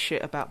don't give a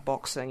shit about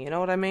boxing, you know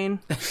what I mean?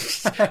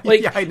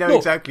 Yeah, I know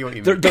exactly what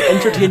you mean. They're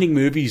entertaining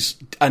movies,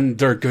 and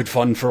they're good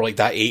fun for like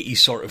that 80s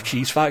sort of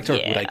cheese factor.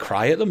 Yeah. Would I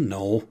cry at them?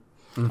 No.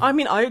 I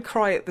mean, I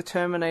cry at the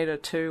Terminator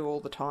 2 all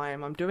the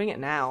time. I'm doing it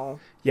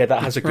now. Yeah,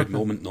 that has a good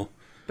moment, though.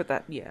 But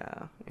that,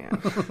 yeah.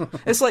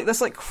 That's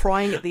like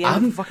crying at the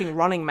end of fucking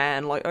Running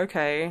Man. Like,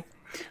 okay.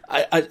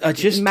 I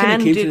just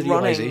kind of came to the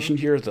realization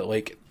here that,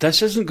 like,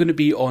 this isn't going to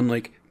be on,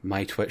 like,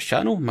 my Twitch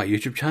channel, my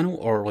YouTube channel,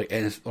 or like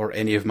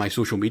any of my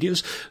social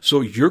medias.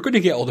 So you're going to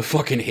get all the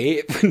fucking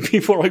hate when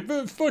people are like,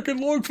 fucking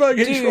Longfang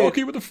hates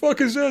Rocky, what the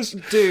fuck is this?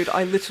 Dude,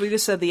 I literally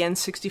just said the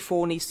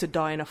N64 needs to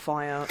die in a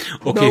fire.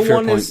 Okay,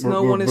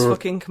 no one is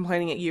fucking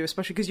complaining at you,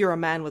 especially because you're a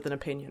man with an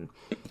opinion.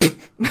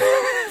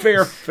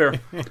 Fair.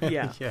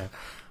 Yeah. Yeah.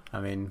 I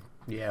mean,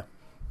 yeah.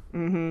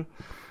 Mm-hmm.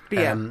 But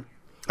yeah.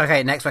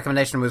 Okay, next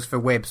recommendation was for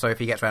Wib, so if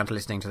he gets around to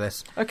listening to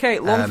this. Okay,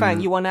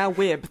 Longfang, you are now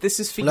Wib. This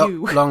is for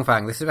you.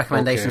 Longfang, this is a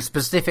recommendation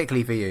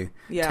specifically for you.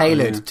 Yeah.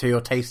 Tailored to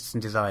your tastes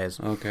and desires.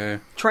 Okay.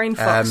 Train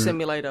fuck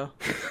simulator.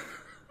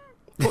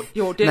 Put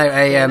your dick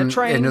in a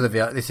train. Another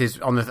VR. This is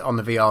on the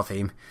VR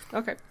theme.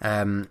 Okay.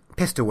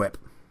 Pistol Whip.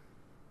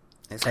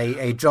 It's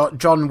a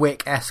John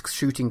Wick-esque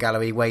shooting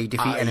gallery where you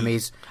defeat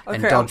enemies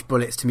and dodge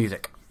bullets to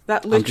music.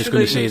 That literally I'm just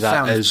going to say that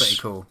sounds is pretty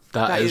cool.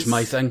 That is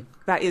my thing.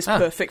 That is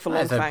perfect for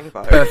Longfang,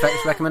 though.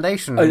 Perfect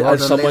recommendation.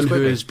 As someone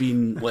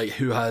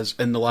who has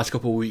in the last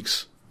couple of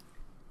weeks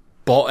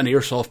bought an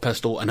airsoft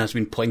pistol and has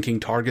been plinking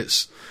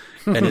targets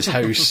in his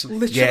house.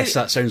 Yes,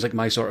 that sounds like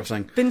my sort of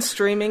thing. Been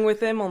streaming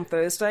with him on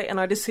Thursday, and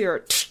I just hear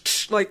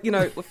it, like, you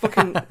know,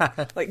 fucking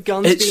like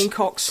guns being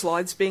cocked,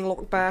 slides being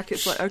locked back.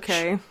 It's like,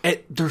 okay,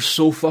 they're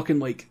so fucking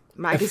like.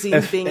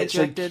 Magazines being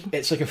ejected.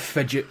 It's like a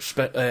fidget,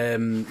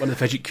 one of the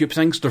fidget cube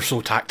things. They're so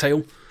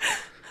tactile.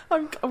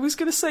 I was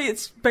going to say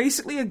it's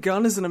basically a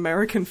gun as an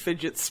American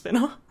fidget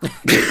spinner.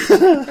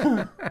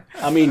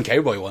 I mean,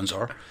 cowboy ones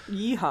are.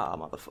 Yeehaw,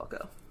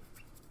 motherfucker.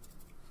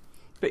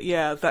 But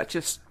yeah, that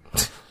just...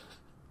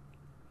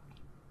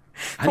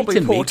 I need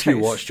to make you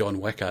watch John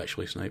Wick,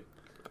 actually, Snipe.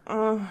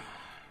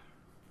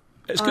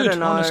 It's good, I don't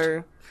know. honest.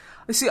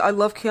 You see, I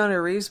love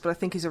Keanu Reeves, but I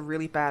think he's a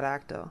really bad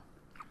actor.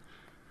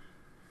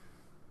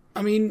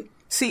 I mean...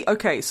 See,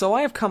 okay, so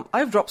I've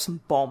dropped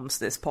some bombs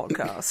this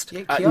podcast.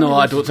 No,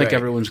 I don't think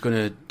everyone's going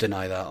to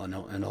deny that,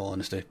 in all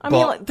honesty. I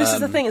mean, like, this is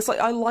the thing, it's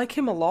like, I like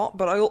him a lot,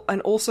 but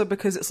and also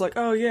because it's like,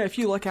 oh yeah, if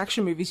you like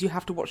action movies, you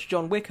have to watch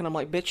John Wick, and I'm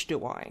like, bitch,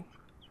 do I?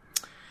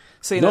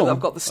 So, you know, I've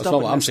got the stuff. That's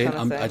not what I'm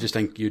saying. I just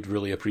think you'd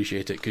really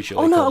appreciate it, because you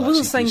like no, all I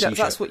wasn't that saying CPC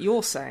that's shit. what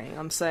you're saying.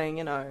 I'm saying,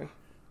 you know...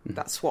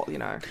 That's what, you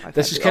know...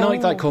 This is kind of like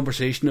that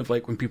conversation of,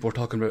 like, when people are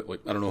talking about, like,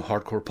 I don't know,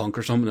 hardcore punk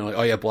or something, they're like,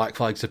 oh yeah, Black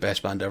Flag's the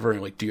best band ever,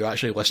 and like, do you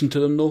actually listen to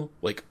them, though?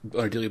 Like,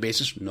 on a daily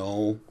basis?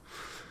 No.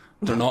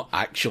 They're not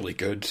actually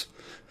good.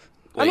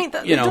 Like, I mean,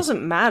 it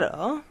doesn't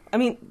matter. I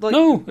mean, like...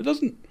 No, it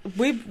doesn't.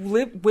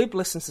 Wib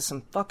listens to some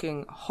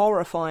fucking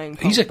horrifying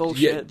punk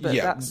bullshit,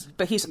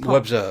 but he's a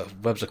punk.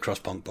 Web's a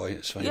cross-punk boy,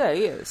 it's fine. Yeah,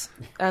 he is.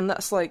 And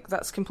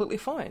that's completely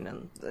fine,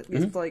 and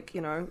it's like,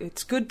 you know,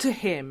 it's good to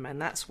him, and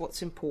that's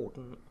what's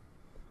important.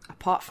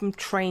 Apart from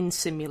train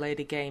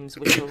simulator games,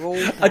 which are all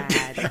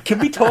bad. Can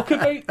we talk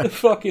about the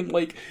fucking,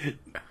 like,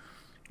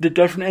 the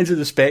different ends of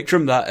the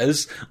spectrum that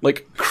is,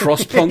 like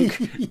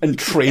Crosspunk and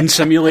Train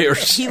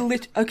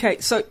Simulators. Okay,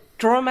 so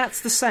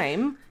Dromat's the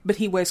same, but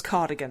he wears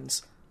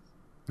cardigans.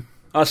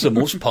 That's the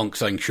most punk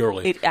thing,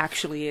 surely. It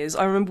actually is.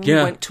 I remember we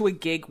went to a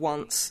gig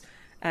once,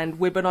 and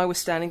Wib and I were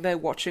standing there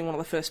watching one of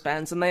the first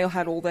bands, and they all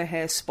had all their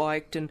hair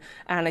spiked and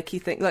anarchy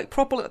thing, like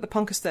proper like the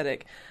punk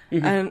aesthetic.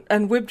 Mm-hmm.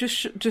 And Wib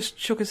just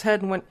shook his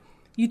head and went,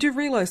 "You do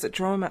realise that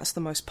Dromat's the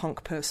most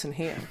punk person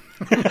here?"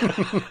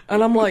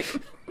 And I'm like,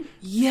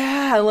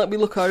 "Yeah." And we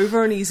look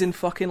over, and he's in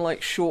fucking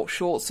like short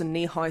shorts and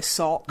knee-high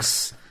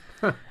socks.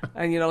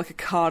 And, like a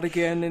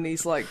cardigan, and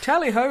he's like,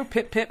 tally ho,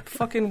 pip pip,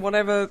 fucking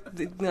whatever,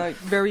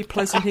 very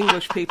pleasant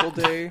English people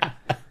do.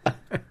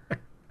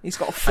 He's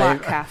got a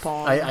flat cap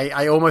on.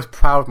 I almost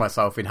proud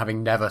myself in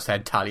having never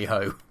said tally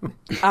ho.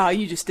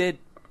 You just did.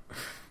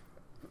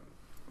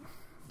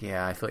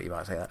 Yeah, I thought you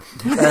might say that.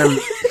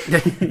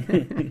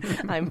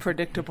 I'm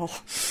predictable.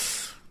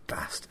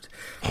 Bastard.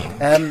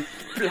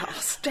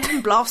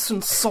 Blast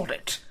and sod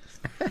it.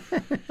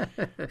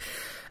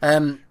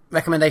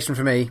 Recommendation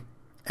from me.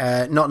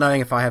 Not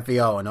knowing if I have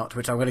VR or not,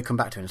 which I'm going to come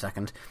back to in a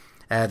second.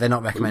 They're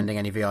not recommending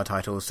any VR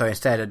titles, so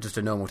instead just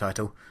a normal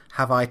title.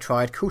 Have I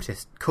tried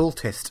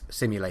Cultist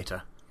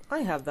Simulator? I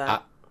have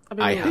that.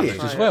 I have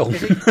as well.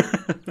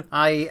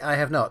 I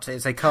have not.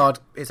 It's a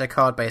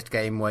card-based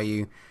game where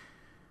you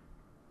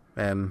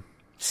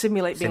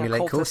simulate being a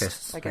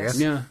cultist, I guess.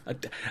 Yeah,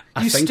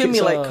 I think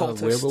stimulate it's a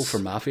cultists. Werewolf or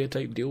Mafia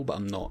type deal, but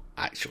I'm not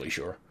actually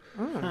sure.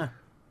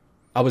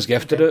 I was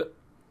gifted it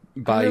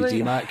by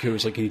DMAC, who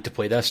was like, "You need to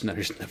play this," and I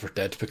just never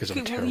did because I'm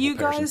a terrible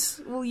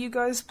person. Will you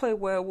guys play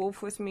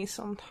Werewolf with me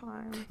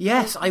sometime?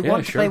 Yes, I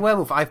want to play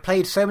Werewolf. I've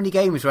played so many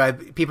games where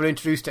people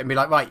introduced it and be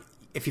like, "Right,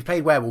 if you've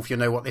played Werewolf, you'll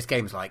know what this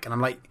game's like." And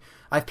I'm like,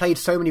 I've played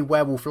so many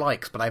Werewolf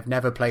likes, but I've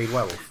never played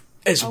Werewolf.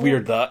 It's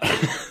weird that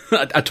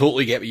I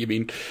totally get what you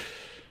mean.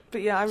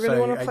 But yeah, I really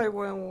want to play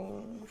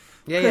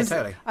Werewolf. Yeah,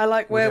 totally. I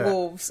like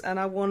werewolves, and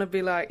I want to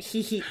be like,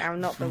 hee,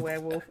 I'm not the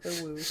werewolf.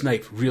 Ooh.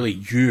 Snipe, really,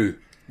 you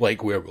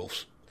like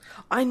werewolves.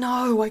 I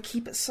know, I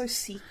keep it so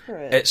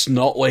secret. It's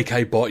not like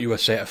I bought you a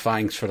set of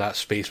fangs for that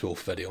Space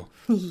Wolf video.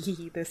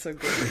 They're so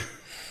good.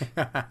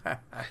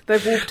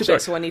 They've walked a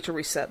bit, so I need to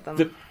reset them.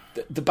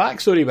 The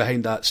backstory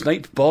behind that,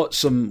 Snipe bought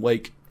some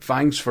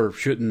fangs for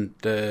shooting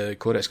the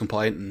Codex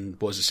Compliant and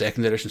what was the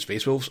second edition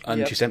Space Wolves,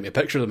 and she sent me a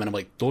picture of them, and I'm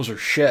like, those are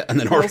shit, and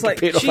then I was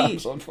like, paid off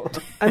Amazon for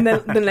them. And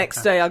then the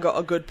next day I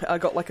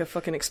got like a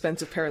fucking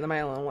expensive pair in the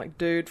mail, and I'm like,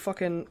 dude,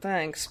 fucking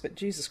thanks, but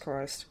Jesus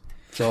Christ.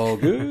 It's all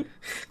good.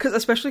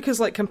 Especially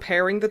because, like,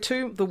 comparing the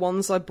two, the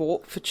ones I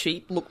bought for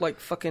cheap look like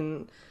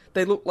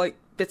they look like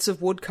bits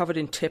of wood covered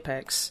in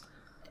Tipex.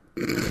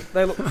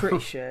 They look pretty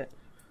shit.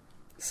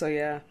 So,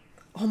 yeah.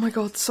 Oh my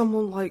god,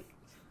 someone,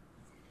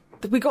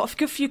 we got a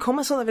good few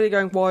comments on that video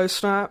going, why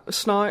has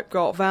Snipe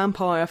got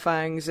vampire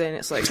fangs in?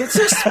 It's like, it's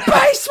a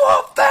Space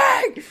Wolf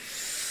thing!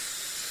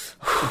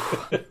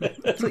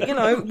 It's like,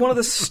 one of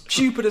the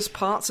stupidest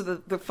parts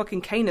of the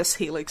fucking Canis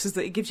Helix is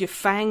that it gives you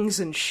fangs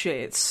and shit.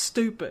 It's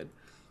stupid.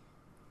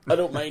 I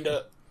don't mind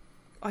it.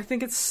 I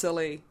think it's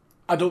silly.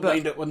 I don't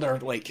mind it when they're,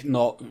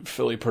 not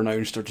fully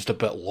pronounced or just a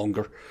bit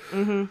longer.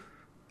 Mm-hmm.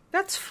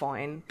 That's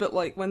fine. But,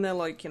 when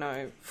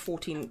they're,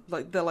 14...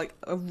 they're,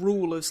 a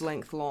ruler's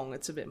length long,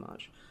 it's a bit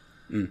much.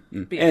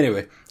 Mm-hmm.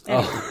 Anyway.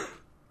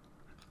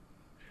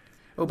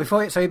 Well,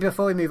 before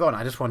we move on,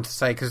 I just wanted to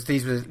say, because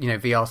these were,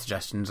 VR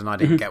suggestions, and I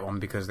didn't get one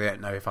because they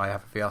don't know if I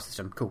have a VR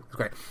system. Cool, that's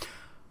great.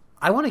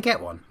 I want to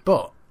get one,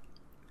 but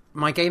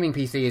my gaming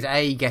PC is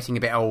getting a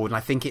bit old, and I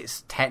think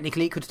it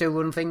could still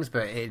run things,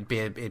 but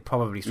it'd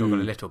probably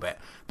struggle a little bit.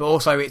 But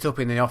also, it's up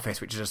in the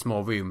office, which is a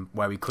small room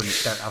where don't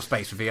have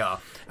space for VR,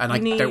 and I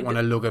don't want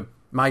to lug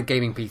my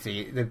gaming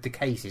PC. The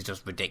case is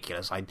just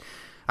ridiculous.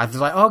 I was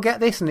like, oh, get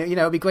this, and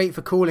it'll be great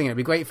for cooling, it'll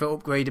be great for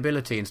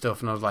upgradability and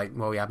stuff. And I was like,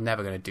 well, yeah, I'm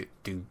never going to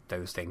do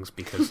those things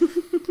because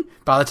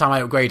by the time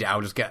I upgrade it,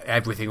 I'll just get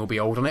everything will be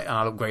old on it, and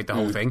I'll upgrade the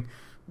whole thing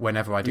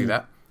whenever I do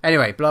that.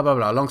 Anyway, blah blah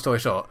blah. Long story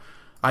short,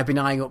 I've been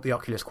eyeing up the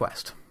Oculus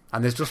Quest,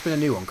 and there's just been a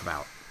new one come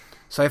out.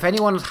 So if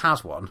anyone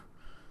has one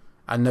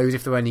and knows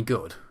if they're any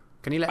good,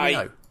 can you let me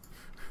know?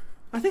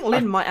 I think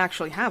Lynn might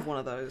actually have one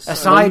of those. So.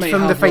 Aside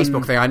from the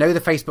Facebook thing, I know the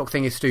Facebook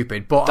thing is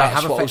stupid, but I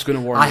have I was going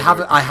to warn I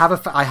have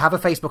a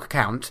Facebook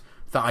account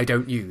that I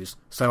don't use,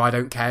 so I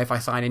don't care if I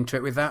sign into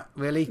it with that.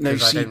 Really, no,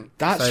 see,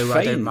 that's fine.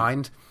 I don't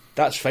mind.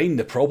 That's fine.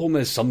 The problem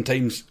is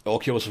sometimes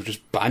Oculus will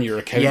just ban your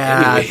account.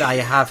 Yeah, anyway. I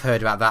have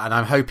heard about that, and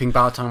I'm hoping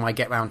by the time I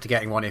get round to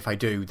getting one, if I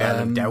do, they'll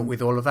have dealt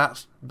with all of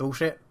that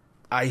bullshit.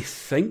 I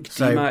think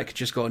DMAC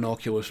just got an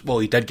Oculus. Well,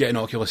 he did get an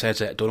Oculus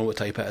headset. I don't know what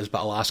type it is, but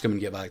I'll ask him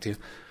and get back to you.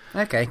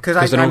 Okay,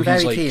 because I'm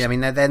very keen. I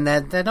mean,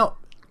 they're not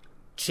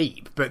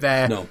cheap, but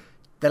they're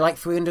like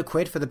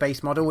 £300 for the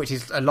base model, which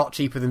is a lot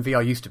cheaper than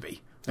VR used to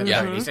be.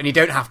 Yeah, and you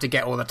don't have to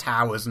get all the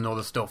towers and all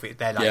the stuff.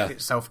 They're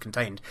it's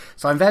self-contained.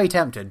 So I'm very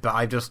tempted, but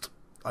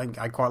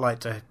I quite like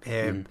to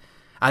hear.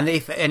 And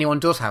if anyone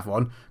does have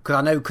one,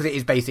 because it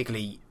is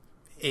basically.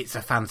 It's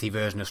a fancy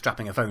version of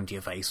strapping a phone to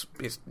your face.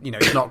 It's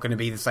it's not going to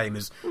be the same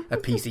as a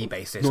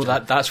PC-based system. No,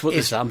 that's what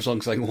the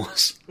Samsung thing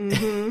was.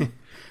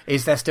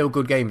 Is there still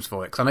good games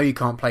for it? Because I know you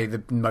can't play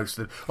the most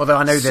of them. Although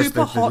I know there's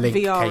the link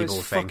VR cable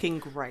is thing. Fucking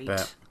great.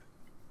 But...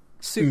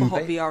 Super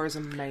Hot VR is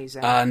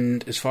amazing.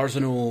 And as far as I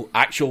know,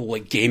 actual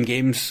like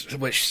games,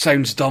 which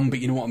sounds dumb, but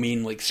you know what I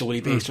mean, like story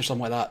based or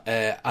something like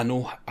that. I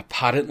know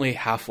apparently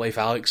Half-Life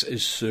Alyx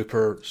is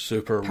super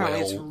apparently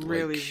well. It's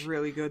really, like,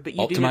 really good, but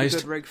you do need a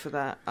good rig for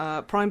that.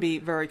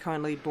 Primeby very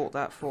kindly bought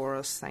that for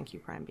us. Thank you,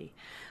 Primeby.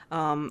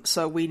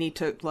 So we need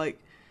to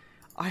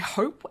I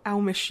hope our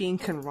machine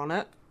can run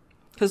it.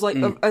 Because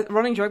a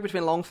running joke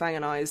between Longfang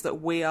and I is that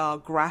we are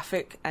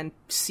graphic and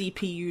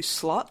CPU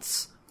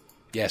sluts.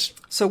 Yes.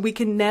 So we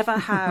can never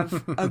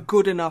have a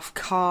good enough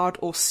card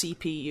or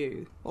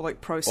CPU or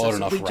processor. Or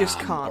enough we just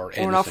RAM can't. or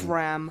enough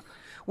RAM.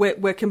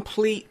 We're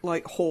complete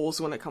whores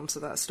when it comes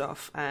to that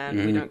stuff,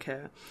 and we don't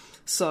care.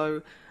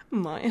 So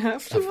might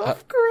have to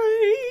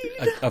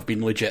upgrade. I've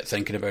been legit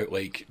thinking about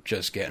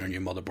just getting a new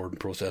motherboard and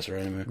processor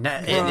anyway.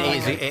 No,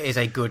 it is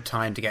a good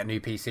time to get new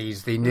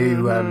PCs. The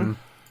new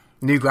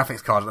new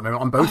graphics cards at the moment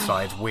on both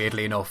sides,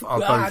 weirdly enough, are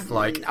both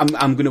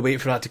I'm going to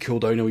wait for that to cool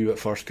down a wee bit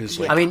first, because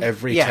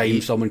every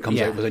time someone comes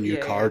out with a new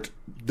card,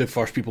 the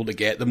first people to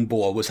get them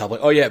will always have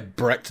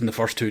bricked in the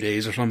first 2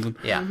 days or something.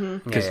 Yeah.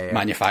 Because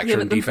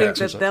manufacturing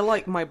defects and stuff. They're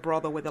like my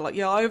brother, where they're like,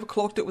 I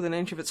overclocked it within an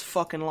inch of its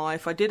fucking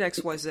life. I did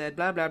XYZ,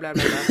 blah, blah, blah,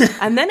 blah, blah.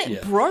 And then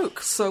it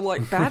broke, so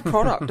bad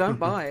product, don't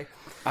buy.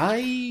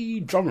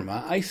 Drummer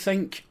Matt, I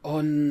think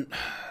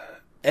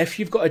if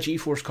you've got a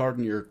GeForce card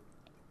in your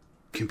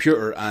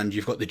computer and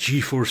you've got the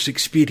GeForce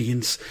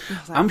experience,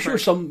 I'm sure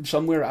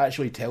somewhere it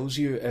actually tells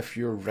you if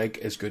your rig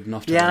is good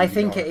enough to run I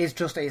think VR. it is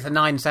it's a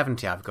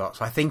 970 I've got,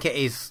 so I think it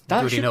is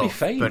that good should enough, be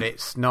fine. but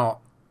it's not.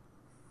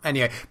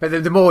 Anyway, but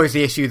the more is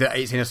the issue that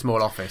it's in a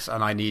small office,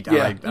 and I need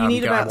I want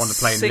to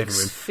play in the living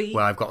room feet.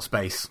 where I've got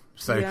space.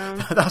 So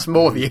that's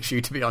more the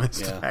issue, to be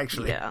honest.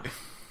 Actually, Yeah.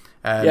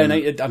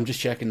 I'm just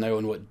checking now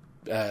on what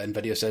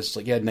NVIDIA says. It's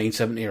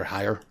 970 or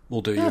higher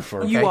will do you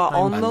for. You are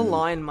on the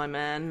line, my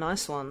man.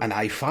 Nice one. An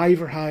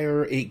i5 or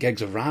higher, 8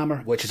 gigs of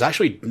RAM, which is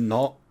actually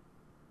not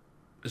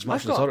as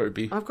much as I thought it would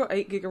be. I've got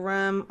 8 gig of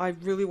RAM. I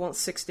really want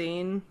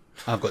 16.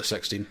 I've got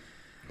 16.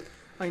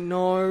 I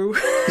know.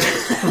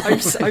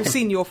 I've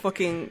seen your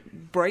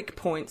fucking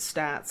breakpoint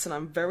stats, and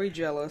I'm very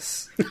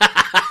jealous.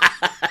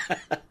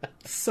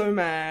 So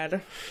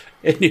mad.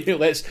 Anyway,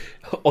 let's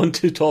on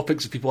to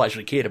topics that people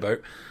actually care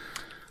about.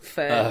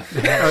 Fair.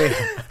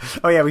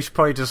 We should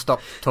probably just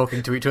stop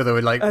talking to each other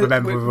and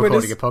remember we're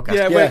recording a podcast.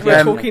 Yeah,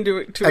 we're talking to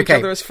each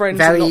other as friends.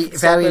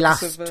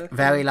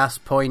 Very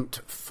last point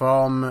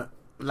from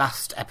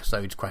last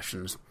episode's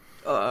questions.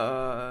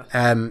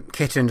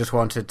 Kitten just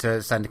wanted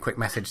to send a quick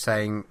message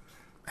saying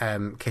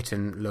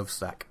Kitten loves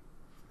Zach.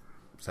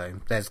 So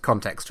there's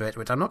context to it,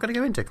 which I'm not going to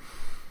go into.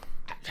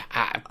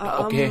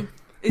 Okay.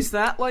 Is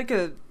that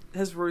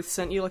has Ruth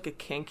sent you a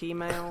kink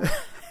email?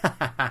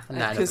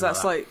 Because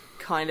that's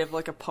kind of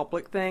a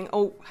public thing.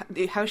 Oh,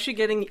 how's she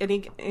getting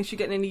any? Is she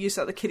getting any use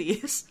out of the kitty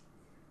ears?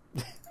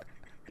 Too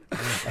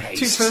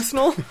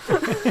personal.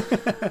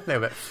 No,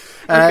 but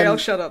okay, I'll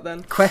shut up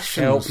then.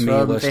 Questions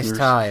from listeners. this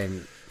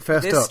time.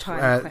 First This up,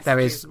 time, there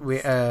is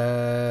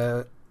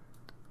okay.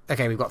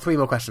 We've got 3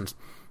 more questions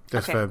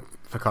just for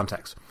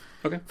context.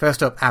 Okay.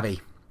 First up, Abby,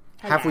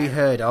 Hello. have we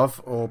heard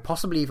of or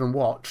possibly even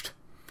watched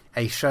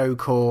a show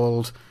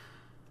called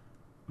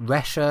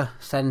Resha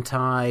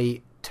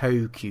Sentai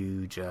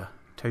Tokuja?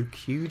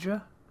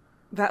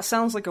 That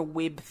sounds like a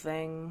Web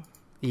thing.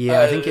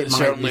 Yeah, I think it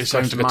certainly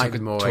sounds like might a be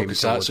more aimed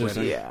towards tokusatsu.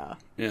 women.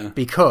 Yeah.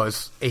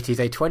 Because it is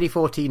a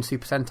 2014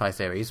 Super Sentai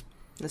series.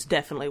 It's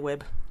definitely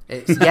Web.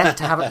 It's yet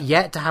to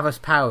have a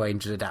Power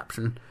Rangers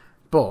adaptation,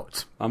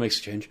 but That makes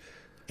a change.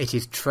 it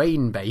is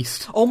train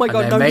based. Oh my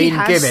god, their no, he main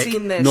has gimmick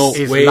seen this. No.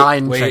 is Wait,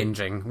 line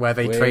changing, where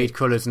they wait. trade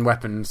colours and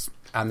weapons,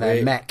 and their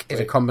Wait, mech is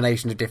a wait.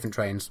 combination of different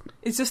trains.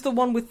 Is this the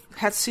one with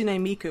Hatsune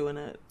Miku in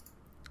it?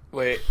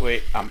 Wait.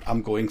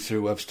 I'm going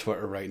through Web's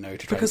Twitter right now to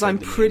try Because and I'm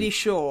find the pretty name.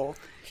 sure.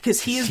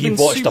 Because he has He been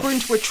watched super a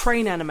into a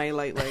train anime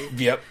lately.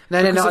 Yep. No,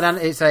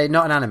 it's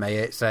not an anime.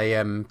 It's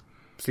a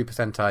Super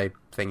Sentai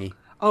thingy.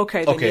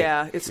 Okay, then Okay.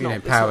 yeah, it's You not. know,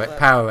 it's not that.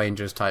 Power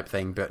Rangers type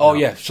thing. But Oh no.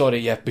 yeah, sorry,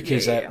 yeah,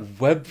 because Yeah.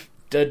 Web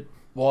did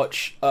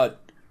watch a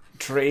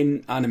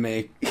train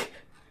anime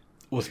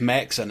with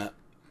mechs in it.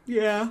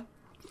 Yeah.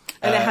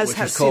 And it has which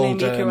is Hatsune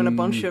called, Miku and a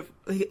bunch of.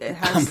 It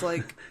has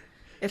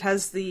It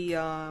has the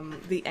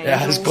angels. It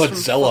has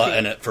Godzilla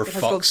in it, for it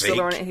has fuck's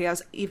Godzilla sake. in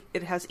it.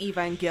 It has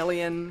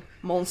Evangelion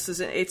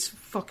monsters in it. It's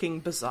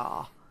fucking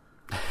bizarre.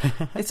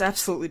 It's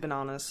absolutely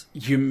bananas.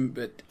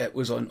 It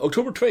was on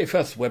October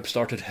 25th. Webb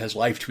started his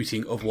live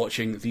tweeting of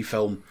watching the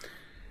film,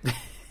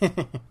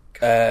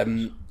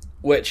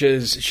 which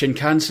is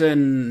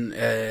Shinkansen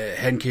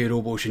Henkei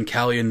Robo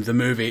Shinkalion, the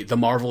movie, the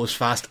marvelous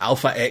fast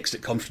Alpha X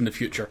that comes from the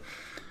future.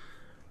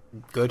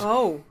 Good.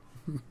 Oh,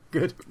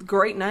 Good.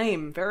 great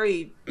name.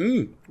 Very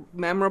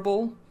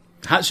memorable.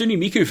 Hatsune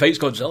Miku fights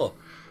Godzilla.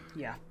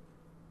 Yeah.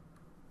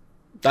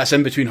 That's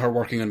in between her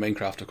working on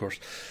Minecraft, of course,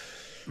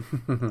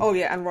 Oh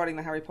yeah, and writing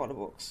the Harry Potter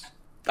books.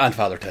 and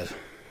Father Ted.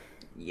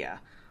 Yeah.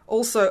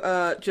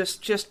 Also,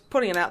 just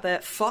putting it out there,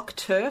 fuck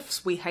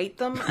TERFs, we hate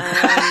them,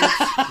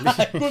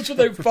 and... Goes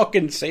without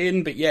fucking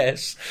saying, but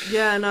yes.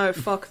 Yeah, no,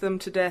 fuck them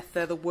to death,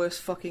 they're the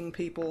worst fucking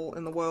people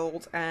in the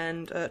world,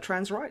 and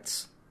trans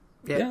rights.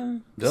 Yeah.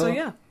 So,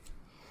 yeah.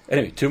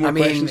 Anyway, 2 more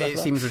questions. It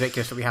seems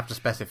ridiculous that we have to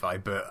specify,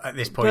 but at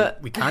this point,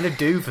 we kind of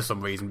do for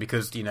some reason,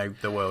 because, the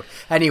world.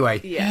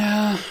 Anyway.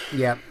 Yeah.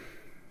 Yeah.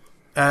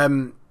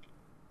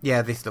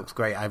 Yeah, this looks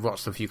great. I've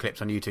watched a few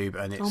clips on YouTube,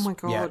 and it's... Oh my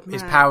God,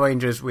 it's Power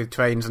Rangers with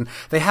trains, and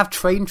they have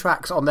train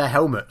tracks on their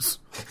helmets.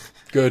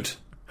 Good.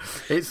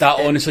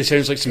 Honestly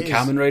sounds like some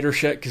Kamen Rider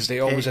shit, because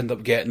they always end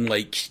up getting,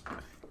 like...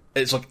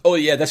 It's like, oh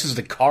yeah, this is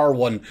the car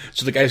one,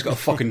 so the guy's got a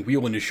fucking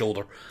wheel on his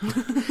shoulder.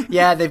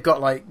 Yeah, they've got,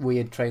 like,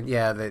 weird train...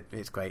 Yeah,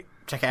 it's great.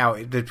 Check it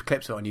out. The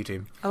clips are on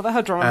YouTube. I love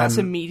how Dronat's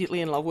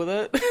immediately in love with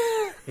it.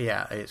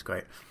 Yeah, it's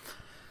great.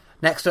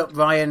 Next up,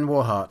 Ryan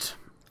Warhart.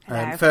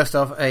 First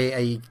off,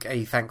 a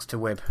thanks to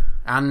Wib.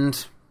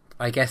 And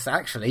I guess,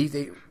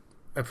 actually,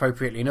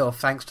 appropriately enough,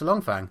 thanks to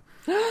Longfang.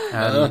 What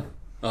have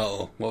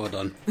I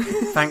done?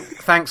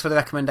 Thanks for the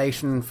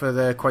recommendation for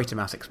the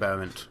Quatermass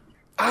experiment.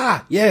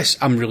 Ah, yes,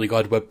 I'm really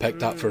glad Wib picked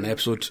that for an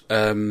episode.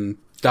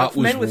 That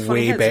was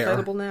way better.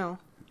 Available now.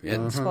 Yeah.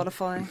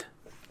 Spotify.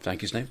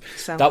 Thank you, Snape.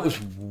 SoundCloud. That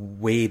was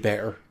way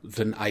better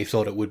than I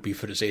thought it would be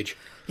for its age.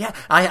 Yeah,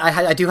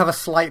 I do have a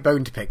slight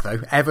bone to pick,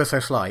 though, ever so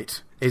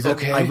slight. Is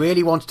that I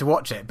really wanted to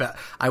watch it, but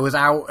I was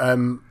out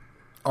on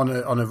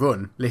a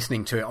run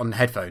listening to it on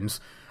headphones,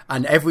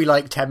 and every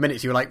 10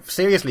 minutes you were like,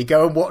 seriously,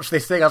 go and watch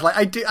this thing. I was like,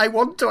 I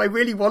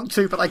really want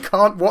to, but I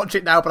can't watch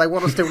it now, but I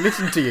want to still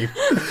listen to you.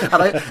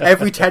 And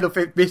every 10 or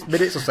 15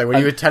 minutes or so, when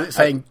you were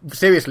saying,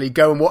 seriously,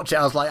 go and watch it,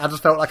 I was like, I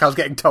just felt like I was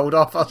getting told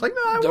off. I was like,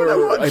 no, I want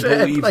to watch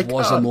it. I believe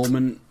was a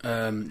moment,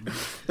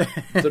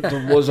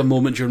 there was a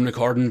moment during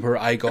recording where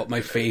I got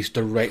my face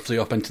directly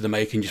up into the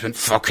mic and just went,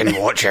 fucking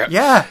watch it.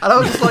 Yeah, and I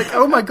was just like,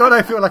 oh my God,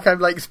 I feel like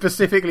I'm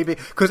specifically,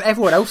 because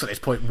everyone else at this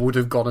point would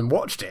have gone and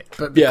watched it,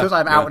 but because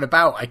I'm out and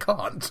about, I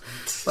can't.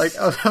 I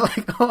was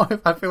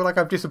like, I feel like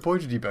I've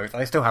disappointed you both.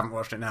 I still haven't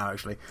watched it now,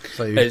 actually.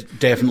 So it's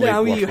definitely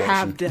now worth you watching.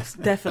 have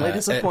definitely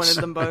disappointed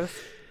them both.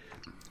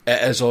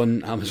 It is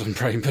on Amazon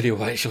Prime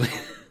Video, actually.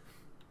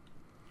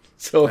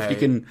 So if you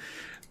can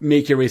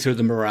make your way through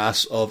the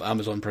morass of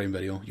Amazon Prime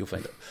Video, you'll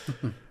find it.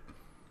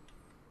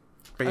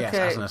 But yes,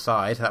 as an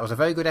aside, that was a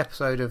very good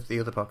episode of the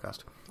other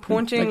podcast.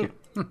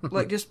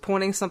 Just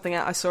pointing something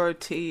out. I saw a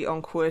T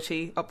on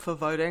QWERTY up for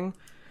voting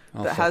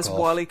that has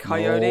Wile E.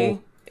 Coyote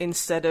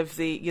instead of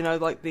the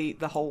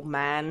the whole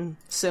man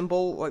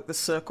symbol, like the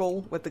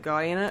circle with the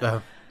guy in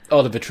it.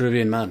 Oh, the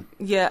Vitruvian Man.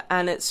 Yeah,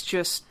 and it's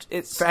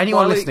for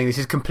anyone listening, this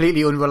is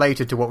completely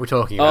unrelated to what we're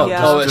talking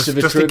about. It's the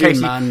Vitruvian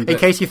Man. In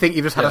case you think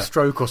you've just had a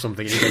stroke or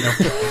something.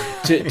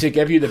 To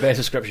give you the best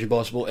description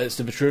possible, it's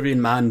the Vitruvian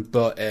Man,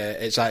 but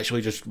it's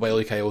actually just Wile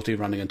E. Coyote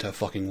running into a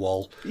fucking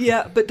wall.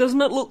 Yeah, but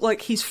doesn't it look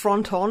like he's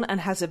front on and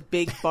has a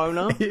big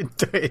boner?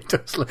 It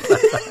does look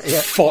like that,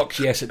 yeah. Fuck,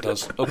 yes it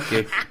does.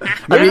 Okay.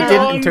 I mean, it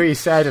didn't until you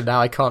said, and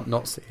now I can't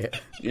not see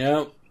it.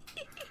 Yeah.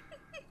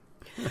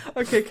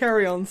 Okay,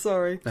 carry on,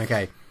 sorry.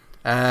 Okay.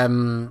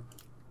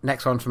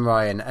 Next one from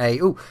Ryan.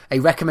 A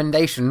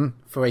recommendation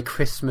for a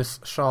Christmas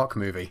shark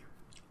movie.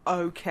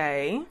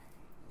 Okay.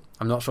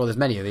 I'm not sure there's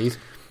many of these.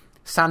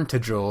 Santa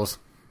Jaws.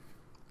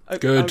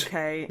 Good.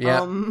 Okay.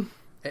 Yeah.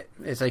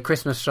 It's a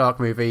Christmas shark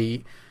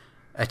movie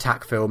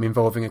attack film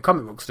involving a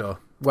comic book store,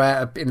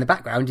 where in the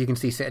background you can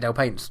see Citadel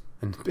Paints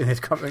in his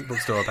comic book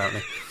store,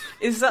 apparently.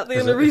 Is that the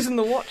only reason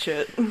to watch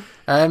it?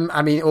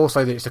 I mean,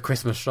 also that it's a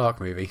Christmas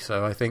shark movie,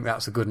 so I think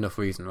that's a good enough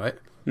reason, right?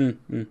 I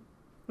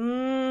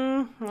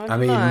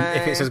mean,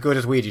 if it's as good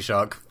as Ouija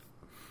Shark,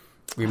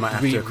 we might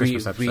have to do a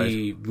Christmas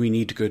episode. We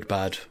need good,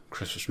 bad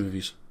Christmas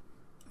movies.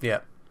 Yeah.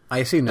 I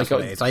assume that's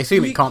what it is. I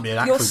assume it can't be an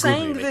actual good movie. You're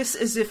saying this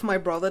as if my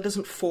brother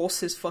doesn't force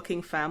his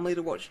fucking family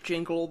to watch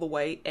Jingle All the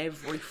Way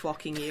every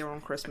fucking year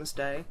on Christmas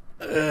Day.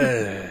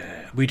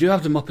 We do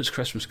have the Muppets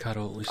Christmas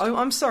Carol, at least.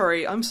 I'm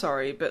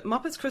sorry, but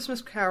Muppets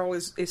Christmas Carol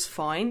is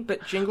fine,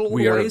 but Jingle All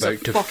the Way is a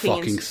fucking... We are about to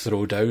fucking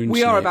throw down.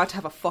 We are about to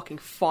have a fucking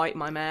fight,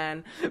 my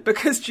man.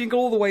 Because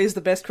Jingle All the Way is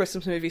the best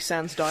Christmas movie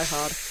sans Die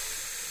Hard.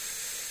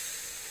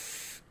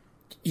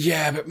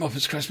 Yeah, but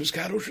Muppets Christmas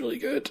Carol's really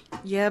good.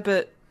 Yeah,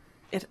 but...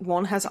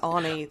 one has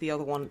Arnie, the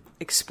other one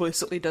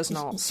explicitly does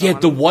not. So yeah,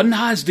 the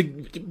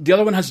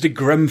other one has the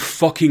Grim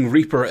fucking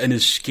Reaper in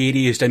his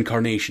scariest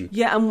incarnation.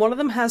 Yeah, and one of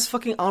them has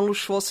fucking Arnold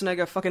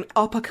Schwarzenegger fucking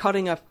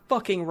uppercutting a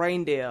fucking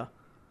reindeer.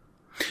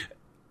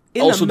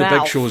 Also, the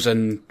Big Show's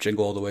in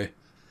Jingle All the Way.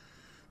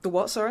 The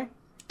what, sorry?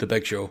 The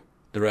Big Show,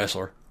 the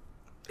wrestler.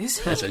 Is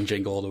he? That's in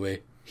Jingle All the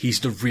Way.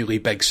 He's the really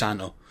big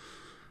Santa.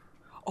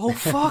 Oh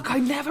fuck, I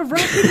never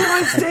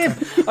recognised him!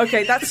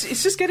 Okay,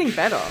 it's just getting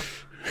better.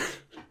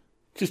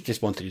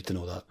 Just wanted you to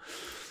know that.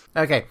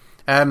 Okay.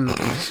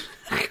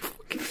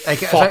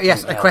 So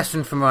yes, a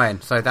question from Ryan.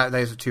 So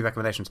those are two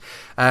recommendations.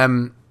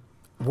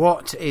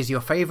 What is your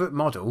favourite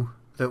model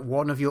that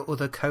one of your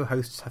other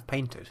co-hosts have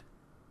painted?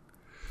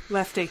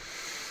 Lefty.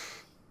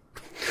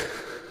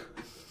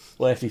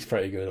 Lefty's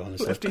pretty good,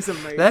 honestly. Lefty's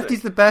amazing.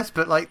 Lefty's the best,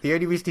 but like the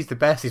only reason he's the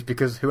best is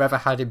because whoever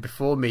had him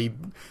before me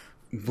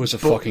Was a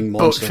fucking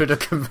monster. butchered a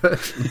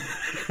conversion.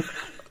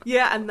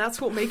 Yeah, and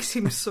that's what makes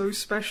him so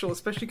special,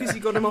 especially because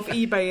you got him off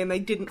eBay and they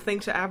didn't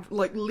think to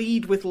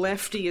lead with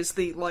Lefty as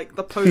the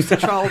poster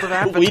child of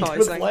advertising. Lead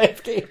with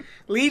Lefty.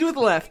 Lead with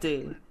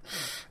Lefty.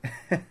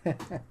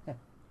 But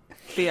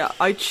yeah,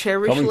 I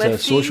cherish Coming Lefty. to a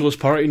socialist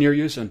party near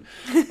you soon.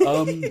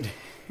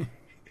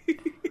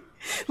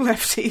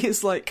 Lefty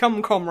is like,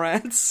 come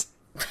comrades.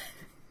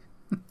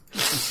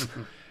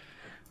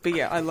 But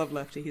yeah, I love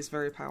Lefty. He's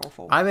very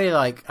powerful. I really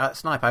like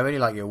Snipe. I really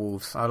like your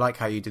wolves. I like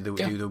how you do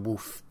the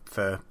wolf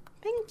fur.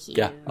 Thank you.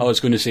 Yeah, I was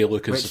going to say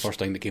Lucas the first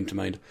thing that came to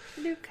mind.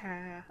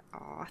 Luca.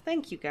 Aw,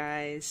 thank you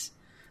guys.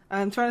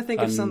 I'm trying to think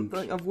of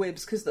something of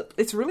Wibs, because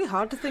it's really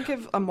hard to think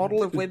of a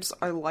model of Wibs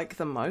I like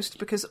the most,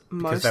 because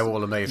they're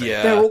all amazing.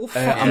 Yeah, they're all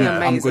fucking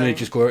amazing. I'm going to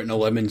just go out on a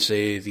limb and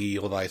say the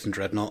Leviathan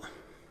Dreadnought.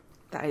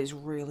 That is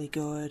really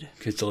good.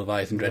 Because the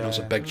Leviathan Dreadnought's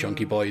a big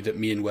chunky boy that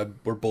me and Wib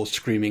were both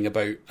screaming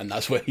about, and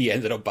that's what he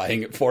ended up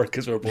buying it for,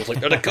 because we were both like,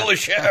 they're the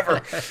coolest shit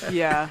ever.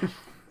 Yeah.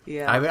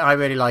 Yeah. I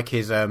really like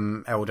his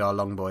Eldar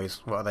long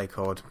boys. What are they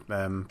called?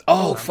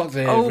 Fuck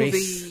the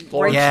race.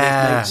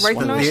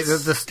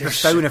 The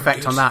stone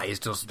effect on that is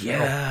just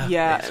yeah.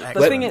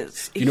 The thing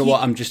is, you know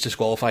what? I'm just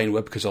disqualifying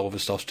Wib because all of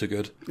his stuff's too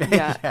good.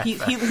 Yeah, he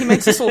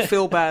makes us all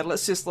feel bad.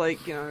 Let's just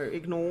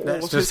ignore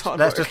all of his hard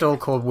work. Let's just all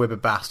call Wib a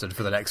bastard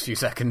for the next few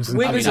seconds.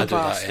 Wib I mean, is I a do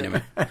bastard. that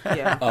anyway.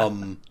 Yeah.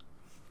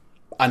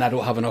 And I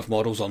don't have enough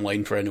models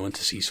online for anyone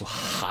to see. So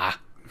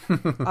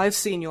I've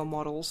seen your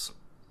models.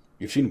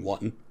 You've seen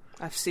one.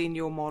 I've seen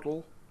your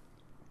model.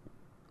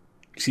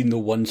 You've seen the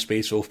one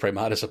Space Wolf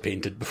Primaris I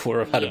painted before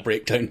I've had a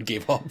breakdown and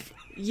gave up.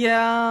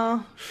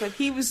 Yeah, but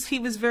he was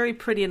very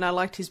pretty, and I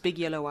liked his big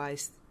yellow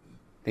eyes.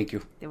 Thank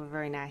you. They were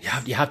very nice.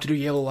 Yeah, you have to do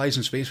yellow eyes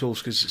in Space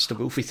Wolves because it's the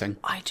wolfy thing.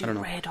 I do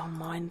red on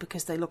mine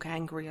because they look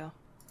angrier.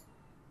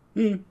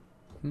 I'm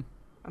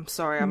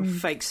sorry, I'm a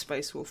fake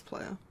Space Wolf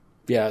player.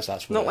 Yeah,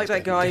 that's what Not like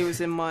that guy who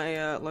was in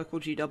my local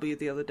GW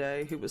the other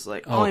day who was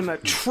like, I'm a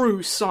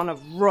true son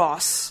of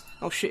Ross.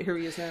 Oh shit, here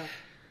he is now.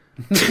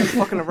 He's gonna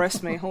fucking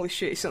arrest me. Holy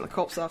shit, he sent the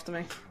cops after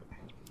me.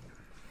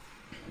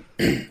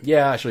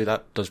 Yeah, actually,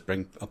 that does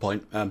bring a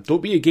point.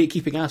 Don't be a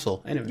gatekeeping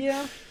asshole. Anyway.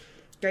 Yeah.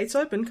 Gates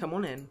open, come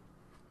on in.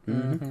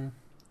 Mm-hmm.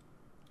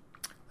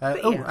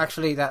 Yeah.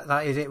 Actually,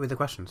 that is it with the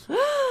questions.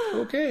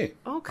 Okay.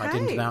 I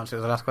didn't announce it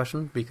was the last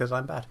question because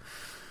I'm bad.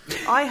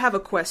 I have a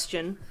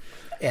question.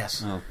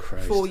 Yes. Oh,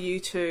 Christ. For you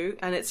two,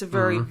 and it's a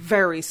very,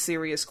 very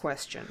serious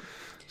question.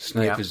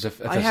 Snipe, if this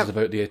is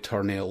about the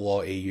attorney at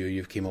law AU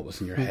you've came up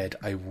with in your head,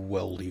 I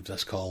will leave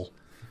this call.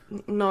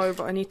 No,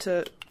 but I need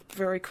to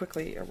very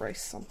quickly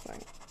erase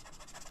something.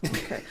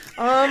 Okay.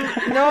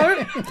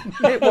 No,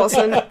 it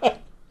wasn't.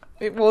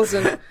 It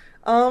wasn't.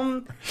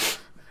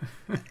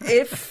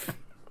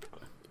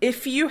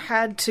 If you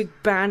had to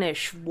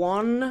banish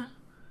one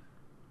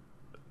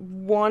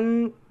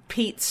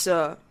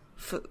pizza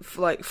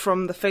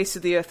from the face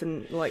of the earth,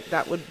 and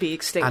that would be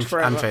extinct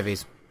forever.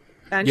 Anchovies.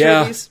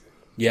 Anchovies?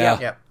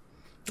 Yeah.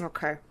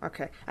 Okay.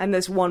 And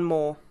there's one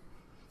more.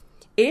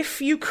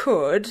 If you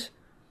could,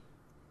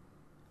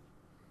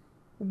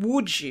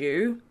 would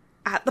you,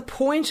 at the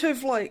point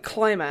of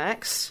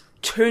climax,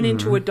 turn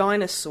into a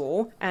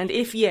dinosaur? And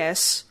if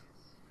yes,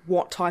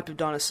 what type of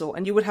dinosaur?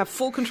 And you would have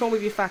full control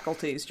of your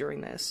faculties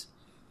during this.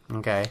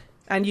 Okay.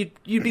 And you'd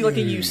be like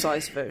a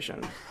U-sized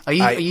version. Are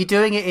you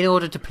doing it in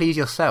order to please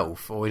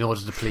yourself or in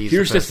order to please?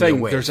 Here's the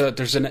thing.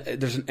 There's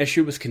an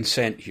issue with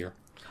consent here.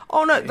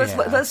 Oh no!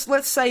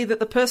 Let's say that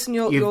the person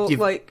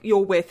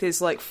you're with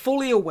is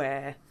fully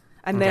aware,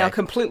 and they are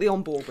completely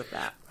on board with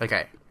that.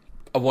 Okay.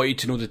 I want you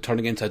to know that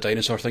turning into a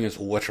dinosaur thing is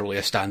literally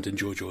a stand in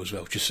JoJo as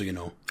well, just so you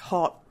know.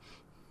 Hot.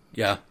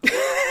 Yeah. You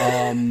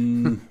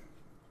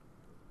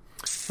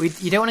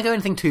don't want to go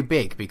anything too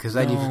big because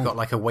then you've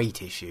got a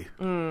weight issue.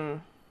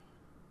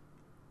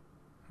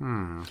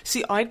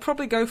 See, I'd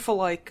probably go for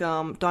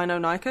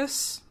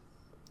Deinonychus,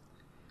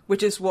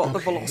 which is what the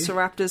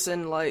Velociraptors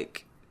in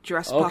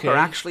Jurassic Park are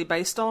actually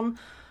based on,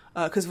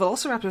 because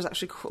Velociraptor is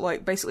actually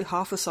basically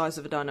half the size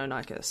of a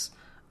Deinonychus.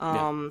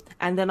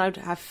 And then I'd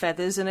have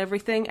feathers and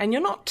everything, and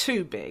you're not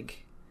too big.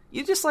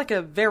 You're just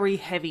a very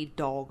heavy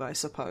dog, I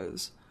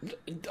suppose.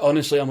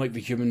 Honestly, I'm like the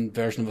human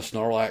version of a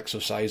Snorlax, so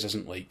size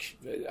isn't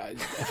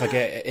if I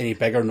get any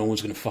bigger, no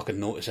one's going to fucking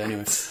notice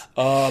anyway.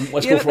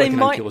 Let's go for an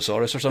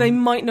Ankylosaurus or something. They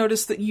might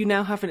notice that you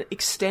now have an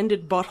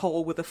extended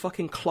butthole with a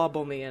fucking club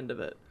on the end of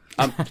it.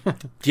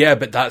 Yeah,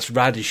 but that's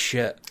rad as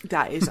shit.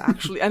 That is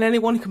actually, and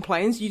anyone who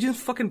complains, you just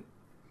fucking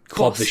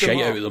club the shit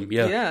out of them.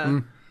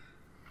 Yeah.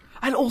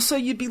 And also,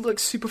 you'd be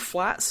super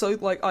flat,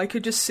 so I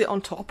could just sit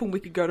on top and we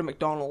could go to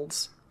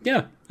McDonald's.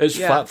 Yeah, it's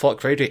Flat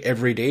Fuck Friday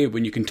every day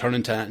when you can turn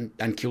into an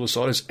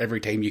Ankylosaurus every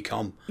time you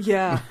come.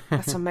 Yeah,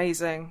 that's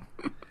amazing.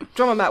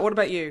 Drummer Matt, what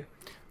about you?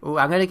 Oh,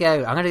 I'm gonna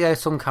go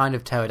some kind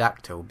of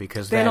pterodactyl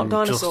because they're then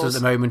not just at the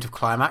moment of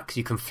climax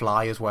you can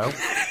fly as well.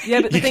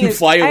 Yeah, but the thing can is,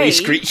 fly away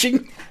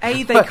screeching.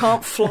 A, they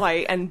can't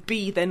fly, and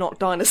B, they're not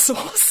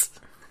dinosaurs.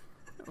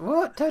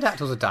 What?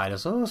 Pterodactyls are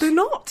dinosaurs? They're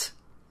not.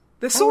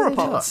 They're How are they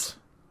sauropods. not?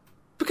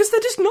 Because they're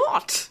just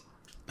not.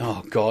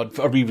 Oh God,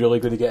 are we really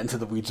going to get into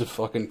the weeds of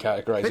fucking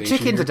categorization? But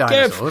chickens here? are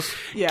dinosaurs.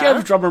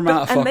 Give Drummer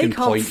Matt a and they fucking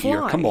can't point here.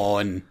 fly. Come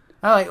on.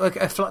 Oh, like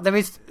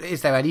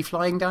is there any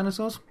flying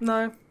dinosaurs?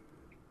 No.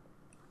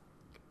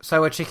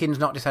 So are chickens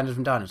not descended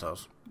from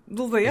dinosaurs?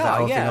 Well, they Is that are,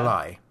 whole thing yeah. a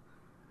lie?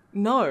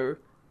 No.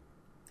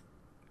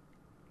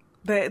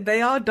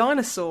 They are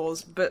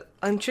dinosaurs,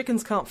 and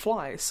chickens can't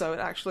fly, so it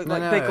actually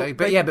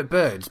But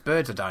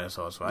birds are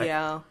dinosaurs, right?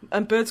 Yeah,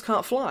 and birds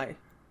can't fly.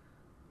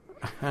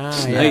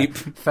 Snipe.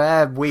 Yeah.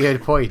 Fair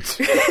weird point.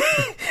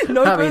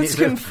 No, birds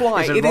can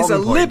fly. It is a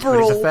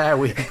liberal. It's a fair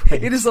weird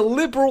point. It is a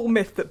liberal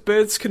myth that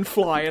birds can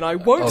fly, and I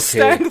won't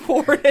stand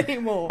for it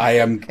anymore. I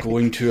am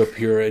going to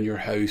appear in your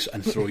house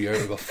and throw you out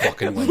of a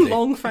fucking window.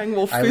 Longfang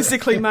will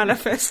physically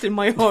manifest in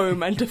my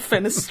home and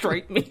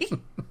defenestrate me.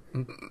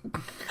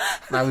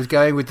 I was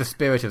going with the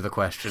spirit of the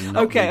question.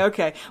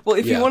 Okay. Well,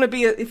 if you Yeah. want to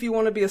be a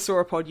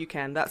sauropod, you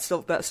can. That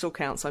still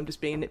counts. I'm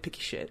just being nitpicky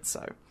shit.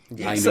 So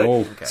I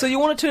know. So you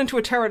want to turn into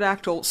a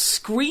pterodactyl,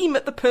 scream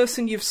at the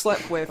person you've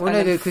slept with, Well, and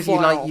no, then because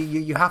fly off.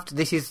 you have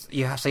to.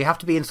 So you have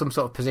to be in some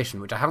sort of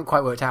position, which I haven't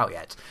quite worked out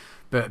yet.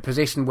 But a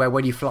position where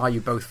when you fly, you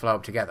both fly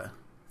up together.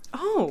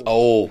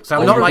 Oh, So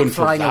I'm not you're like going for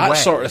flying that away.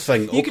 sort of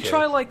thing. you could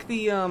try like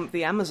the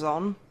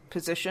Amazon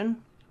position,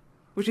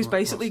 which is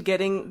basically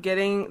getting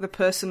the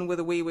person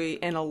with a wee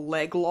in a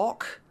leg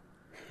lock.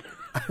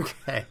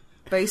 Okay.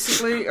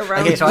 Basically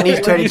around. Okay, so I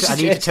need to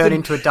the turn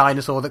into a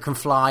dinosaur that can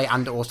fly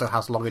and also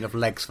has long enough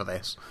legs for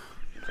this.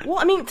 Well,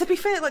 I mean, to be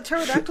fair, like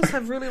pterodactyls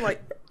have really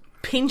like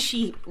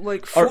pinchy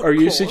like foot Are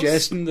you claws.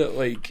 suggesting that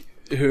like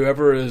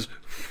whoever is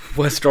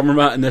with Drummer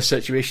Matt in this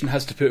situation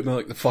has to put him in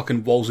like the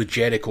fucking walls of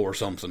Jericho or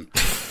something?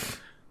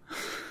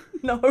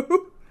 No.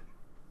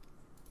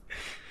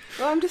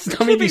 Well, I'm just.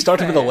 I mean, you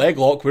started with a leg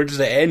lock. Where does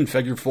it end?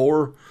 Figure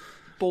 4?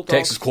 Bulldog.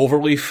 Texas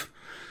Cloverleaf?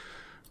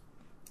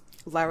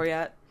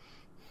 Lariat.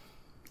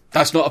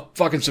 That's not a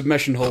fucking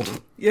submission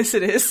hold. Yes,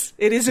 it is.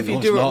 It is if No, you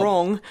it's do it not.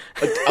 wrong.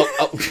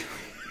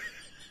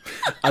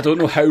 I don't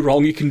know how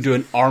wrong you can do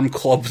an arm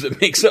club that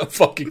makes it a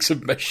fucking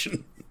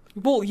submission.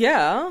 Well,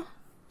 yeah.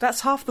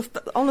 That's half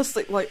the.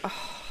 Honestly, like,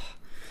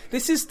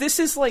 this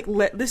is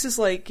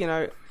like you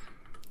know,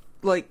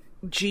 like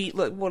G.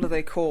 Like, what are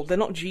they called? They're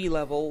not G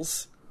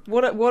levels.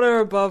 What are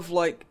above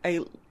like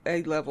A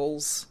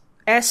levels?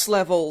 S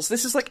levels.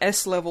 This is like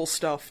S level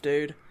stuff,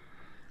 dude.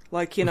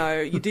 Like, you know,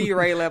 you do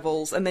your A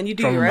levels, and then you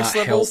do From your S that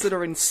levels help. that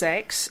are in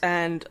sex,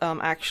 and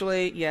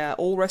actually, yeah,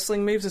 all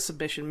wrestling moves are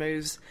submission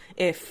moves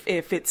if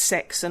it's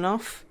sex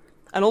enough.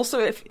 And also,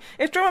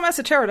 if Drummer Matt's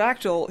a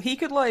pterodactyl, he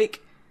could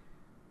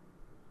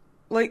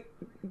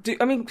do.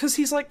 I mean, because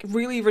he's like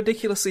really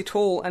ridiculously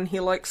tall, and he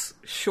likes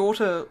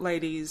shorter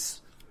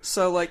ladies.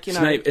 So, like, you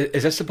know, Snipe,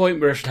 is this the point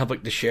where I should have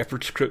like the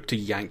shepherd's crook to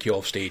yank you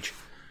off stage?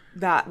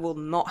 that will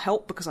not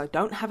help because I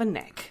don't have a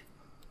neck.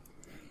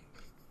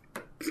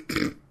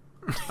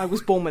 I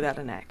was born without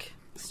a neck.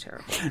 It's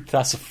terrible.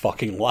 That's a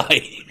fucking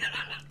lie.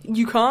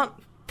 You can't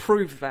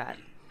prove that.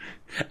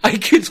 I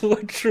could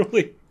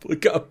literally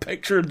look at a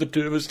picture of the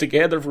two of us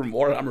together from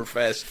Warhammer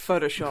Fest.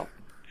 Photoshop.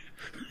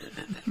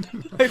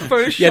 I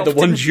photoshopped Yeah, the it.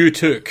 ones you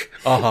took.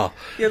 Yeah,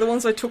 the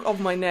ones I took of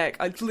my neck.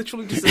 I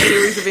literally just a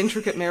series of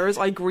intricate mirrors.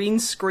 I green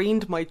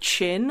screened my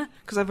chin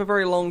because I have a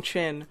very long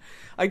chin.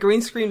 I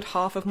green screened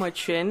half of my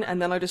chin,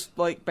 and then I just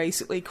like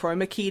basically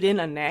chroma keyed in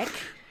a neck.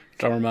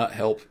 Drummer Matt,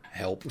 help.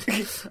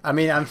 I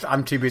mean,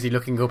 I'm too busy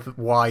looking up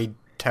why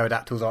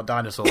pterodactyls aren't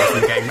dinosaurs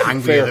and getting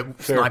angry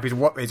that fair.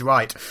 Snipe is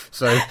right.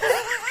 So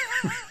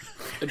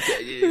This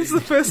is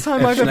the first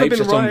time I've If ever Snipes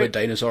been is talking about right.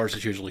 dinosaurs,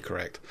 it's usually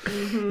correct.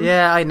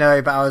 yeah, I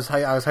know, but I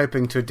was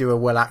hoping to do a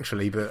well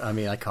actually, but I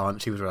mean I can't.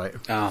 She was right.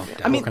 Oh,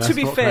 I mean, What to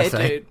be can I fair,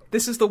 say? dude,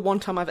 this is the one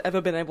time I've ever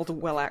been able to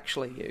well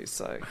actually use,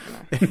 so,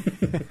 you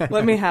know.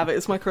 Let me have it.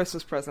 It's my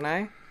Christmas present,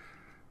 eh?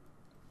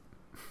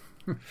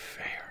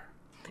 fair.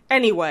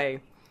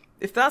 Anyway,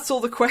 if that's all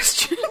the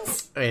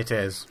questions... It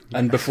is.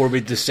 And before we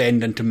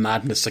descend into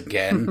madness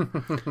again,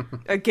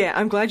 Again,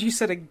 I'm glad you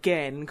said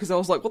again, because I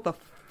was like, what the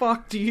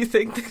fuck do you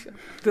think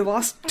the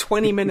last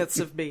 20 minutes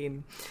have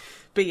been?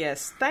 But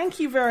yes, thank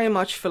you very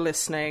much for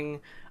listening.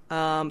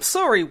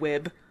 Sorry,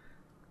 Wib.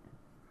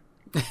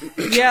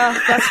 Yeah,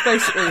 that's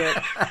basically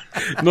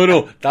it.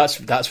 no,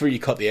 that's where you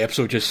cut the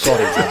episode. Just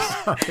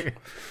sorry.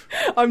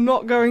 I'm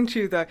not going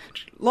to, though.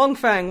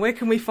 Longfang, where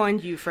can we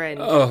find you, friend?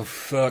 Oh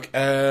fuck!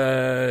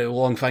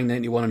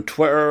 Longfang91 on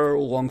Twitter,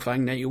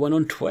 Longfang91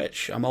 on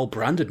Twitch. I'm all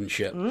branded and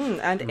shit.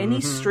 And any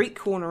street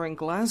corner in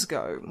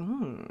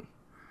Glasgow.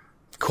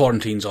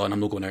 Quarantine's on. I'm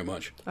not going out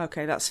much.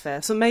 Okay, that's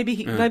fair. So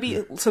maybe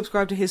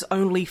subscribe to his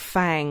Only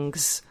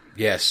Fangs.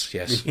 Yes.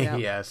 Yeah.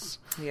 Yes.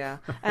 Yeah.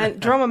 And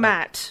Drummer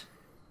Matt,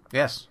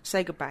 Yes.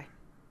 say goodbye.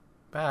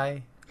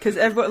 Bye. Because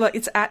everybody, like,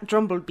 it's at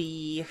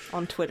Drumblebee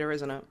on Twitter,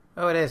 isn't it?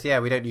 Oh, it is. Yeah,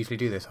 we don't usually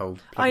do this whole.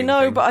 I plugging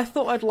know, thing. but I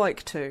thought I'd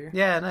like to.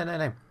 Yeah,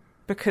 no.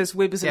 Because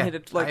Wib isn't Yeah, here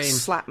to, like, I mean,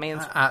 slap me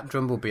and... At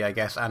Drumblebee, I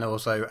guess, and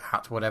also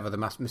at whatever the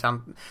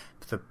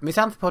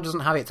Misanthropod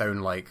doesn't have its own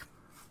like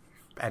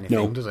anything,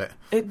 No. does it?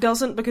 It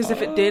doesn't, because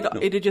if it did,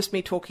 it'd just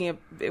me talking.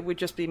 It would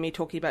just be me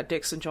talking about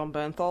dicks and John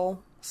Bernthal.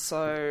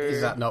 So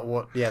Is that not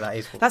what? Yeah, that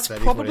is. that's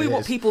probably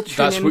what people tune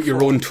That's in what your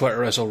for. own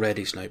Twitter is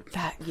already, Snipe.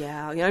 That,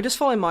 yeah, just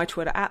follow my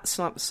Twitter at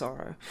Snipe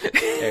Sorrow.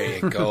 There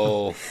you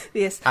go.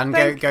 Yes, And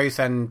go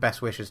send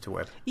best wishes to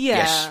Wib. Yeah,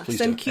 Yes, please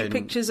send do. cute And-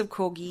 pictures of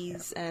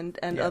corgis and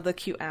other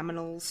cute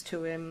animals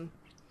to him.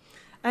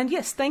 And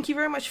yes, thank you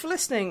very much for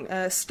listening.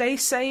 Stay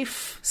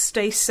safe,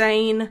 stay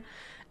sane,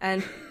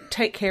 and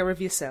take care of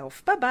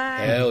yourself. Bye-bye.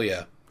 Hell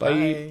yeah. Bye.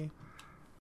 Bye.